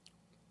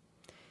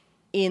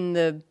in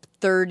the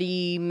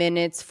 30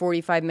 minutes,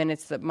 45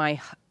 minutes that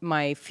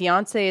my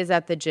fiance is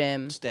at the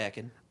gym,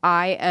 stacking,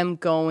 I am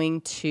going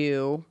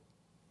to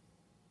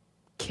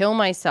kill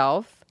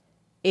myself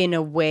in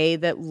a way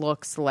that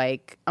looks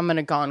like I'm going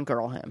to Gone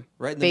Girl him,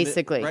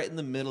 basically. Right in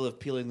the middle of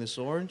peeling this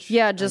orange?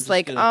 Yeah, just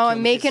like,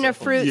 I'm making a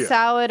fruit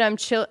salad. I'm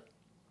chill.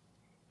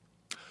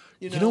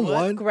 You know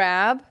what?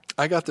 Grab.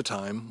 I got the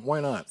time. Why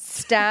not?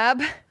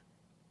 Stab.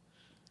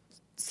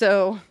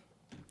 So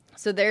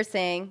they're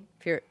saying,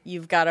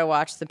 you've got to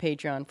watch the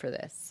Patreon for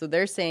this. So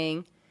they're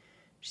saying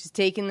she's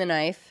taking the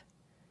knife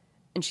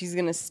and she's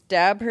going to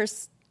stab her.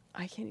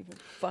 I can't even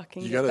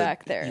fucking get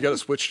back there. You got to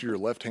switch to your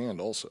left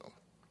hand also.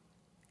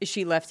 Is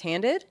she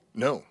left-handed?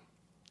 No.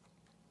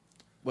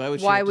 Why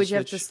would you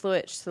have to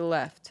switch to the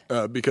left?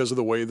 Because of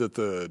the way that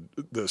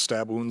the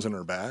stab wounds in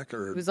her back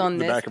or it was on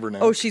the this. back of her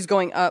neck. Oh, she's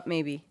going up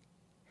maybe.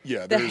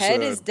 Yeah. The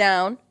head is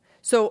down.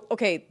 So,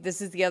 okay, this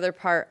is the other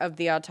part of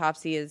the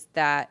autopsy is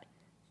that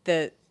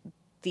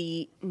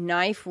the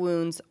knife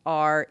wounds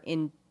are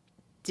in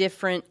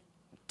different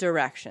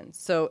directions.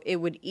 So it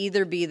would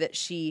either be that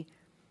she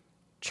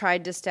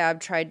tried to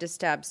stab,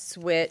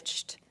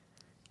 switched,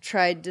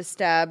 tried to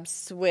stab,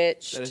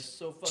 switched. That is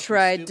so fucking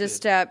tried stupid. to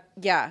stab,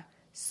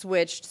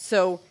 switched.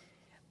 So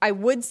I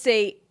would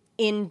say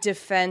in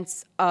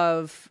defense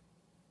of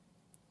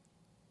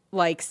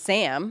like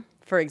Sam,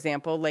 for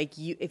example, like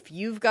if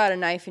you've got a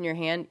knife in your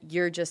hand,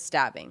 you're just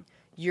stabbing.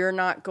 You're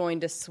not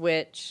going to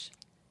switch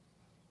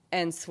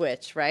and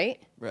switch,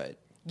 right? Right.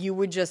 You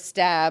would just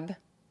stab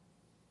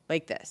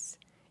like this.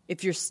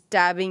 If you're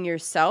stabbing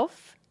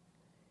yourself,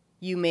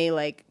 you may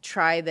like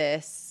try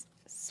this,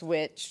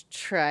 switch,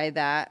 try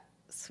that,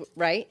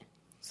 right?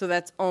 So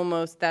that's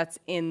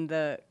in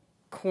the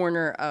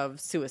corner of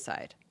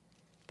suicide.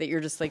 That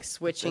you're just like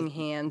switching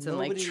hands and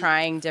like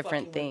trying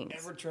different things.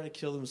 Ever try to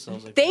kill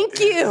themselves like Thank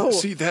you.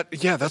 See that?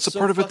 Yeah, that's a so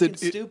part of it that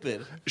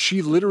stupid.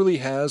 She literally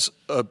has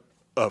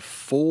a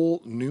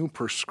full new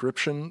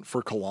prescription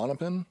for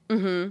Klonopin.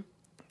 Mm-hmm.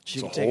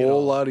 It's a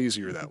whole lot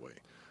easier that way.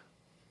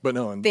 But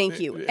no,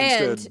 thank you.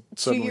 And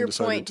to your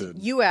point,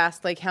 you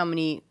asked like how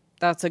many.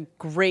 That's a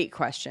great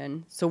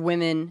question. So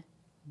women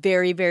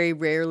very, very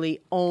rarely,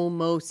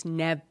 almost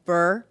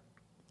never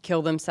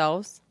kill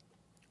themselves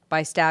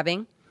by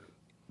stabbing.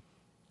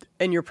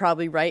 And you're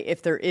probably right.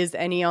 If there is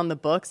any on the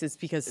books, it's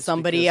because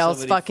somebody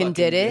else fucking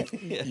did it.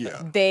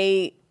 Yeah.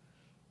 They,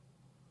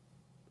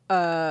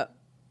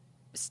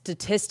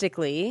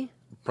 statistically,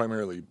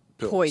 primarily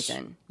pills.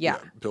 Poison. Yeah.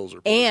 Pills are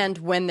poison. And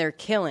when they're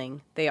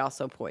killing, they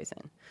also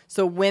poison.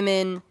 So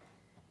women,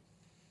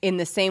 in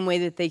the same way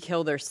that they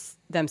kill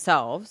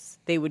themselves,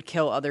 they would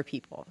kill other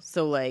people.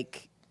 So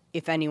like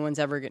if anyone's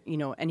ever,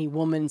 any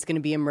woman's going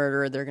to be a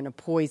murderer, they're going to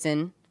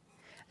poison.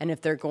 And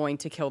if they're going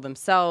to kill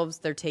themselves,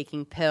 they're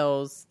taking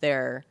pills.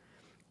 They're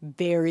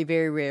very,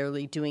 very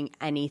rarely doing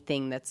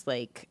anything that's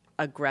like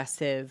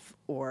aggressive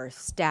or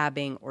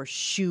stabbing or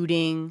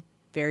shooting.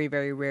 Very,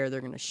 very rare. They're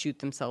going to shoot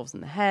themselves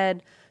in the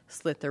head,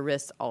 slit their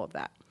wrists, all of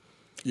that.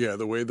 Yeah,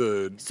 the way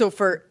So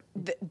for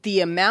the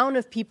amount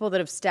of people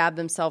that have stabbed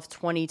themselves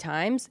 20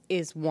 times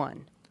is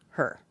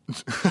her.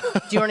 Do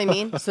you know what I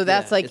mean? So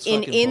that's like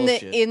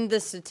in the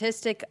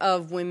statistic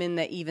of women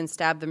that even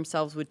stab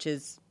themselves, which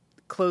is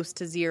close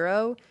to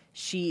zero,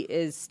 she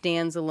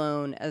stands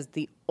alone as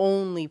the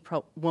only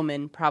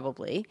woman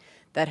probably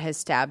that has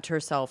stabbed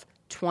herself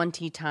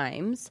 20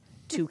 times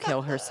to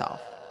kill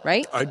herself.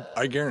 Right?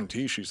 I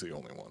guarantee she's the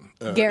only one.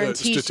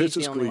 Guarantee she's the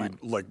statistically, only one.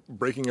 Like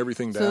breaking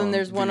everything down. So then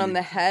there's one on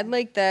the head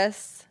like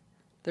this.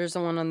 There's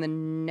one on the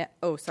neck.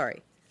 Oh,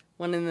 sorry.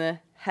 One in the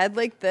head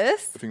like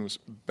this. I think it was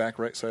back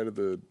right side of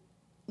the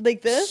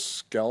like this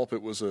scalp.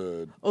 It was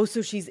a. Oh,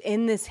 so she's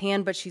in this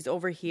hand, but she's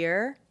over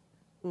here.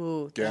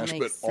 Ooh, gash, that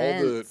makes but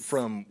sense. all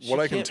from what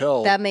I can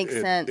tell, that makes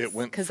sense. It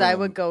went because I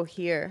would go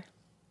here.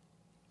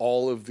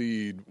 All of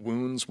the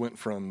wounds went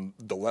from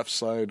the left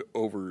side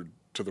over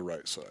to the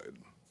right side.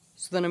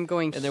 So then I'm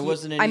going. And there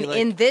wasn't any. I'm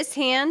in this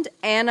hand,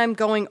 and I'm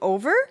going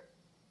over.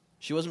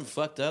 She wasn't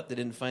fucked up. They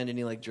didn't find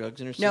any like drugs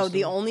in her system. No,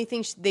 the only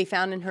thing they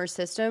found in her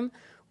system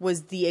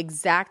was the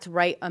exact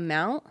right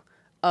amount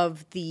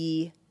of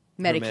the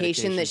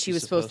medication that she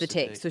was supposed to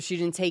take. So she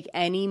didn't take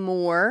any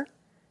more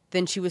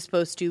than she was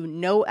supposed to.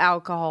 No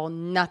alcohol,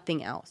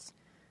 nothing else.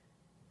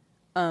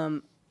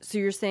 So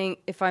you're saying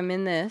if I'm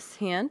in this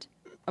hand,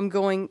 I'm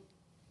going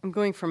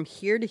from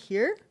here to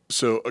here?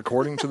 So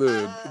according to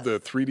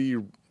the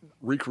 3D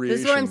recreation,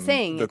 this is what I'm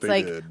saying. That it's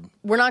like did,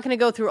 we're not going to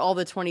go through all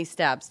the 20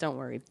 stabs. Don't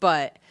worry.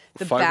 But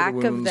the back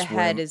of the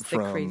head is the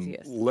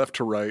craziest. Left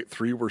to right,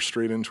 3 were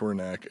straight into her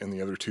neck, and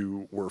the other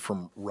 2 were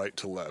from right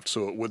to left.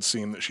 So it would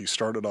seem that she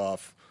started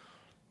off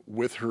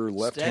with her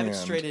left hand,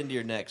 straight into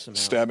your neck somehow,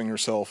 stabbing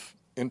herself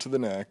into the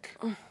neck,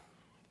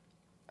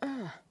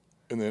 and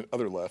then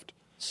other left.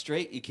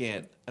 Straight, you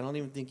can't. I don't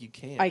even think you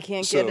can. I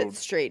can't get it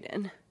straight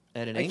in.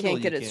 At an I angle,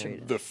 can't get you it can. straight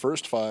in. The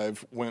first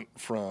 5 went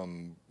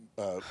from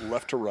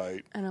left to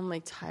right. And I'm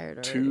like tired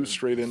already. 2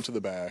 straight into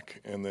the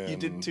back, and then you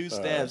did 2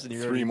 stabs and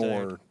you're 3 more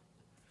tired.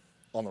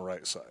 On the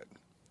right side.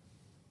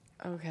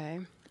 Okay.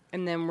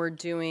 And then we're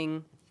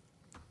doing,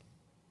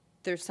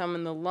 there's some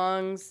in the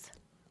lungs,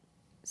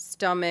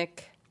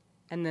 stomach,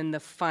 and then the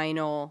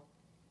final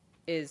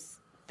is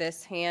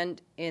this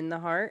hand in the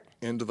heart.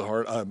 Into the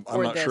heart. I'm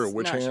Or not sure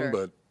which hand, sure.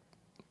 but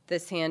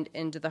This hand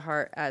into the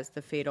heart as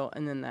the fatal,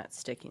 and then that's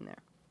sticking there.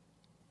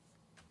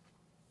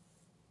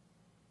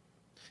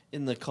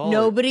 In the call,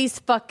 Nobody's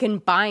fucking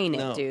buying it,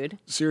 No. dude.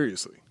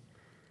 seriously.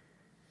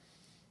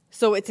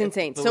 So it's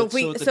insane. But So with- if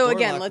we, with the so door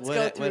again, lock, let's what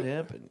go ha- through. what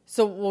happened?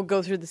 So we'll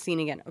go through the scene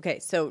again. Okay,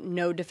 so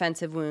no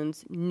defensive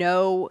wounds,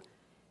 no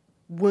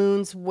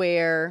wounds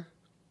where,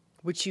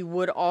 which you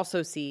would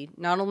also see,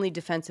 not only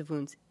defensive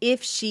wounds.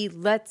 If she,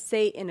 let's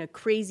say, in a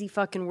crazy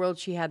fucking world,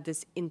 she had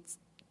this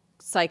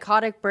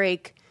psychotic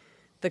break,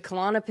 the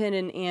Klonopin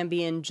and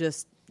Ambien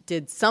just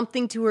did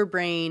something to her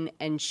brain,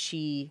 and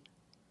she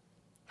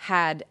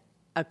had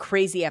a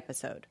crazy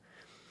episode.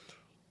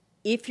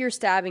 If you're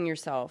stabbing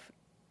yourself,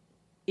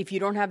 if you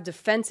don't have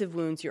defensive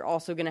wounds, you're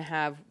also going to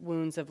have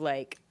wounds of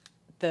like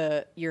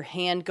your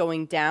hand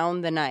going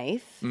down the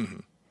knife.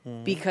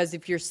 Mm-hmm. Because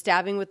if you're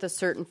stabbing with a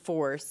certain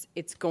force,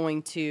 it's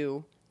going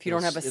to. If you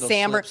don't have a It'll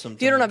samurai, slip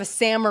if you don't have a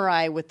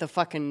samurai with the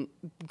fucking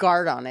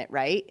guard on it,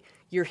 right?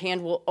 Your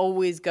hand will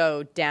always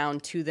go down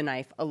to the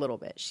knife a little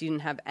bit. She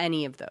didn't have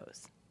any of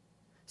those,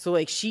 so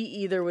like she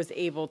either was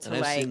able to and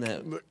I've like. seen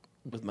that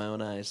with my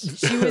own eyes.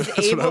 She was That's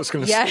able. what I was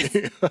gonna yes.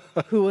 say.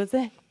 Who was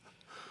it?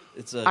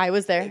 It's I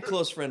was there. A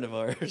close friend of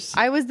ours.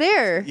 I was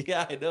there.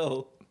 Yeah, I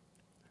know.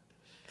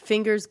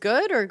 Fingers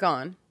good or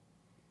gone?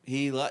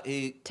 He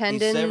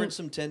Tendon? severed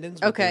some tendons,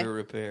 but Okay. they were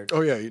repaired.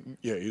 Oh yeah,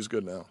 he's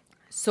good now.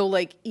 So,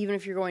 like, even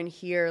if you're going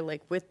here,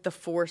 like, with the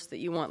force that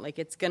you want, like,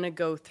 it's going to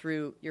go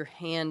through, your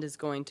hand is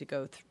going to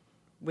go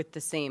with the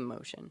same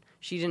motion.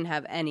 She didn't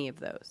have any of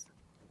those,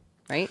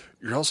 right?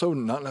 You're also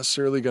not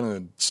necessarily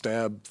going to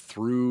stab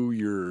through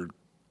your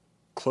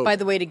cloak. By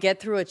the way, to get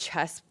through a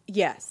chest,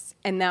 yes.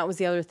 And that was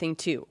the other thing,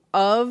 too.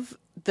 Of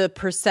the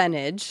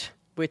percentage,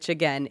 which,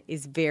 again,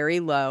 is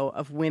very low,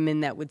 of women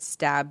that would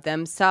stab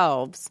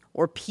themselves,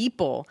 or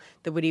people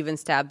that would even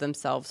stab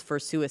themselves for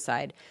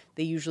suicide,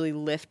 they usually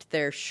lift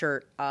their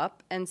shirt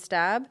up and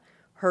stab.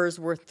 Hers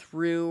were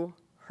through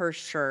her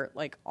shirt,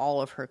 like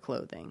all of her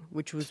clothing,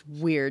 which was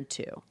weird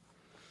too.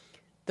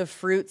 The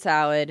fruit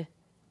salad,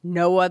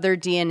 no other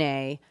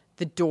DNA.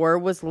 The door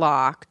was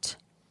locked.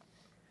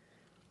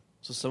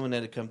 So someone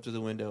had to come through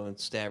the window and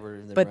stab her.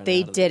 And then But run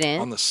they out of didn't.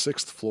 On the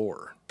 6th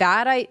floor.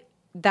 That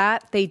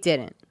they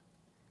didn't.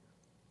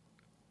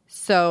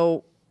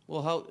 So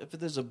Well, how if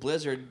there's a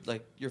blizzard,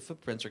 like your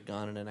footprints are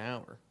gone in an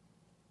hour.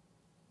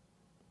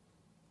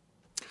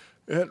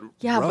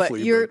 yeah,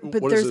 Roughly,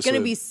 but what is there's this, going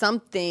to a- be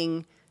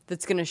something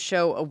that's going to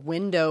show a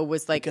window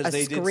was like Because a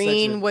they did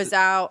screen was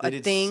out, they a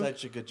did thing.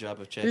 Such a good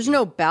job of checking. There's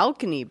no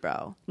balcony,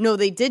 bro. No,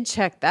 they did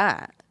check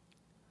that.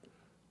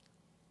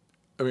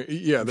 I mean,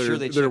 yeah, I'm there, sure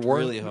they there checked weren't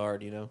really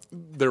hard, you know.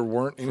 There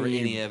weren't for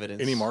any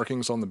evidence, any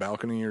markings on the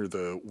balcony or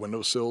the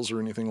windowsills or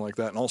anything like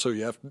that. And also,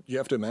 you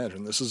have to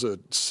imagine this is a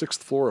 6th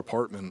floor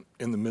apartment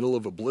in the middle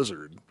of a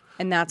blizzard.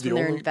 And that's when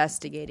they're only-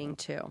 investigating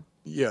too.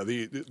 Yeah,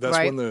 that's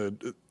Right.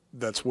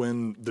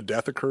 when the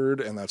death occurred,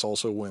 and that's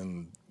also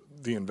when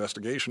the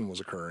investigation was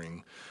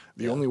occurring.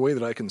 The only way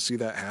that I can see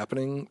that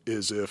happening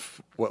is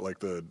if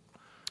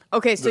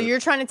Okay, so you're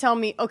trying to tell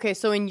me, okay,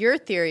 so in your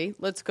theory,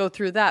 let's go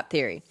through that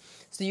theory.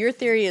 So your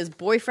theory is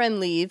boyfriend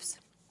leaves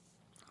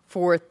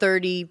for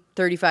 30,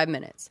 35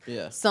 minutes.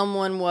 Yeah.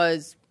 Someone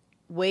was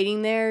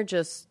waiting there,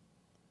 just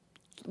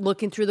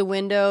looking through the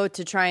window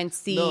to try and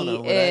see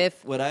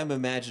if... What I'm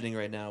imagining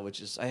right now,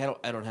 which is, I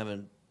don't have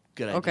a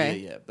good idea Okay.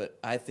 yet, but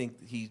I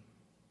think he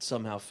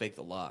somehow faked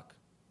the lock.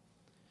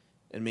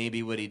 And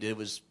maybe what he did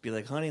was be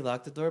like, honey,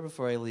 lock the door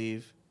before I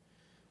leave.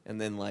 And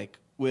then, like,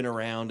 went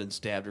around and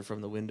stabbed her from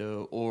the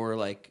window, or,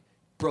 like,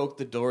 broke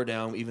the door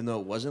down even though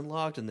it wasn't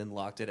locked and then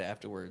locked it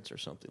afterwards or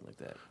something like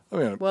that. I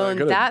mean, Well,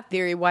 in that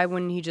theory, why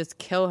wouldn't he just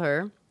kill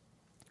her,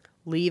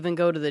 leave and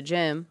go to the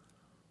gym,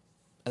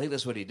 I think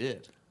that's what he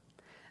did.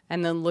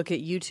 and then look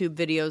at YouTube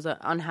videos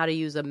on how to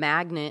use a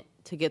magnet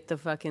to get the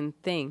fucking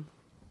thing?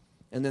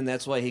 And then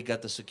that's why he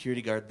got the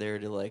security guard there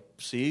to like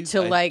see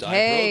To I like, broke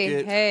hey,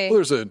 it. hey.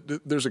 Well,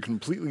 there's a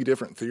completely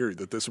different theory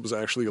that this was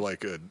actually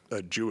like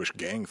a Jewish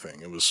gang thing.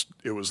 It was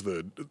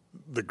the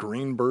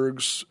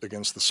Greenbergs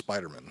against the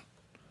Spidermen.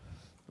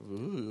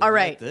 Ooh, All I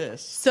right. like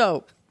this.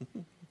 So,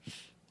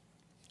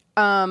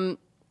 you're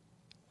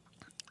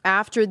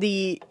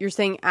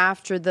saying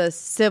after the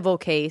civil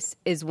case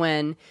is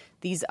when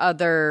these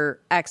other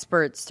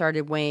experts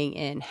started weighing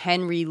in.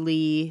 Henry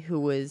Lee, who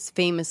was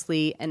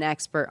famously an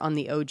expert on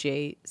the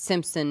O.J.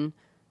 Simpson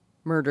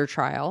murder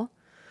trial.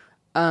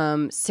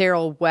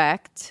 Cyril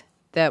Wecht,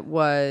 that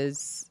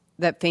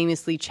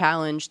famously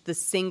challenged the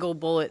single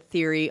bullet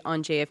theory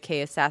on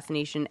JFK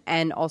assassination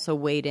and also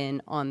weighed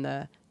in on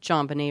the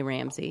John Benet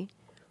Ramsey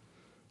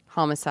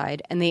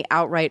homicide. And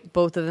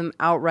both of them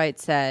outright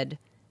said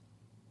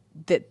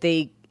that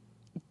they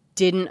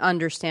didn't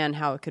understand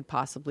how it could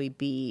possibly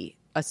be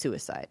a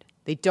suicide.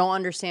 They don't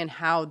understand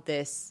how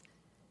this,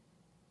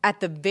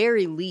 at the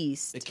very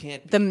least, It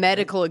can't be, the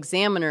medical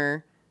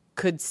examiner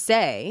could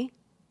say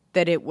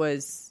that it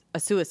was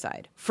a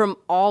suicide from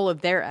all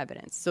of their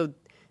evidence. So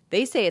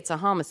they say it's a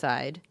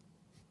homicide.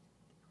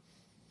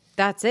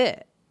 That's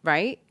it,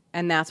 right?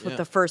 And that's what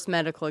the first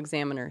medical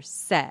examiner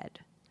said.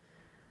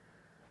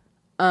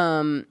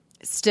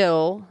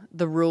 Still,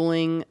 the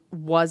ruling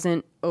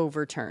wasn't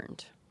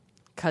overturned.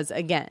 Because,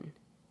 again,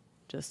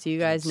 just so you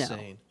guys know,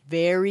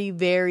 very,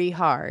 very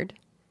hard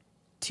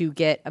to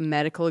get a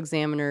medical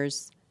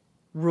examiner's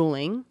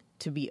ruling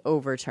to be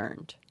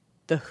overturned.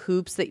 The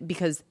hoops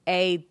because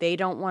A, they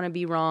don't want to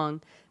be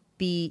wrong.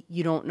 B,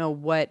 you don't know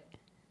what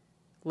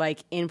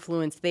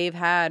influence they've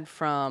had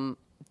from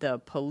the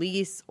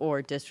police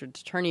or district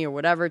attorney or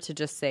whatever to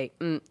just say,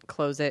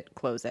 close it.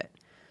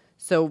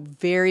 So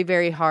very,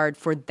 very hard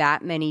for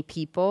that many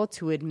people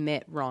to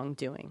admit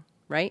wrongdoing,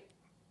 right?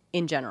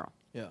 In general.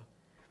 Yeah.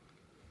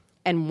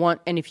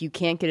 And if you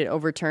can't get it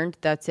overturned,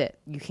 that's it.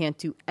 You can't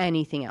do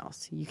anything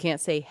else. You can't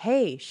say,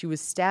 hey, she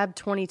was stabbed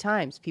 20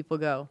 times. People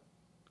go,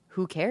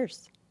 who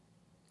cares?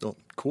 Oh,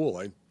 cool.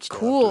 I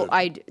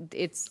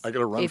got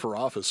to run for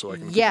office so I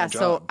can keep my job.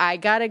 So I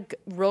got to,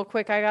 real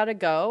quick, I got to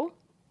go.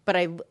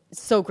 But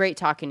so great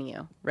talking to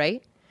you,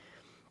 right?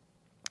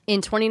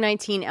 In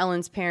 2019,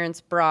 Ellen's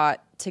parents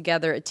brought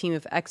together a team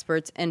of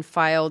experts and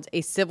filed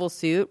a civil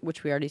suit,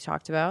 which we already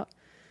talked about.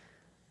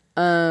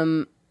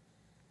 Marlon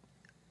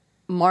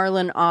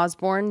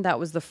Osborne, that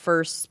was the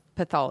first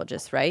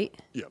pathologist, right?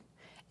 Yeah.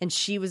 And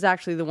she was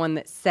actually the one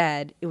that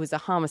said it was a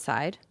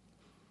homicide.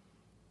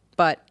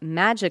 But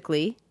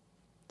magically,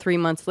 3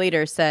 months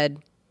later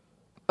said,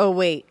 oh,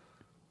 wait,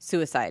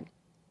 suicide.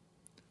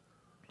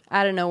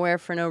 Out of nowhere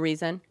for no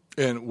reason.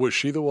 And was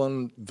she the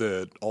one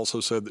that also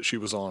said that she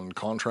was on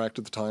contract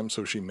at the time,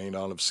 so she may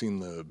not have seen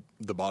the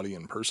body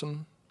in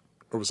person?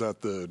 Or was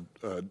that the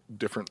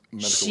different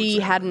medical She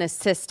examiner? had an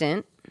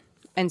assistant,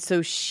 and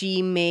so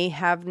she may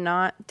have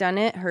not done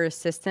it. Her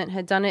assistant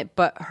had done it,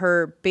 but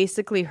her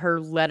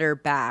letter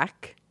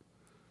back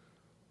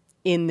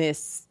in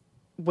this,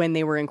 when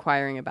they were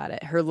inquiring about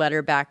it, her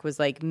letter back was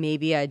like,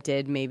 maybe I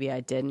did, maybe I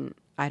didn't.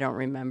 I don't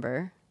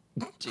remember.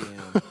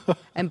 Damn.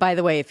 And by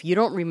the way, if you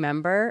don't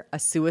remember a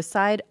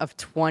suicide of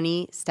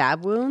 20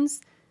 stab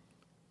wounds,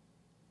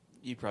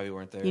 You probably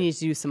weren't there. you need to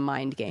do some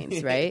mind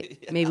games, right?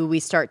 Yeah. Maybe we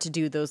start to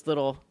do those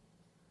little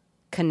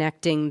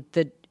connecting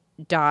the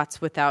dots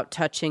without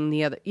touching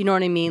the other. You know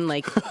what I mean?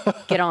 Like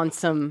get on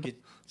some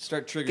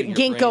Start triggering your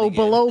ginkgo brain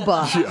again.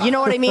 biloba. Yeah. You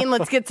know what I mean?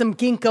 Let's get some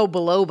ginkgo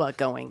biloba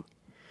going.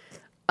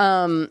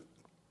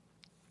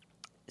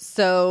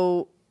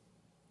 So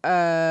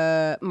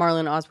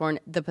Marlon Osborne,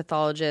 the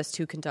pathologist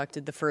who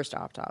conducted the first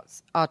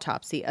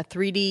autopsy, a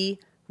 3D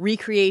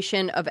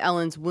recreation of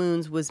Ellen's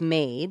wounds was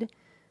made,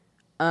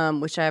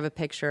 which I have a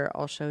picture.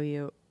 I'll show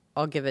you.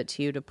 I'll give it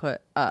to you to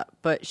put up,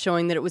 but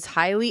showing that it was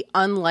highly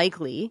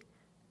unlikely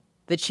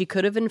that she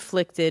could have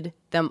inflicted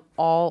them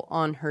all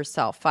on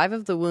herself. 5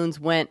 of the wounds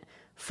went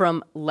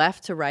from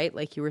left to right,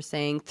 like you were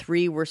saying.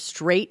 3 were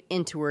straight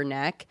into her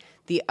neck.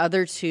 The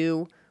other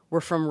 2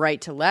 were from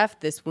right to left.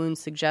 This wound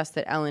suggests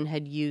that Ellen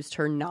had used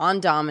her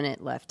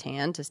non-dominant left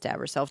hand to stab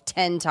herself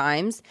 10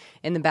 times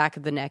in the back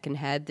of the neck and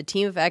head. The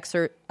team of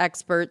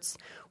experts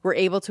were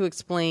able to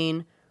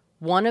explain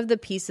one of the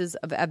pieces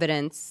of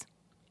evidence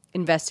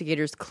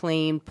investigators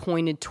claimed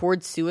pointed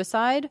towards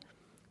suicide,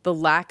 the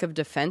lack of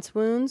defense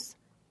wounds.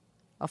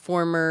 A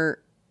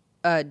former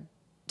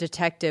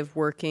detective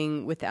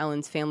working with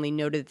Ellen's family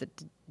noted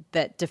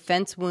that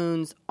defense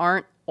wounds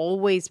aren't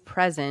always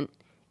present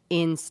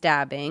in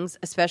stabbings,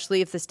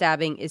 especially if the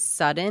stabbing is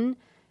sudden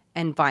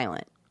and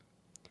violent.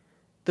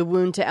 The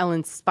wound to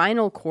Ellen's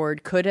spinal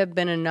cord could have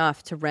been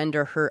enough to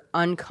render her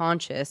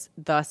unconscious,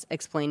 thus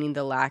explaining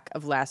the lack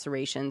of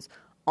lacerations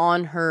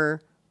on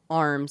her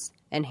arms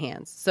and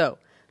hands. So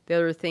the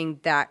other thing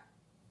that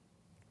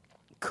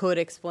could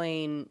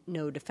explain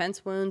no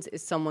defense wounds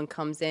is someone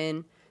comes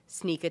in,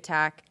 sneak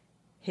attack,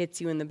 hits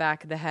you in the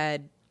back of the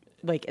head,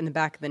 like in the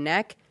back of the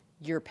neck.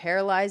 You're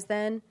paralyzed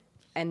then.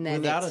 And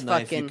then without it's a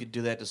knife, fucking, you could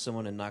do that to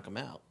someone and knock them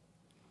out.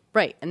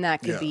 Right, and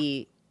that could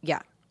be, yeah.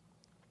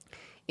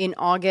 In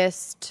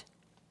August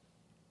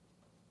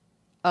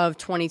of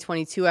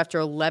 2022, after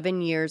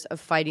 11 years of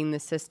fighting the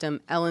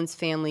system, Ellen's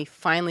family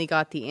finally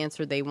got the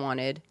answer they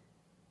wanted.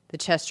 The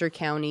Chester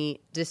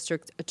County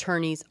District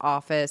Attorney's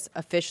Office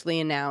officially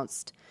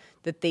announced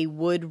that they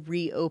would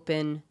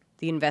reopen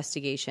the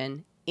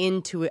investigation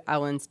into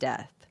Ellen's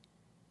death.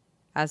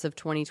 As of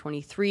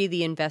 2023,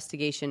 the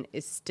investigation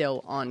is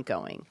still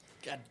ongoing.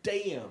 God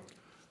damn.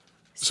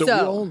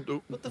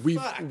 So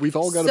we've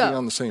all got to be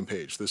on the same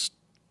page. This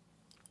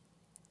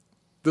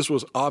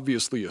was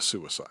obviously a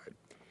suicide.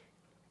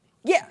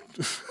 Yeah.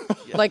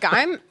 Like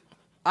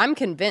I'm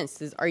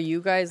convinced. Are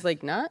you guys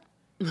like not?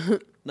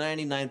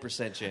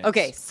 99% chance.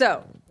 Okay,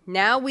 so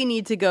now we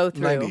need to go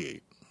through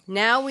 98.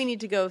 Now we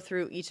need to go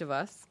through each of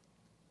us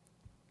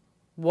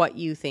what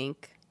you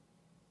think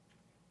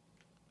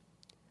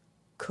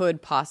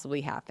could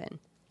possibly happen.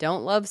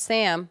 Don't love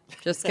Sam,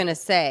 just going to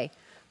say.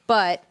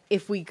 But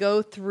if we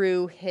go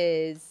through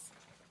his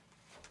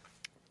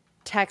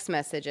text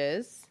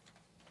messages,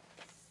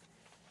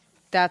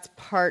 that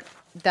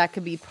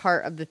could be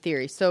part of the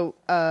theory. So,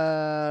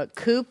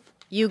 Coop,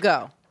 you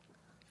go.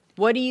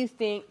 What do you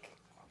think,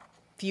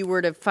 if you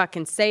were to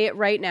fucking say it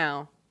right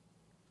now,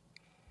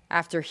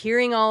 after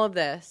hearing all of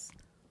this,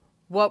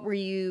 what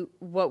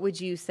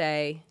would you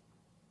say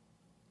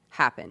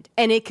happened?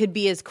 And it could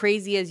be as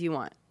crazy as you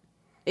want.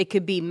 It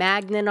could be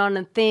magnet on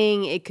a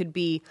thing. It could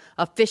be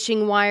a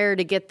fishing wire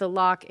to get the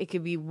lock. It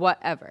could be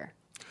whatever.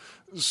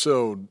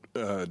 So,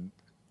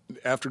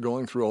 after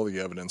going through all the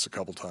evidence a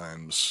couple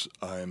times,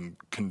 I'm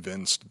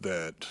convinced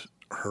that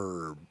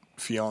her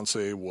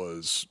fiance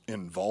was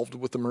involved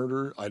with the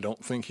murder. I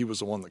don't think he was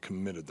the one that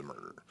committed the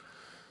murder.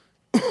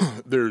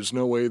 There's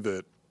no way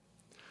that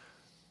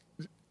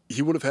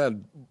he would have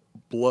had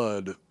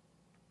blood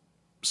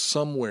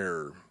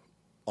somewhere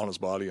on his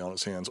body, on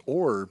his hands,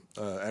 or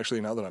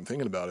actually, now that I'm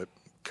thinking about it,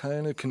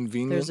 kind of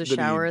convenient. There's a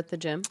shower at the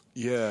gym.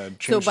 Yeah.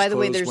 So by the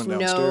way,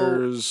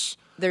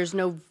 there's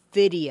no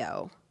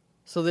video.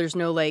 So there's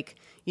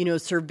no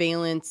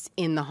surveillance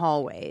in the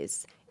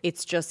hallways.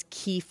 It's just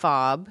key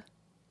fob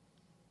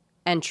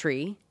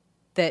entry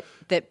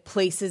that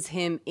places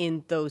him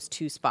in those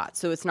two spots.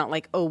 So it's not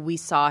like, oh, we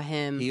saw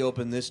him. He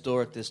opened this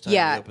door at this time.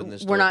 Yeah, he opened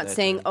this door we're not at that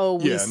saying, time. oh,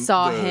 we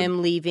saw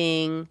him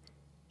leaving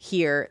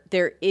here.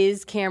 There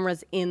is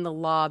cameras in the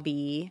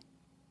lobby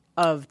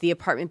of the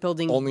apartment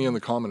building. Only in the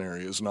common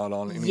areas, not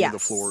on any of the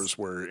floors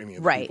where any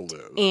of the people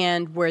live.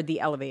 And where the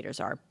elevators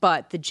are.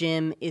 But the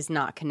gym is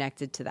not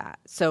connected to that.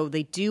 So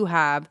they do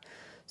have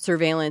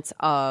surveillance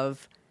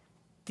of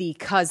the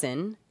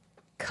cousin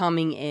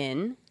coming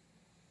in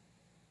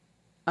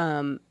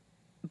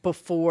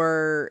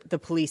before the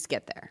police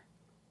get there.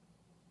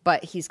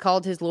 But he's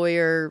called his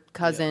lawyer,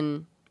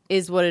 cousin,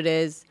 is what it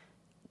is.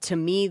 To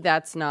me,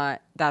 that's a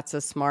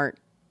smart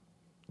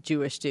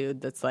Jewish dude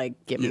that's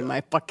like, give me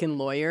my fucking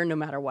lawyer no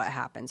matter what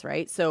happens,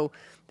 right? So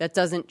that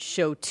doesn't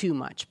show too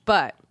much.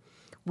 But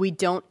we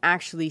don't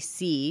actually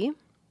see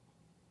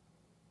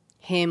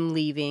him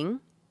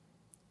leaving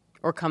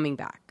or coming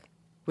back.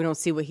 We don't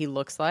see what he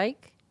looks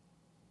like.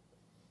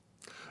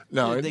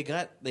 No, they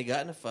got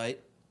in a fight.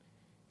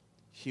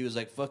 He was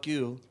like, fuck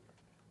you,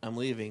 I'm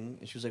leaving.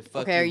 And she was like,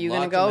 fuck you. Okay, are you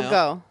going to locked him go?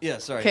 out. Go. Yeah,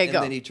 sorry. Okay, and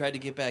go. then he tried to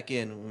get back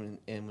in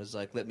and was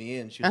like, let me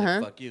in. She was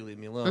like, fuck you, leave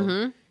me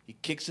alone. He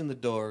kicks in the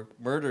door,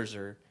 murders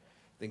her,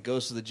 then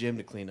goes to the gym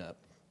to clean up.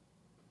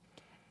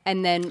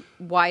 And then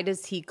why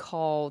does he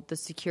call the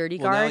security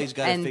guard? Now he's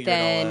got to figure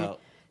it all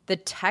out. The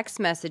text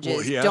messages,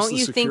 well, he asked don't the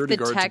you think the security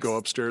guard text to go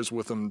upstairs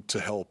with him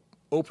to help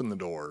open the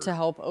door? To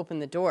help open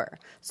the door.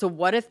 So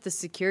what if the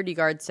security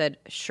guard said,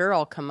 sure,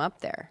 I'll come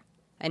up there,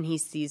 and he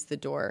sees the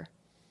door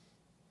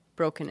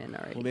broken in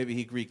already? Well, maybe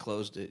he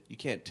reclosed it. You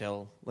can't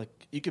tell. Like,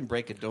 you can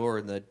break a door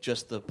and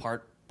just the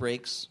part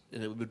breaks,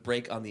 and it would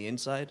break on the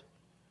inside.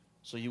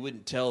 So you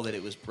wouldn't tell that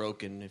it was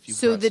broken if you.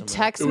 So the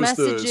text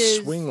messages. It was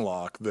the swing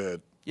lock that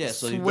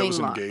was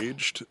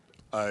engaged.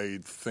 I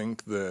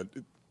think that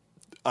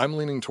I'm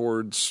leaning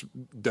towards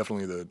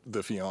definitely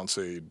the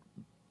fiance.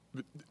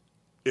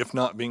 If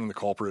not being the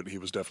culprit, he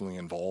was definitely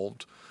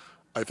involved.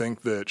 I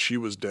think that she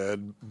was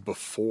dead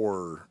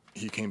before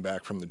he came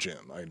back from the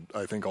gym.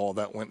 I think all of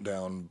that went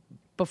down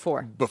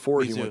before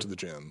he went to the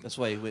gym. That's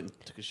why he went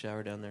and took a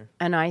shower down there.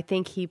 And I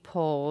think he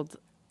pulled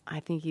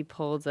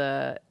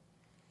a.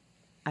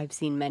 I've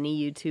seen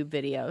many YouTube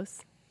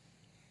videos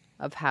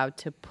of how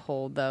to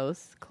pull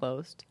those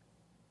closed.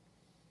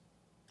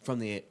 From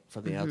the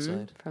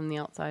outside? From the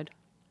outside.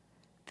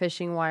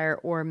 Fishing wire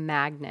or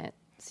magnet.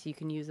 So you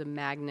can use a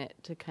magnet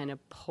to kind of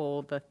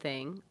pull the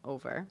thing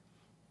over.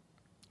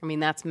 I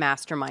mean, that's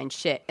mastermind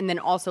shit. And then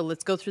also,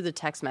 let's go through the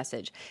text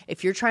message.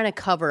 If you're trying to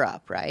cover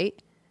up,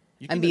 right?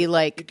 You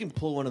can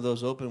pull one of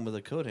those open with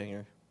a coat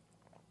hanger.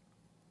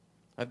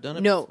 I've done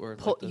it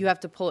before. You have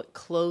to pull it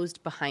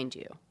closed behind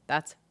you.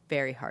 That's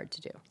very hard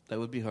to do. That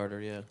would be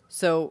harder, yeah.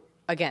 So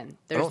again,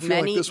 there's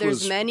many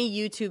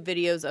YouTube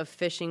videos of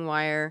fishing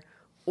wire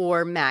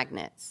or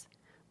magnets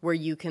where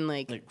you can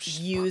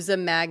use a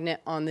magnet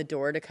on the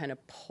door to kind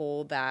of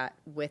pull that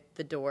with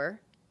the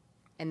door,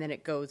 and then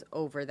it goes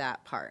over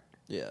that part.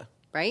 Yeah.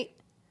 right?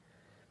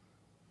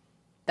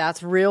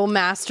 That's real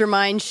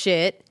mastermind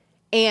shit.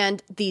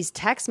 And these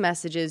text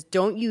messages,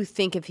 don't you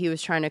think if he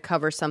was trying to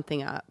cover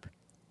something up,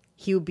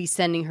 he would be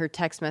sending her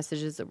text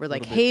messages that were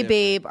like, hey,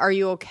 babe, are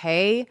you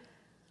okay?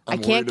 I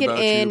can't get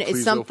in.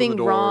 Is something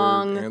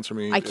wrong? Answer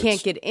me. I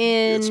can't get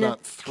in. It's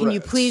not Can you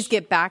threats. please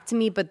get back to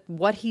me? But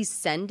what he's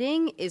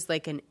sending is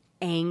like an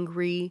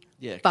angry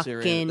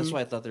fucking... That's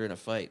why I thought they were in a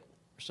fight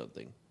or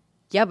something.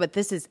 Yeah, but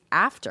this is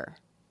after.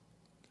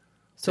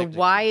 So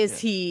why is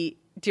he...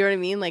 Do you know what I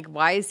mean? Like,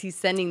 why is he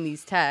sending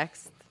these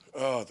texts?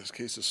 Oh, this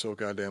case is so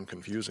goddamn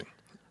confusing.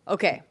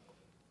 Okay.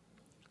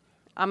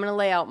 I'm going to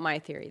lay out my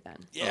theory then.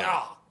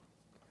 Yeah.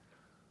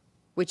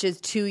 Which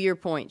is to your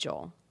point,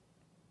 Joel.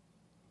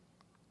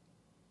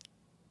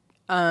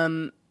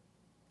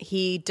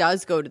 He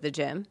does go to the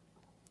gym.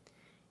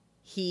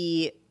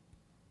 He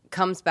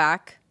comes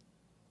back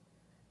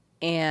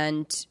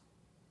and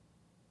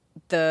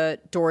the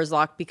door is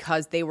locked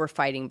because they were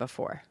fighting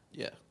before.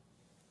 Yeah.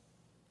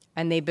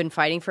 And they've been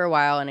fighting for a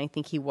while, and I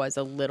think he was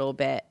a little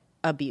bit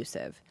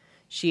abusive.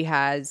 She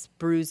has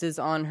bruises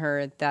on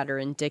her that are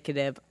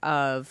indicative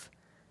of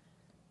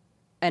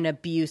an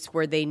abuse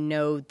where they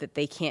know that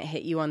they can't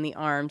hit you on the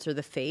arms or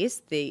the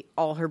face.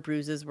 All her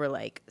bruises were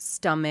like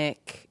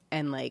stomach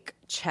and like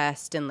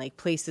chest and like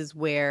places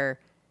where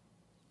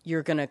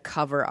you're going to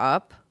cover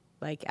up,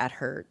 like at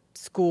her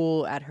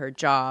school, at her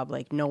job.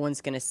 Like no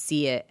one's going to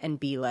see it and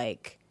be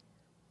like,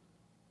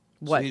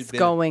 what's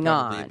going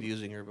on? Probably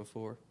abusing her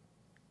before.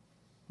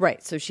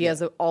 Right. So she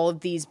has all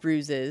of these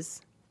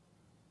bruises.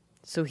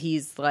 So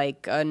he's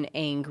like an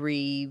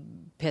angry,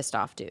 pissed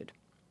off dude.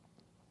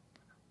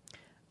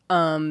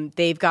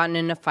 They've gotten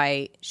in a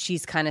fight.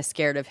 She's kind of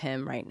scared of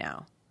him right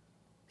now.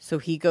 So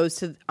he goes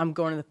to, I'm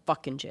going to the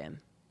fucking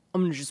gym.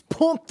 I'm going to just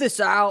pump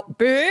this out,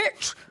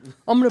 bitch.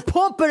 I'm going to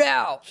pump it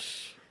out.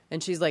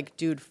 And she's like,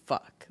 dude,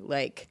 fuck.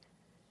 Like,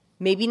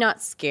 maybe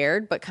not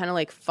scared, but kind of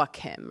like, fuck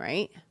him,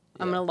 right? Yeah.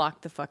 I'm going to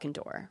lock the fucking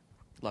door.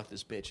 Lock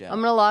this bitch out.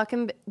 I'm going to lock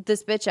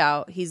this bitch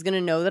out. He's going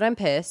to know that I'm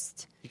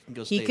pissed.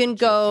 He can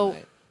go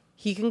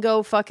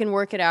fucking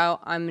work it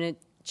out. I'm going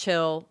to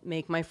chill,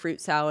 make my fruit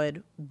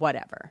salad,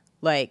 whatever.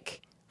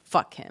 Like,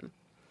 fuck him.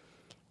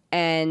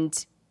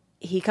 And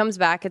he comes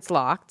back, it's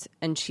locked,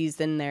 and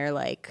she's in there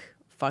like,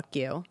 fuck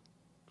you.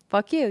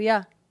 Fuck you,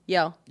 yeah.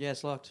 Yell. Yeah,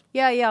 it's locked.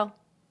 Yeah, yell.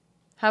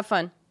 Have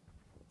fun.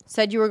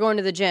 Said you were going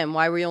to the gym.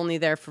 Why were you only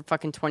there for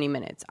fucking 20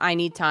 minutes? I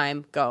need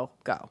time. Go.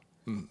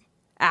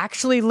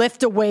 Actually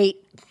lift a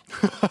weight.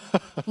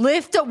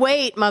 Lift a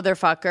weight,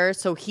 motherfucker.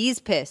 So he's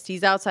pissed.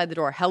 He's outside the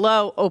door.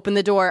 Hello, open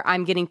the door.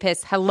 I'm getting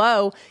pissed.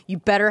 Hello, you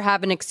better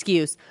have an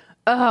excuse.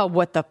 Oh,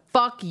 what the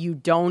fuck? You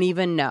don't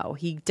even know.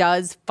 He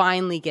does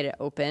finally get it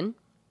open.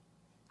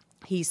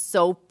 He's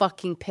so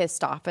fucking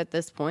pissed off at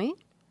this point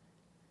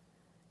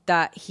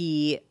that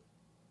he's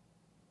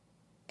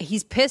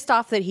pissed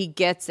off that he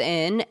gets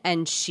in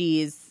and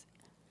she's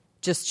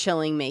just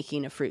chilling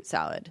making a fruit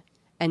salad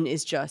and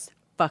is just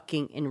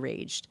fucking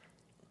enraged.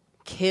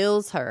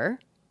 Kills her.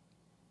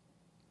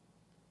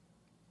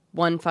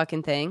 One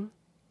fucking thing.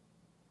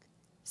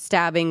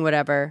 Stabbing,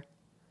 whatever.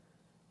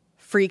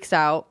 Freaks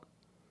out.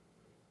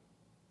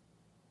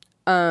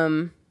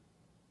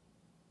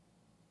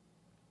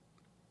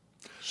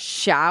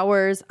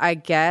 Showers, I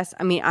guess.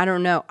 I mean, I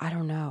don't know.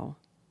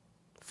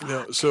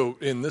 No, so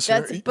in this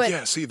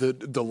area, see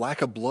the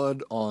lack of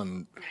blood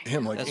on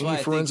him, like any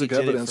forensic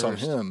evidence on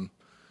him.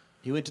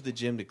 He went to the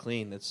gym to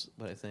clean. That's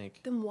what I think.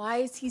 Then why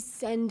is he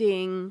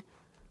sending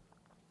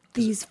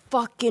these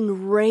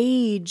fucking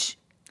rage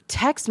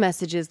text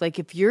messages? Like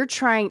if you're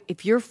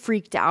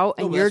freaked out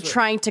and you're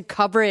trying to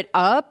cover it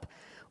up,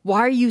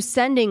 why are you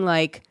sending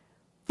like,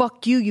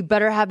 fuck you, you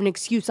better have an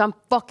excuse, I'm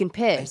fucking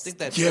pissed. I think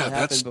that's what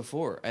happened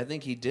before. I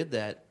think he did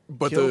that,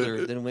 killed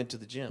her, then went to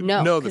the gym.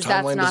 No, because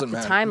that's not the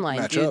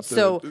timeline, dude.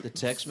 So the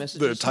text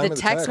messages? The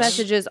text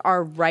messages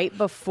are right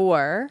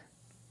before.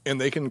 And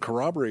they can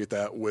corroborate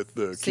that with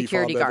the key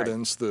fob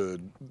evidence,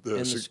 the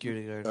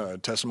security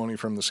guard. Testimony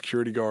from the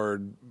security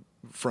guard,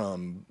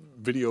 from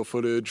video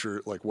footage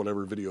or like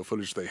whatever video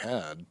footage they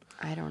had.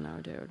 I don't know,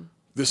 dude.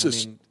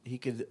 He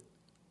could.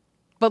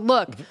 But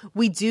look,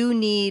 we do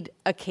need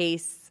a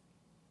case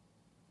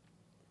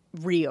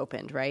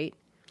reopened, right?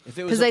 If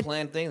it was a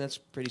planned thing, that's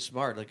pretty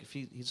smart. Like if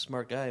he's a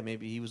smart guy,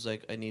 maybe he was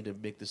like, I need to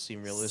make this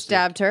seem realistic.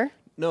 Stabbed her?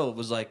 No, it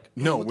was like...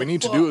 No, what we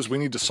need to do is we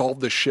need to solve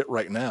this shit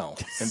right now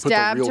and put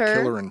the real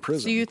killer in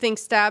prison. So you think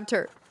stabbed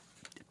her,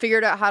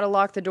 figured out how to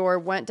lock the door,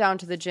 went down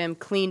to the gym,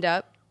 cleaned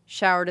up,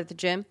 showered at the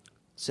gym.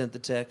 Sent the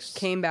text.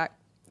 Came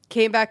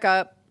back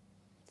up,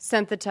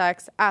 sent the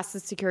text, asked the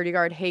security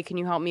guard, hey, can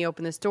you help me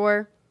open this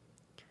door?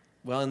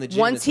 Well, in the gym...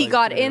 Once he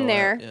got in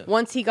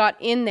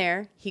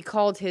there, he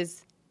called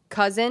his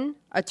cousin,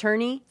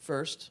 attorney.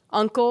 First.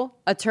 Uncle,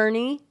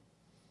 attorney.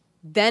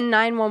 Then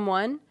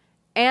 911.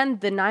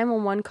 And the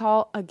 911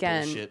 call,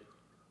 again, bullshit.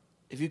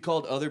 if you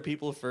called other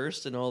people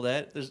first and all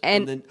that,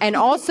 and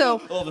also,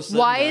 all of a sudden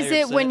why now is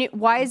you're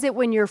upset. it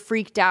when you're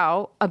freaked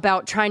out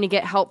about trying to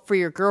get help for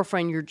your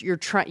girlfriend,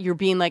 you're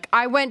being like,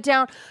 I went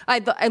down, I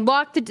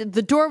locked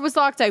the door was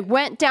locked, I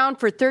went down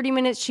for 30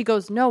 minutes. She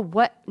goes,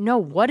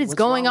 what is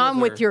going on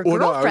with your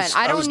girlfriend?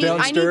 I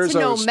need to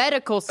know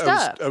medical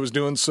stuff. I was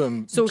doing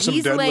some he's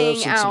deadlifts laying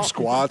and some out.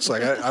 squats.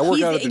 Like I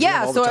work out at the gym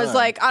all the so time. I was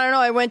like, I don't know,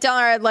 I went down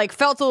there, I like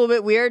felt a little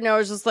bit weird, and I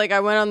was just like, I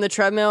went on the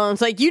treadmill, and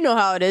it's like, you know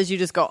how it is, you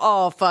just go,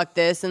 oh fuck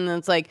this, and then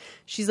it's like,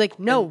 she's like,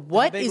 no,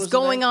 what is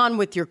going on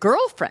with your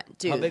girlfriend,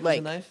 dude? How big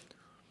like, was the knife?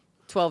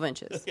 12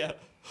 inches. Yeah.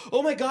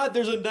 Oh my God,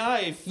 there's a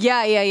knife.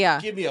 Yeah.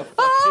 Give me a fucking...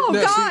 Oh,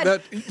 No,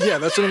 God.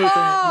 that's another thing.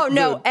 Oh,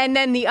 no. And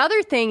then the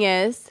other thing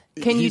is,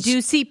 can you do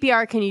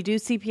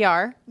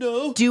CPR?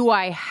 No. Do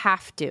I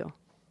have to?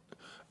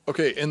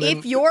 Okay, and then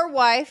If your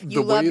wife,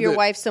 you love your that-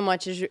 wife so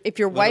much, if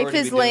your We'd wife already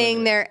is be doing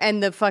laying it. there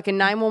and the fucking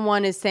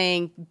 911 is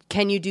saying,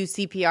 can you do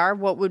CPR?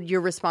 What would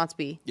your response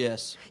be?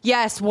 Yes.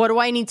 Yes, what do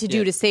I need to do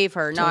Yeah. to save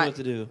her? Tell me Not what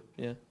to do.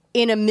 Yeah.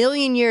 in a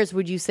million years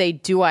would you say,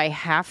 do I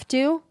have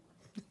to?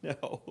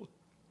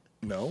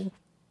 No.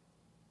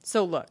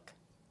 So look.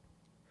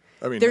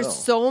 I mean, There's no.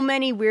 so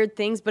many weird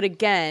things, but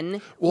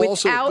again, Well,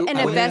 without also, an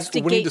when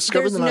investigation, you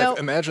discover there's the knife, no.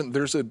 imagine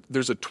there's a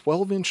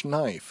 12-inch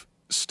knife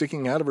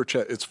sticking out of her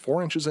chest. It's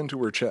 4 inches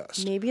into her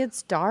chest. Maybe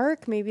it's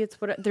dark. Maybe it's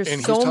what. There's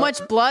And so he's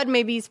much blood.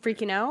 Maybe he's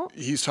freaking out.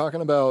 He's talking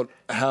about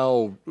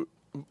how,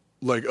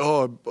 like,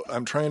 oh,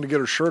 I'm trying to get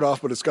her shirt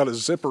off, but it's got a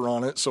zipper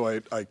on it, so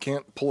I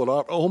can't pull it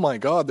off. Oh my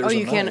God, there's a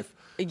you knife.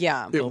 can't.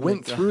 Yeah. It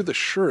went through the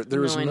shirt.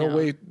 There is I no know.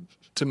 way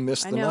to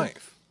miss the know.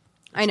 knife.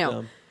 I know.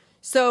 dumb.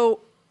 So,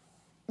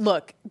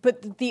 look,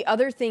 but the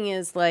other thing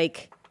is,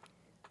 like,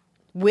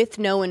 with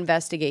no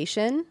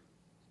investigation,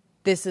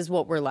 this is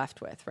what we're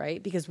left with,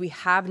 right? Because we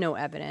have no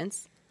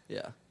evidence.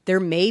 Yeah. There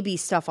may be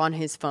stuff on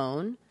his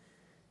phone.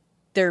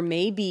 There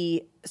may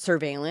be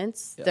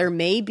surveillance. Yeah. There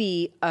may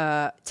be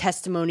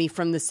testimony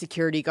from the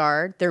security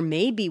guard. There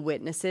may be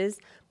witnesses.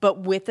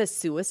 But with a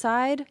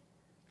suicide,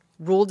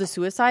 ruled a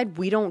suicide,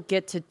 we don't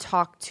get to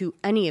talk to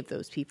any of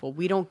those people.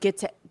 We don't get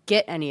to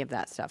get any of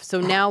that stuff.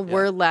 So now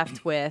we're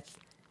left with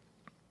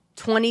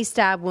 20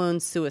 stab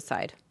wounds,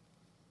 suicide.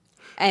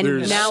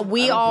 And now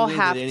we all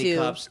have that any to.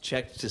 cops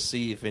checked to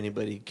see if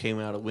anybody came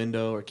out a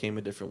window or came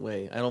a different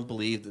way. I don't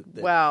believe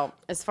that. Well,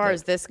 as far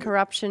as this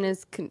corruption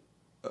is.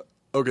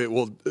 Okay,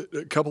 well,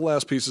 a couple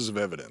last pieces of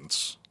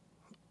evidence.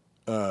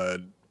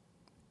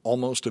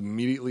 Almost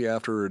immediately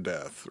after her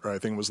death, or I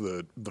think it was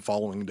the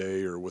following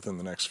day or within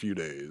the next few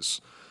days,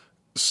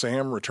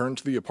 Sam returned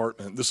to the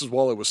apartment. This is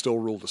while it was still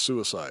ruled a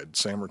suicide.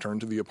 Sam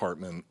returned to the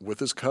apartment with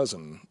his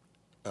cousin,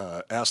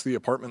 asked the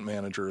apartment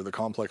manager, the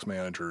complex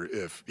manager,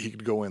 if he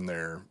could go in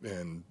there.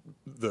 And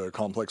the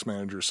complex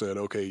manager said,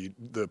 okay,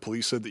 the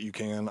police said that you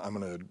can. I'm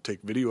going to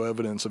take video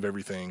evidence of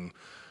everything.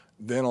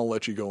 Then I'll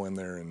let you go in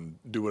there and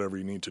do whatever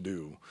you need to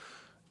do.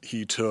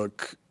 He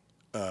took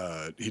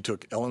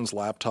Ellen's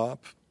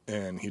laptop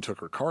and he took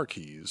her car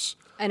keys.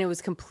 And it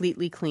was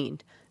completely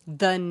cleaned.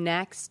 The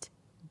next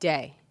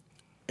day.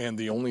 And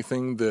the only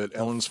thing that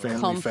Ellen's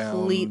family found...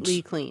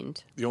 Completely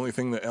cleaned. The only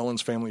thing that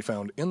Ellen's family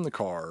found in the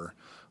car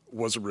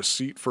was a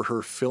receipt for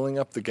her filling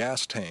up the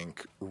gas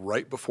tank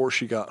right before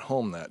she got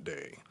home that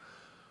day.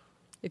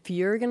 If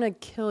you're going to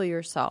kill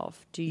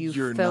yourself, do you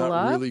You're fill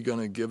not up? really going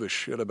to give a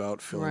shit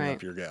about filling Right.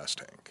 up your gas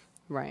tank.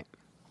 Right.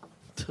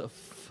 The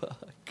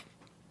fuck?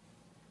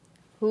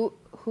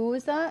 Who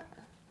is that?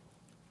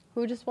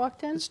 Who just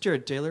walked in? It's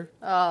Jared Taylor.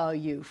 Oh,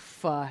 you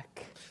fuck.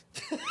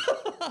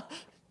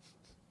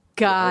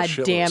 God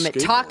shitload damn of it.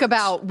 Talk skateboards.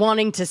 about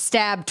wanting to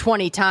stab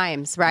 20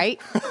 times,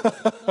 right?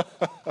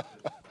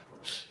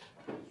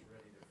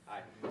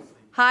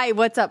 Hi,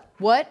 what's up?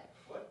 What?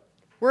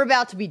 We're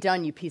about to be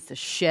done, you piece of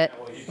shit.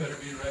 Well, you better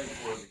be ready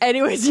for it.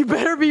 Anyways, you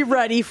better be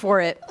ready for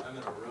it. I'm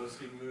in a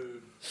roasting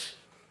mood.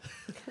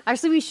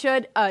 Actually, we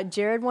should.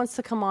 Jared wants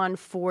to come on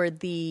for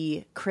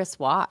the Chris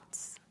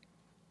Watts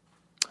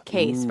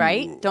case,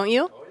 right? Don't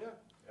you? Oh,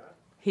 yeah.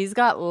 He's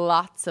got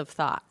lots of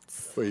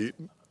thoughts. Wait,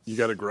 you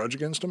got a grudge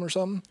against him or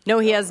something? No,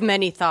 he has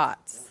many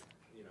thoughts.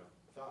 You know,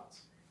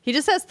 thoughts. He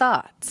just has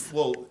thoughts.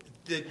 Well,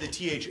 the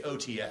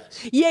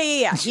THOTS.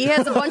 Yeah. He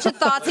has a bunch of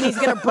thoughts, and he's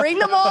going to bring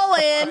them all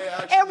in,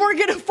 and we're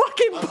going to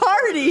fucking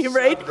party,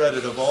 right?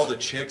 Subreddit of all the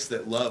chicks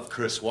that love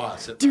Chris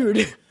Watts.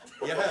 Dude.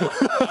 Yeah.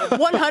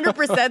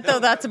 100% though,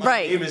 that's My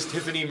right. name is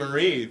Tiffany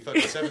Marie,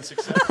 fucking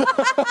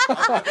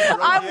 767.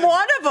 I'm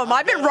one of them.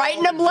 I've been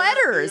writing him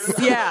letters.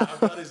 Yeah. I've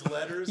got his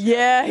letters.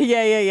 Yeah. He's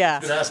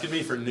been asking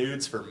me for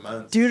nudes for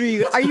months.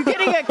 Dude, are you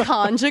getting a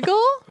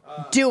conjugal?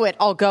 Do it.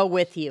 I'll go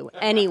with you.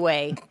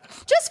 Anyway,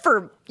 just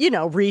for,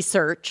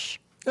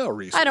 research. No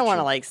research. I don't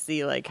want to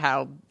see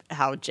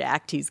how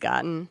jacked he's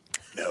gotten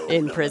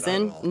in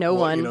prison. Not at all. No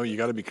Well, one. you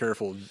got to be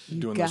careful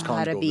doing You those conjugal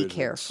gotta be visits.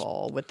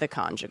 careful with the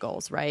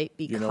conjugals, right?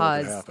 Because You know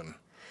what could happen.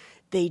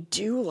 they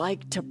do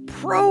like to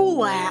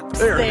prolapse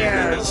There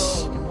there. it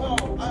is.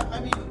 Well,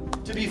 I mean,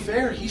 to be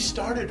fair, he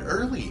started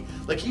early.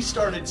 Like, he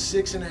started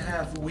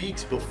 6.5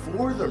 weeks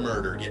before the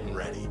murder getting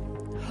ready.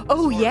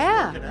 Oh, As far as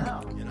yeah. working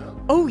out, you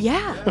know? Oh,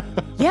 yeah.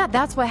 Yeah,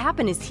 that's what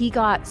happened is he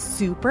got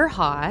super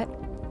hot,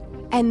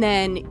 and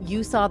then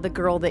you saw the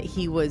girl that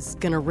he was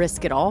going to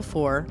risk it all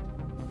for.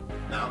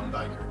 Mountain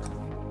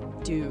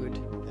biker. Dude.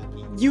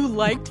 You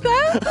liked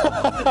that?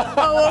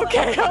 Oh,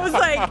 okay. I was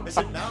like... I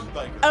said mountain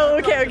biker. Oh,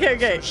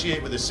 okay.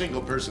 Associate with a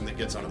single person that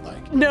gets on a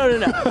bike. No.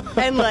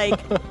 And, like,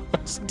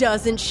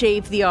 doesn't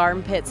shave the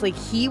armpits. Like,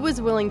 he was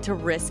willing to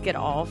risk it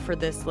all for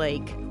this,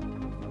 like,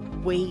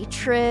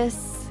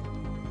 waitress,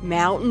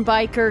 mountain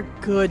biker.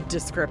 Good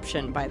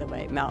description, by the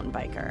way, mountain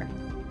biker.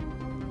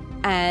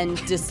 And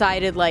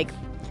decided, like,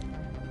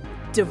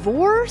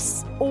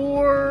 divorce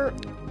or...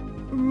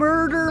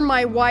 murder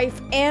my wife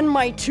and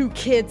my 2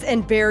 kids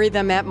and bury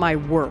them at my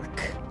work.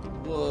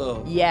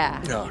 Whoa.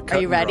 Yeah. Oh,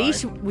 are you ready?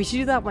 We should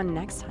do that one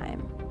next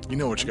time. You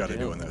know what you got to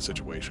do in that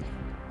situation.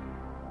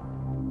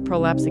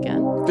 Prolapse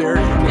again. There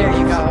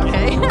you go.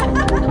 There you go,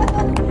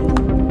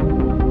 okay?